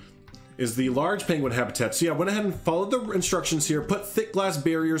 Is the large penguin habitat. So yeah, I went ahead and followed the instructions here, put thick glass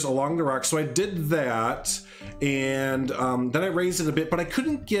barriers along the rock. So I did that, and then I raised it a bit, but I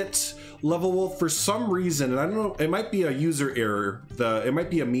couldn't get level wolf for some reason, and I don't know, it might be a user error, it might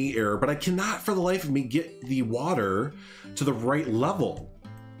be a me error, but I cannot for the life of me get the water to the right level.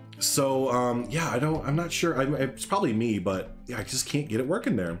 So yeah, I'm not sure, it's probably me, but yeah, I just can't get it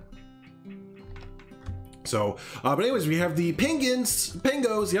working there. So, but anyways, we have the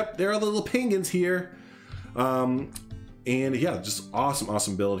pingos. Yep, there are the little penguins here. And yeah, just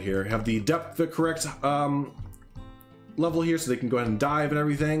awesome build here. Have the depth the correct level here so they can go ahead and dive and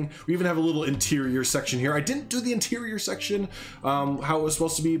everything. We even have a little interior section here. I didn't do the interior section how it was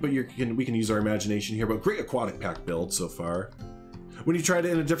supposed to be, but we can use our imagination here. But great aquatic pack build so far. When you tried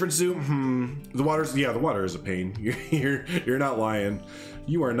it in a different zoo, the water is a pain. You're not lying.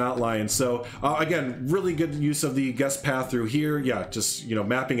 You are not lying. So again, really good use of the guest path through here. Yeah, just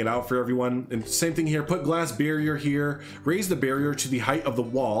mapping it out for everyone. And same thing here. Put glass barrier here. Raise the barrier to the height of the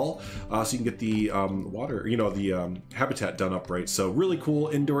wall, so you can get the water, the habitat done upright. So really cool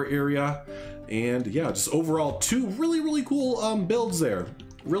indoor area, and yeah, just overall two really cool builds there.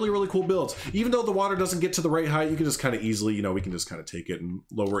 Really cool builds. Even though the water doesn't get to the right height, you can just kind of easily, we can just kind of take it and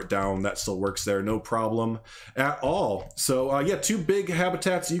lower it down. That still works there, no problem at all. So yeah, two big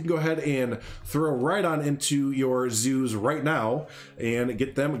habitats you can go ahead and throw right on into your zoos right now and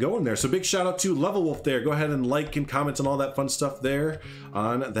get them going there. So big shout out to Level Wolf there. Go ahead and like and comment on all that fun stuff there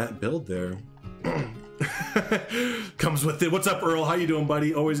on that build there. Comes with it. What's up, Earl? How you doing,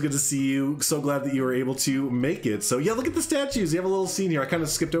 buddy? Always good to see you. So glad that you were able to make it. So yeah, look at the statues. You have a little scene here. I kind of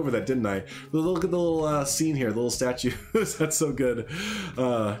skipped over that, didn't I? Look at the little scene here, the little statues. That's so good.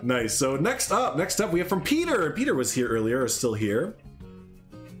 Nice. So next up we have from Peter. Peter was here earlier, is still here.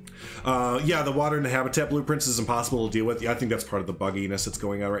 Yeah, the water and the habitat blueprints is impossible to deal with. Yeah, I think that's part of the bugginess that's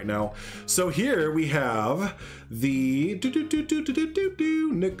going on right now. So here we have the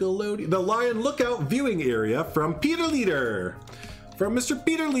Nickelodeon, the Lion Lookout viewing area from Peter Leader. From Mr.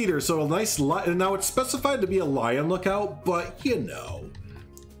 Peter Leader. So a nice and now it's specified to be a lion lookout, but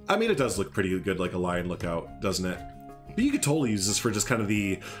I mean, it does look pretty good like a lion lookout, doesn't it? But you could totally use this for just kind of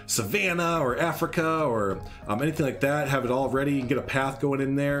the savannah or Africa or anything like that. Have it all ready and get a path going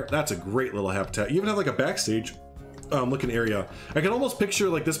in there. That's a great little habitat. You even have like a backstage looking area. I can almost picture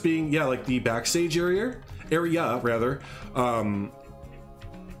like this being, yeah, like the backstage area rather. And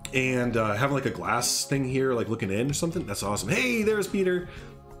having like a glass thing here, like looking in or something. That's awesome. Hey, there's Peter.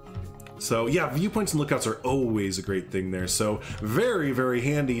 So yeah, viewpoints and lookouts are always a great thing there. So very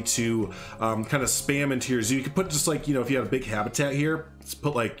handy to kind of spam into your zoo. You could put just like, if you have a big habitat here, let's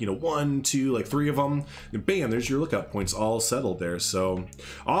put like, 1, 2, like 3 of them, and bam, there's your lookout points all settled there. So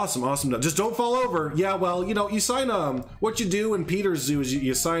awesome. Just don't fall over. Yeah, well, you sign what you do in Peter's zoo is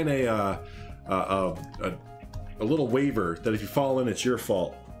you sign a little waiver that if you fall in, it's your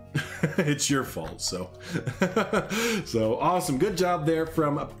fault. It's your fault. So so awesome, good job there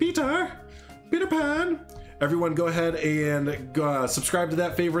from Peter Pan. Everyone go ahead and subscribe to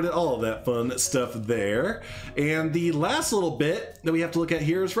that, favorite it, all of that fun stuff there. And the last little bit that we have to look at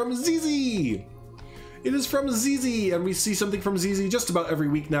here is from ZZ. It is from ZZ, and we see something from ZZ just about every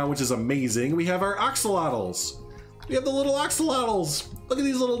week now, which is amazing. We have our axolotls. We have the little axolotls. Look at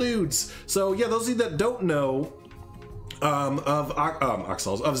these little dudes. So yeah, those of you that don't know,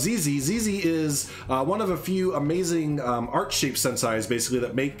 of ZZ. ZZ is one of a few amazing art shape sensei's basically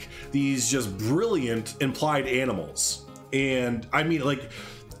that make these just brilliant implied animals. And I mean, like,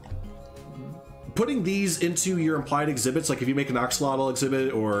 putting these into your implied exhibits, like if you make an axolotl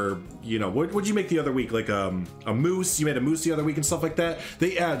exhibit, or, you know, what'd you make the other week? Like a moose, you made a moose the other week and stuff like that.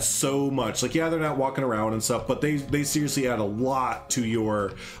 They add so much. Like, yeah, they're not walking around and stuff, but they seriously add a lot to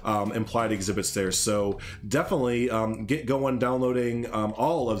your implied exhibits there. So definitely get going downloading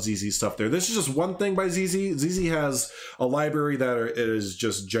all of ZZ's stuff there. This is just one thing by ZZ. ZZ has a library that is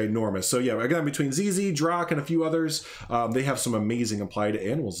just ginormous. So yeah, again, between ZZ, Drock, and a few others, they have some amazing implied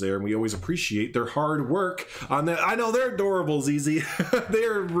animals there, and we always appreciate their hard work on that. I know they're adorable, ZZ.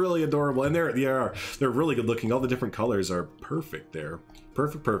 They're really adorable, and they're really good looking. All the different colors are perfect there.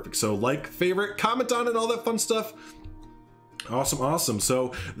 Perfect. So like, favorite, comment on it, all that fun stuff. Awesome.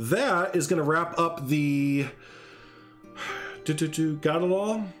 So that is gonna wrap up the got it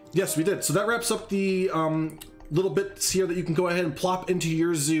all? Yes, we did. So that wraps up the little bits here that you can go ahead and plop into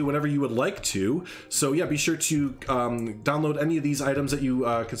your zoo whenever you would like to. So yeah, be sure to download any of these items that you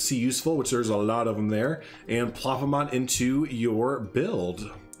could see useful, which there's a lot of them there, and plop them on into your build.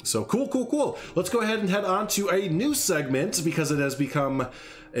 So cool. Let's go ahead and head on to a new segment because it has become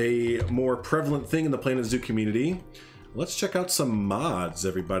a more prevalent thing in the Planet Zoo community. Let's check out some mods,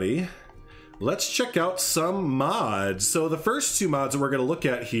 everybody. Let's check out some mods. So the first two mods that we're going to look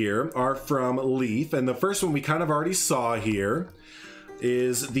at here are from Leaf, and the first one we kind of already saw here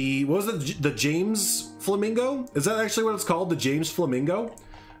is the, what was it, the James Flamingo? Is that actually what it's called, the James Flamingo?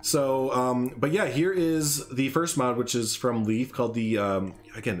 So, but yeah, here is the first mod, which is from Leaf, called the,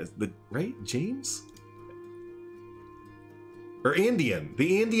 again, right, James? Or Andean,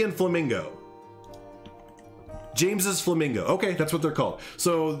 the Andean Flamingo. James's Flamingo. Okay, that's what they're called.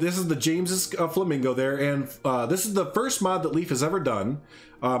 So this is the James's Flamingo there, and this is the first mod that Leaf has ever done.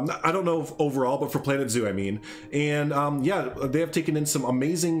 I don't know if overall, but for Planet Zoo, I mean. And yeah, they have taken in some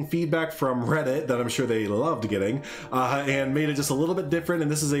amazing feedback from Reddit that I'm sure they loved getting, and made it just a little bit different.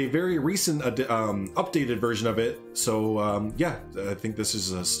 And this is a very recent updated version of it. So yeah, I think this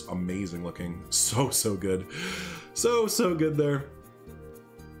is just amazing looking. So good. So good there.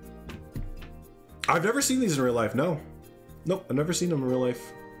 I've never seen these in real life, no. Nope, I've never seen them in real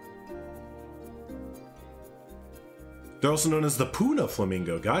life. They're also known as the Puna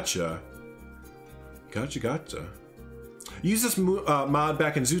Flamingo, gotcha. Use this mod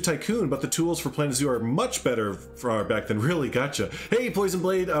back in Zoo Tycoon, but the tools for Planet Zoo are much better back then, really, gotcha. Hey, Poison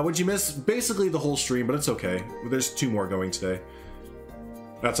Blade, what'd you miss? Basically the whole stream, but it's okay. There's 2 more going today.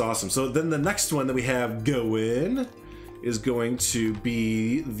 That's awesome. So then the next one that we have going is going to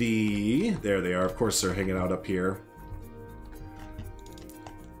be the, there they are, of course they're hanging out up here,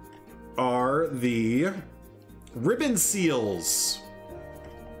 are the ribbon seals.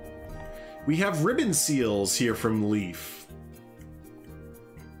 We have ribbon seals here from Leaf.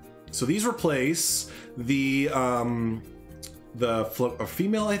 So these replace the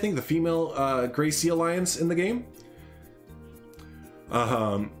female, I think, the female gray sea lions in the game.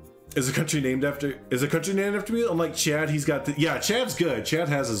 Is a country named after me? Unlike Chad, he's got the, yeah, Chad's good. Chad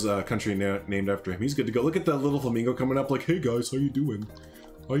has his country named after him. He's good to go. Look at the little flamingo coming up like, hey guys, how you doing?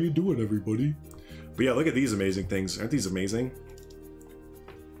 How you doing, everybody? But yeah, look at these amazing things. Aren't these amazing?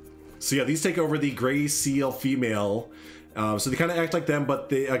 So yeah, these take over the gray seal female. So they kind of act like them, but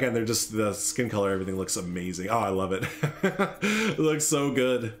they're just, the skin color, everything looks amazing. Oh, I love it. It looks so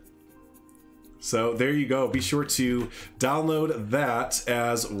good. So there you go. Be sure to download that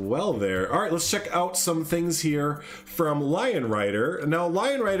as well there. All right, let's check out some things here from Lion Rider. Now,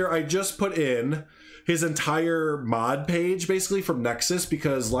 Lion Rider, I just put in his entire mod page basically from Nexus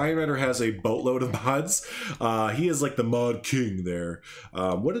because Lion Rider has a boatload of mods. He is like the mod king there.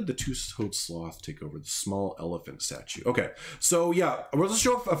 What did the two-toed sloth take over? The small elephant statue. Okay, so yeah, we'll just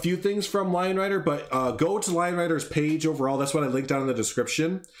show off a few things from Lion Rider, but go to Lion Rider's page overall. That's what I linked down in the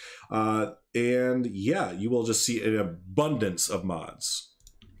description. And yeah, you will just see an abundance of mods.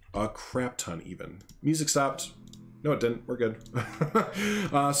 A crap ton even. Music stopped. No, it didn't. We're good.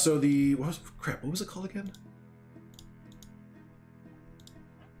 So the, what was it called again?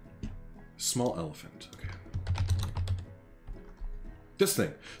 Small elephant. Okay. This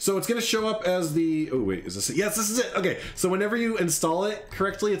thing. So it's going to show up as the, oh wait, is this it? Yes, this is it. Okay. So whenever you install it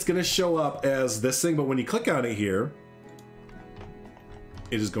correctly, it's going to show up as this thing. But when you click on it here,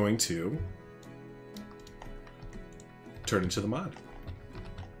 it is going to turn into the mod.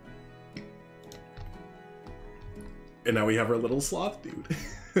 And now we have our little sloth dude.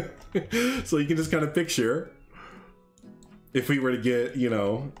 So you can just kind of picture if we were to get, you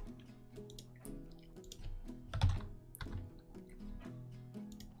know,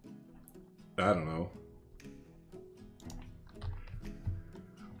 I don't know.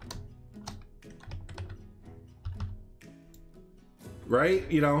 Right?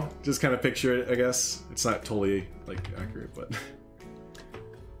 You know, just kind of picture it, I guess. It's not totally, like, accurate, but...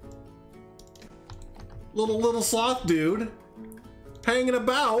 little sloth dude hanging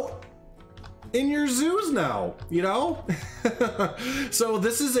about in your zoos now, you know? So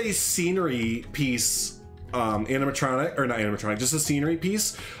this is a scenery piece, animatronic, or not animatronic, just a scenery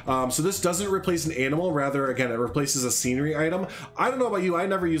piece. So this doesn't replace an animal, rather, again, it replaces a scenery item. I don't know about you, I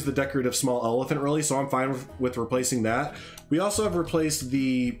never use the decorative small elephant really, so I'm fine with replacing that. We also have replaced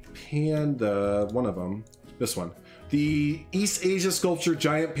the panda, one of them, this one. The East Asia sculpture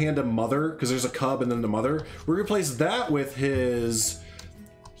giant panda mother, because there's a cub and then the mother. We replaced that with his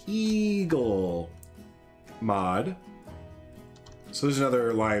eagle mod. So there's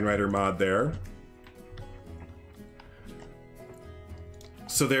another Lion Rider mod there.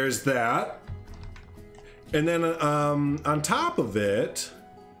 So there's that. And then on top of it,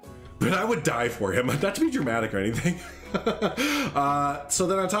 but I would die for him, not to be dramatic or anything. So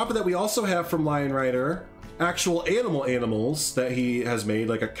then on top of that, we also have from Lion Rider actual animals that he has made,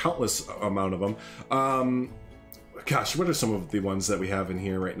 like a countless amount of them. Gosh, what are some of the ones that we have in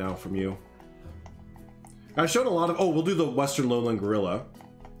here right now from you? I've shown a lot of, oh, we'll do the Western Lowland Gorilla.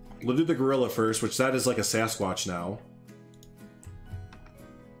 We'll do the gorilla first, which that is like a Sasquatch now.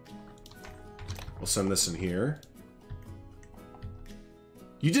 We'll send this in here.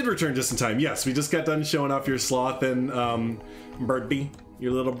 You did return just in time. Yes, we just got done showing off your sloth and birdie,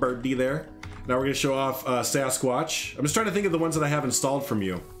 your little birdie there. Now we're gonna show off Sasquatch. I'm just trying to think of the ones that I have installed from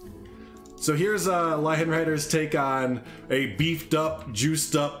you. So here's Lion Rider's take on a beefed up,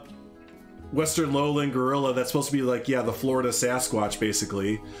 juiced up Western Lowland Gorilla that's supposed to be like, yeah, the Florida Sasquatch,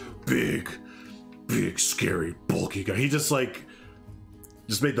 basically. Big, scary, bulky guy. He just like,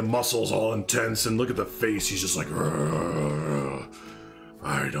 made the muscles all intense, and look at the face, he's just like,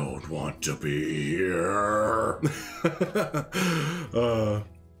 I don't want to be here.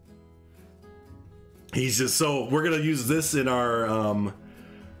 He's just, so we're gonna use this in our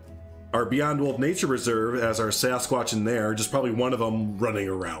Beyond Wolf Nature Reserve as our Sasquatch in there, just probably one of them running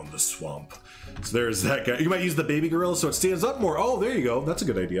around the swamp. So there's that guy. You might use the baby gorilla so it stands up more. Oh, there you go. That's a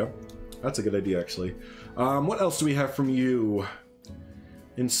good idea. That's a good idea, actually. What else do we have from you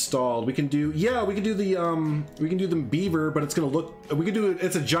installed? We can do, yeah, we can do the beaver, but it's gonna look, we can do it,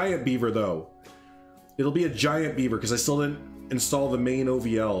 it's a giant beaver though. It'll be a giant beaver because I still didn't install the main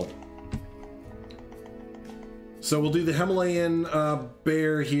OVL. So we'll do the Himalayan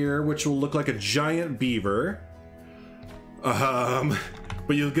bear here, which will look like a giant beaver. But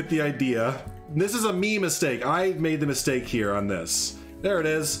you'll get the idea. This is a me mistake. I made the mistake here on this. There it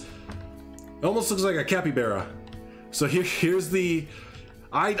is. It almost looks like a capybara. So here's the...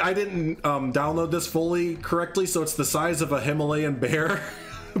 I didn't download this fully correctly, so it's the size of a Himalayan bear.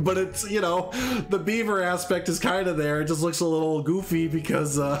 But it's, you know, the beaver aspect is kind of there. It just looks a little goofy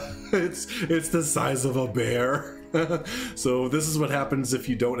because it's the size of a bear. So this is what happens if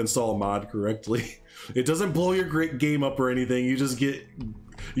you don't install a mod correctly. It doesn't blow your great game up or anything. You just get,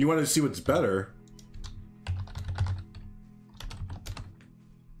 you want to see what's better.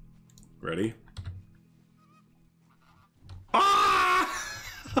 Ready? Ah!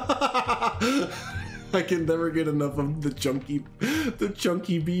 I can never get enough of the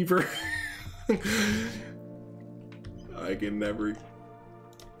chunky beaver. I can never.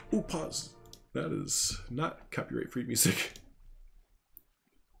 Ooh, pause. That is not copyright-free music.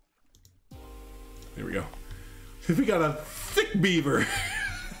 There we go. We got a thick beaver.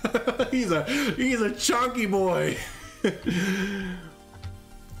 he's a chunky boy.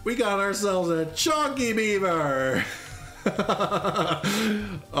 We got ourselves a chunky beaver.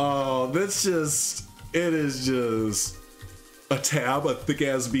 Oh, that's just. It is just a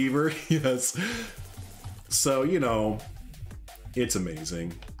thick-ass beaver, yes. So, you know, it's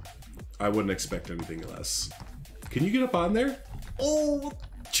amazing. I wouldn't expect anything less. Can you get up on there? Oh,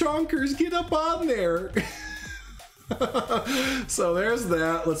 chonkers, get up on there. So there's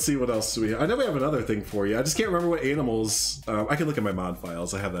that. Let's see what else do we have. I know we have another thing for you. I just can't remember what animals. I can look at my mod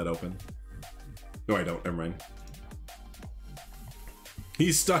files. I have that open. No, I don't. Never mind.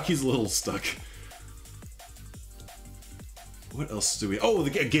 He's stuck. He's a little stuck. What else do we... Oh, the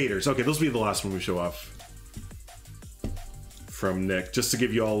gators. Okay, those will be the last one we show off from Nick, just to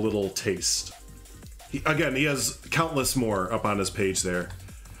give you all a little taste. Again, he has countless more up on his page there.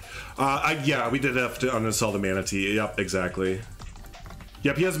 Yeah, we did have to uninstall the manatee. Yep, exactly.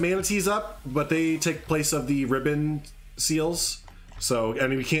 Yep, he has manatees up, but they take place of the ribbon seals. So, I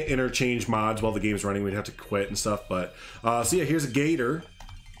mean, we can't interchange mods while the game's running. We'd have to quit and stuff, but... so yeah, here's a gator.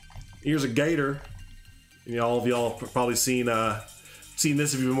 Here's a gator. You know, all of y'all probably seen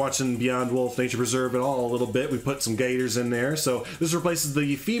this if you've been watching Beyond Wolf Nature Preserve at all a little bit. We put some gators in there. So this replaces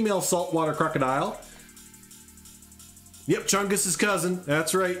the female saltwater crocodile. Yep, Chungus's cousin.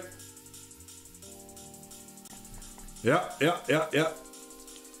 That's right. Yeah.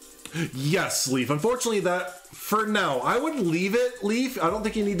 Yes, Leaf. Unfortunately, that for now, I would leave it, Leaf. I don't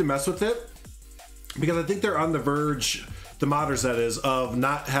think you need to mess with it because I think they're on the verge, the modders that is, of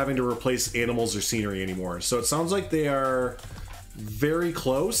not having to replace animals or scenery anymore. So it sounds like they are very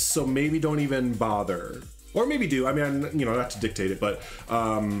close, so maybe don't even bother. Or maybe do. I mean, you know, not to dictate it, but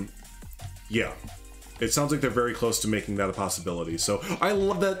yeah. It sounds like they're very close to making that a possibility. So I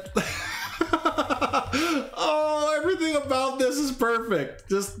love that. Oh, everything about this is perfect.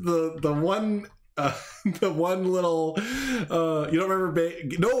 Just the one the one little you don't remember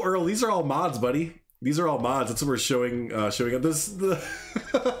no, Earl, these are all mods, buddy. These are all mods. That's what we're showing up. This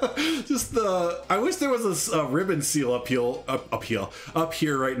just the I wish there was a ribbon seal up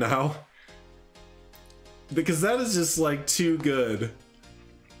here right now. Because that is just like too good.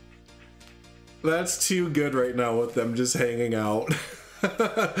 That's too good right now with them just hanging out.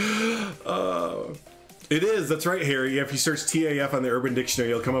 It is, that's right, Harry. If you search TAF on the Urban Dictionary,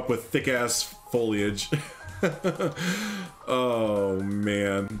 you'll come up with thick-ass foliage. Oh,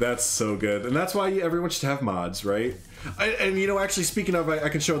 man. That's so good. And that's why everyone should have mods, right? And, you know, actually, speaking of, I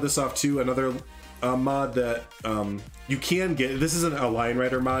can show this off, too. Another mod that you can get. This isn't a Lion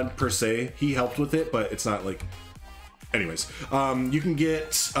Rider mod, per se. He helped with it, but it's not, like... Anyways, you can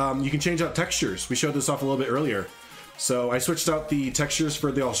change out textures. We showed this off a little bit earlier. So I switched out the textures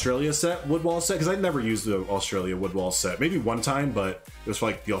for the Australia set, wood wall set, because I never used the Australia wood wall set. Maybe one time, but it was for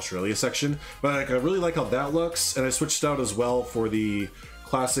like the Australia section. But like, I really like how that looks, and I switched out as well for the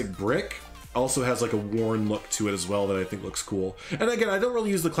classic brick. Also has like a worn look to it as well that I think looks cool. And again, I don't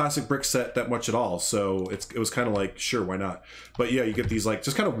really use the classic brick set that much at all, so it was kind of like, sure, why not? But yeah, you get these like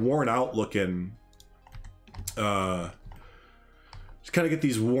just kind of worn out looking, just kind of get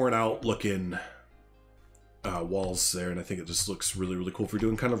these worn out looking walls there, and I think it just looks really, really cool for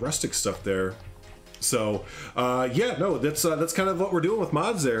doing kind of rustic stuff there. So yeah, no, that's kind of what we're doing with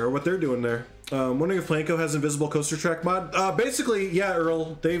mods there, or what they're doing there. Wondering if Planko has invisible coaster track mod. Basically, yeah,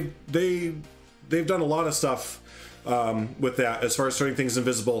 Earl, they've done a lot of stuff with that as far as turning things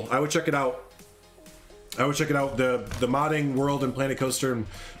invisible. I would check it out. The modding world in Planet Coaster and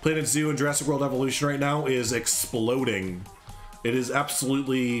Planet Zoo and Jurassic World Evolution right now is exploding. It is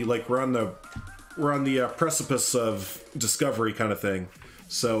absolutely like we're on the precipice of discovery kind of thing.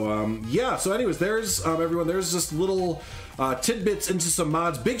 So yeah, so anyways, there's everyone, there's just little tidbits into some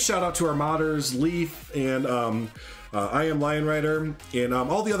mods. Big shout out to our modders, Leaf and I Am Lion Rider, and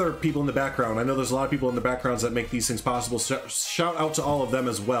all the other people in the background. I know there's a lot of people in the backgrounds that make these things possible. Shout out to all of them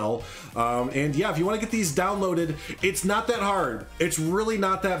as well. And yeah, if you want to get these downloaded, it's not that hard. It's really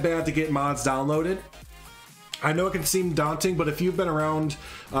not that bad to get mods downloaded. I know it can seem daunting, but if you've been around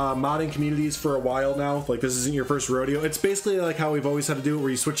modding communities for a while now, like this isn't your first rodeo, it's basically like how we've always had to do it, where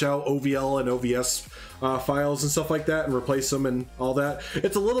you switch out OVL and OVS files and stuff like that and replace them and all that.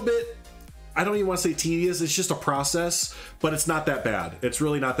 It's a little bit, I don't even want to say tedious, it's just a process, but it's not that bad. It's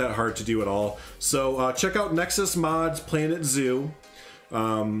really not that hard to do at all. So check out Nexus Mods Planet Zoo.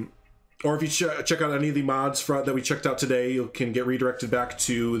 Or if you check out any of the mods that we checked out today, you can get redirected back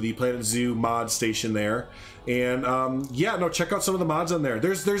to the Planet Zoo mod station there. And yeah, no, check out some of the mods on there.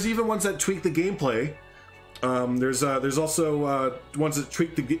 There's even ones that tweak the gameplay. There's also ones that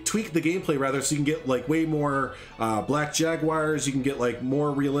tweak the gameplay rather, so you can get like way more black jaguars. You can get like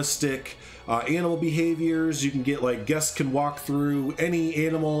more realistic animal behaviors. You can get like guests can walk through any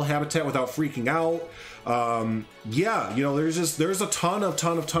animal habitat without freaking out. Yeah, you know, there's a ton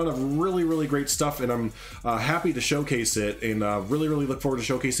of really great stuff, and I'm happy to showcase it, and really look forward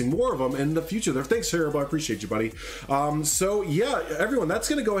to showcasing more of them in the future there. Thanks, Haribo, I appreciate you, buddy. So yeah, everyone, that's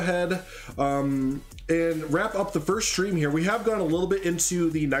gonna go ahead and wrap up the first stream here. We have gone a little bit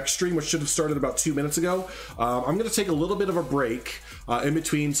into the next stream, which should have started about 2 minutes ago. I'm gonna take a little bit of a break in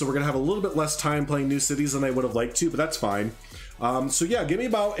between, so we're gonna have a little bit less time playing New Cities than I would have liked to, but that's fine. So yeah, give me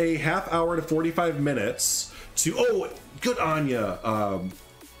about a half hour to 45 minutes to, oh, good on ya.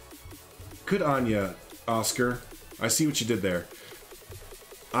 Good on ya, Oscar. I see what you did there.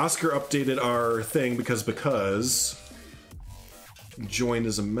 Oscar updated our thing because joined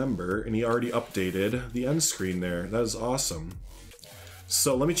as a member, and he already updated the end screen there. That is awesome.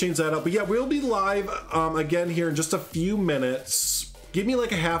 So let me change that up. But yeah, we'll be live again here in just a few minutes. Give me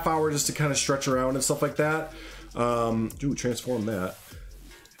like a half hour just to kind of stretch around and stuff like that. Transform that.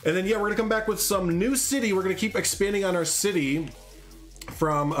 And then yeah, we're gonna come back with some new city. We're gonna keep expanding on our city.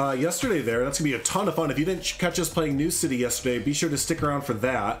 from yesterday there. That's gonna be a ton of fun. If you didn't catch us playing New City yesterday, be sure to stick around for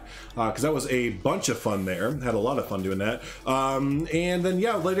that, because that was a bunch of fun there. Had a lot of fun doing that. And then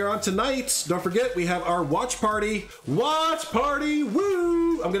yeah, later on tonight, don't forget, we have our watch party. Watch party,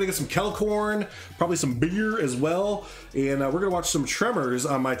 woo! I'm gonna get some kettle corn, probably some beer as well, and we're gonna watch some Tremors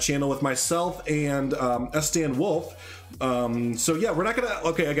on my channel with myself and Estan Wolf. So yeah, we're not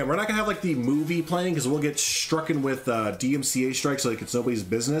gonna have like the movie playing because we'll get strucken with DMCA strikes, like it's nobody's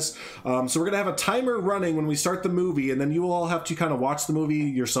business. So we're gonna have a timer running when we start the movie, and then you will all have to kind of watch the movie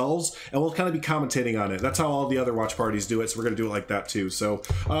yourselves, and we'll kind of be commentating on it. That's how all the other watch parties do it, so we're gonna do it like that too. So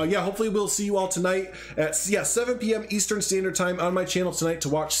yeah, hopefully we'll see you all tonight at 7 p.m. Eastern Standard Time on my channel tonight to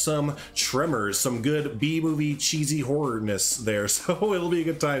watch some Tremors, some good B-movie cheesy horrorness there. So it'll be a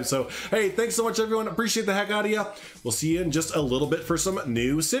good time. So hey, thanks so much everyone, appreciate the heck out of you. We'll see you in just a little bit for some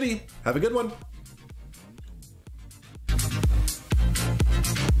New City. Have a good one.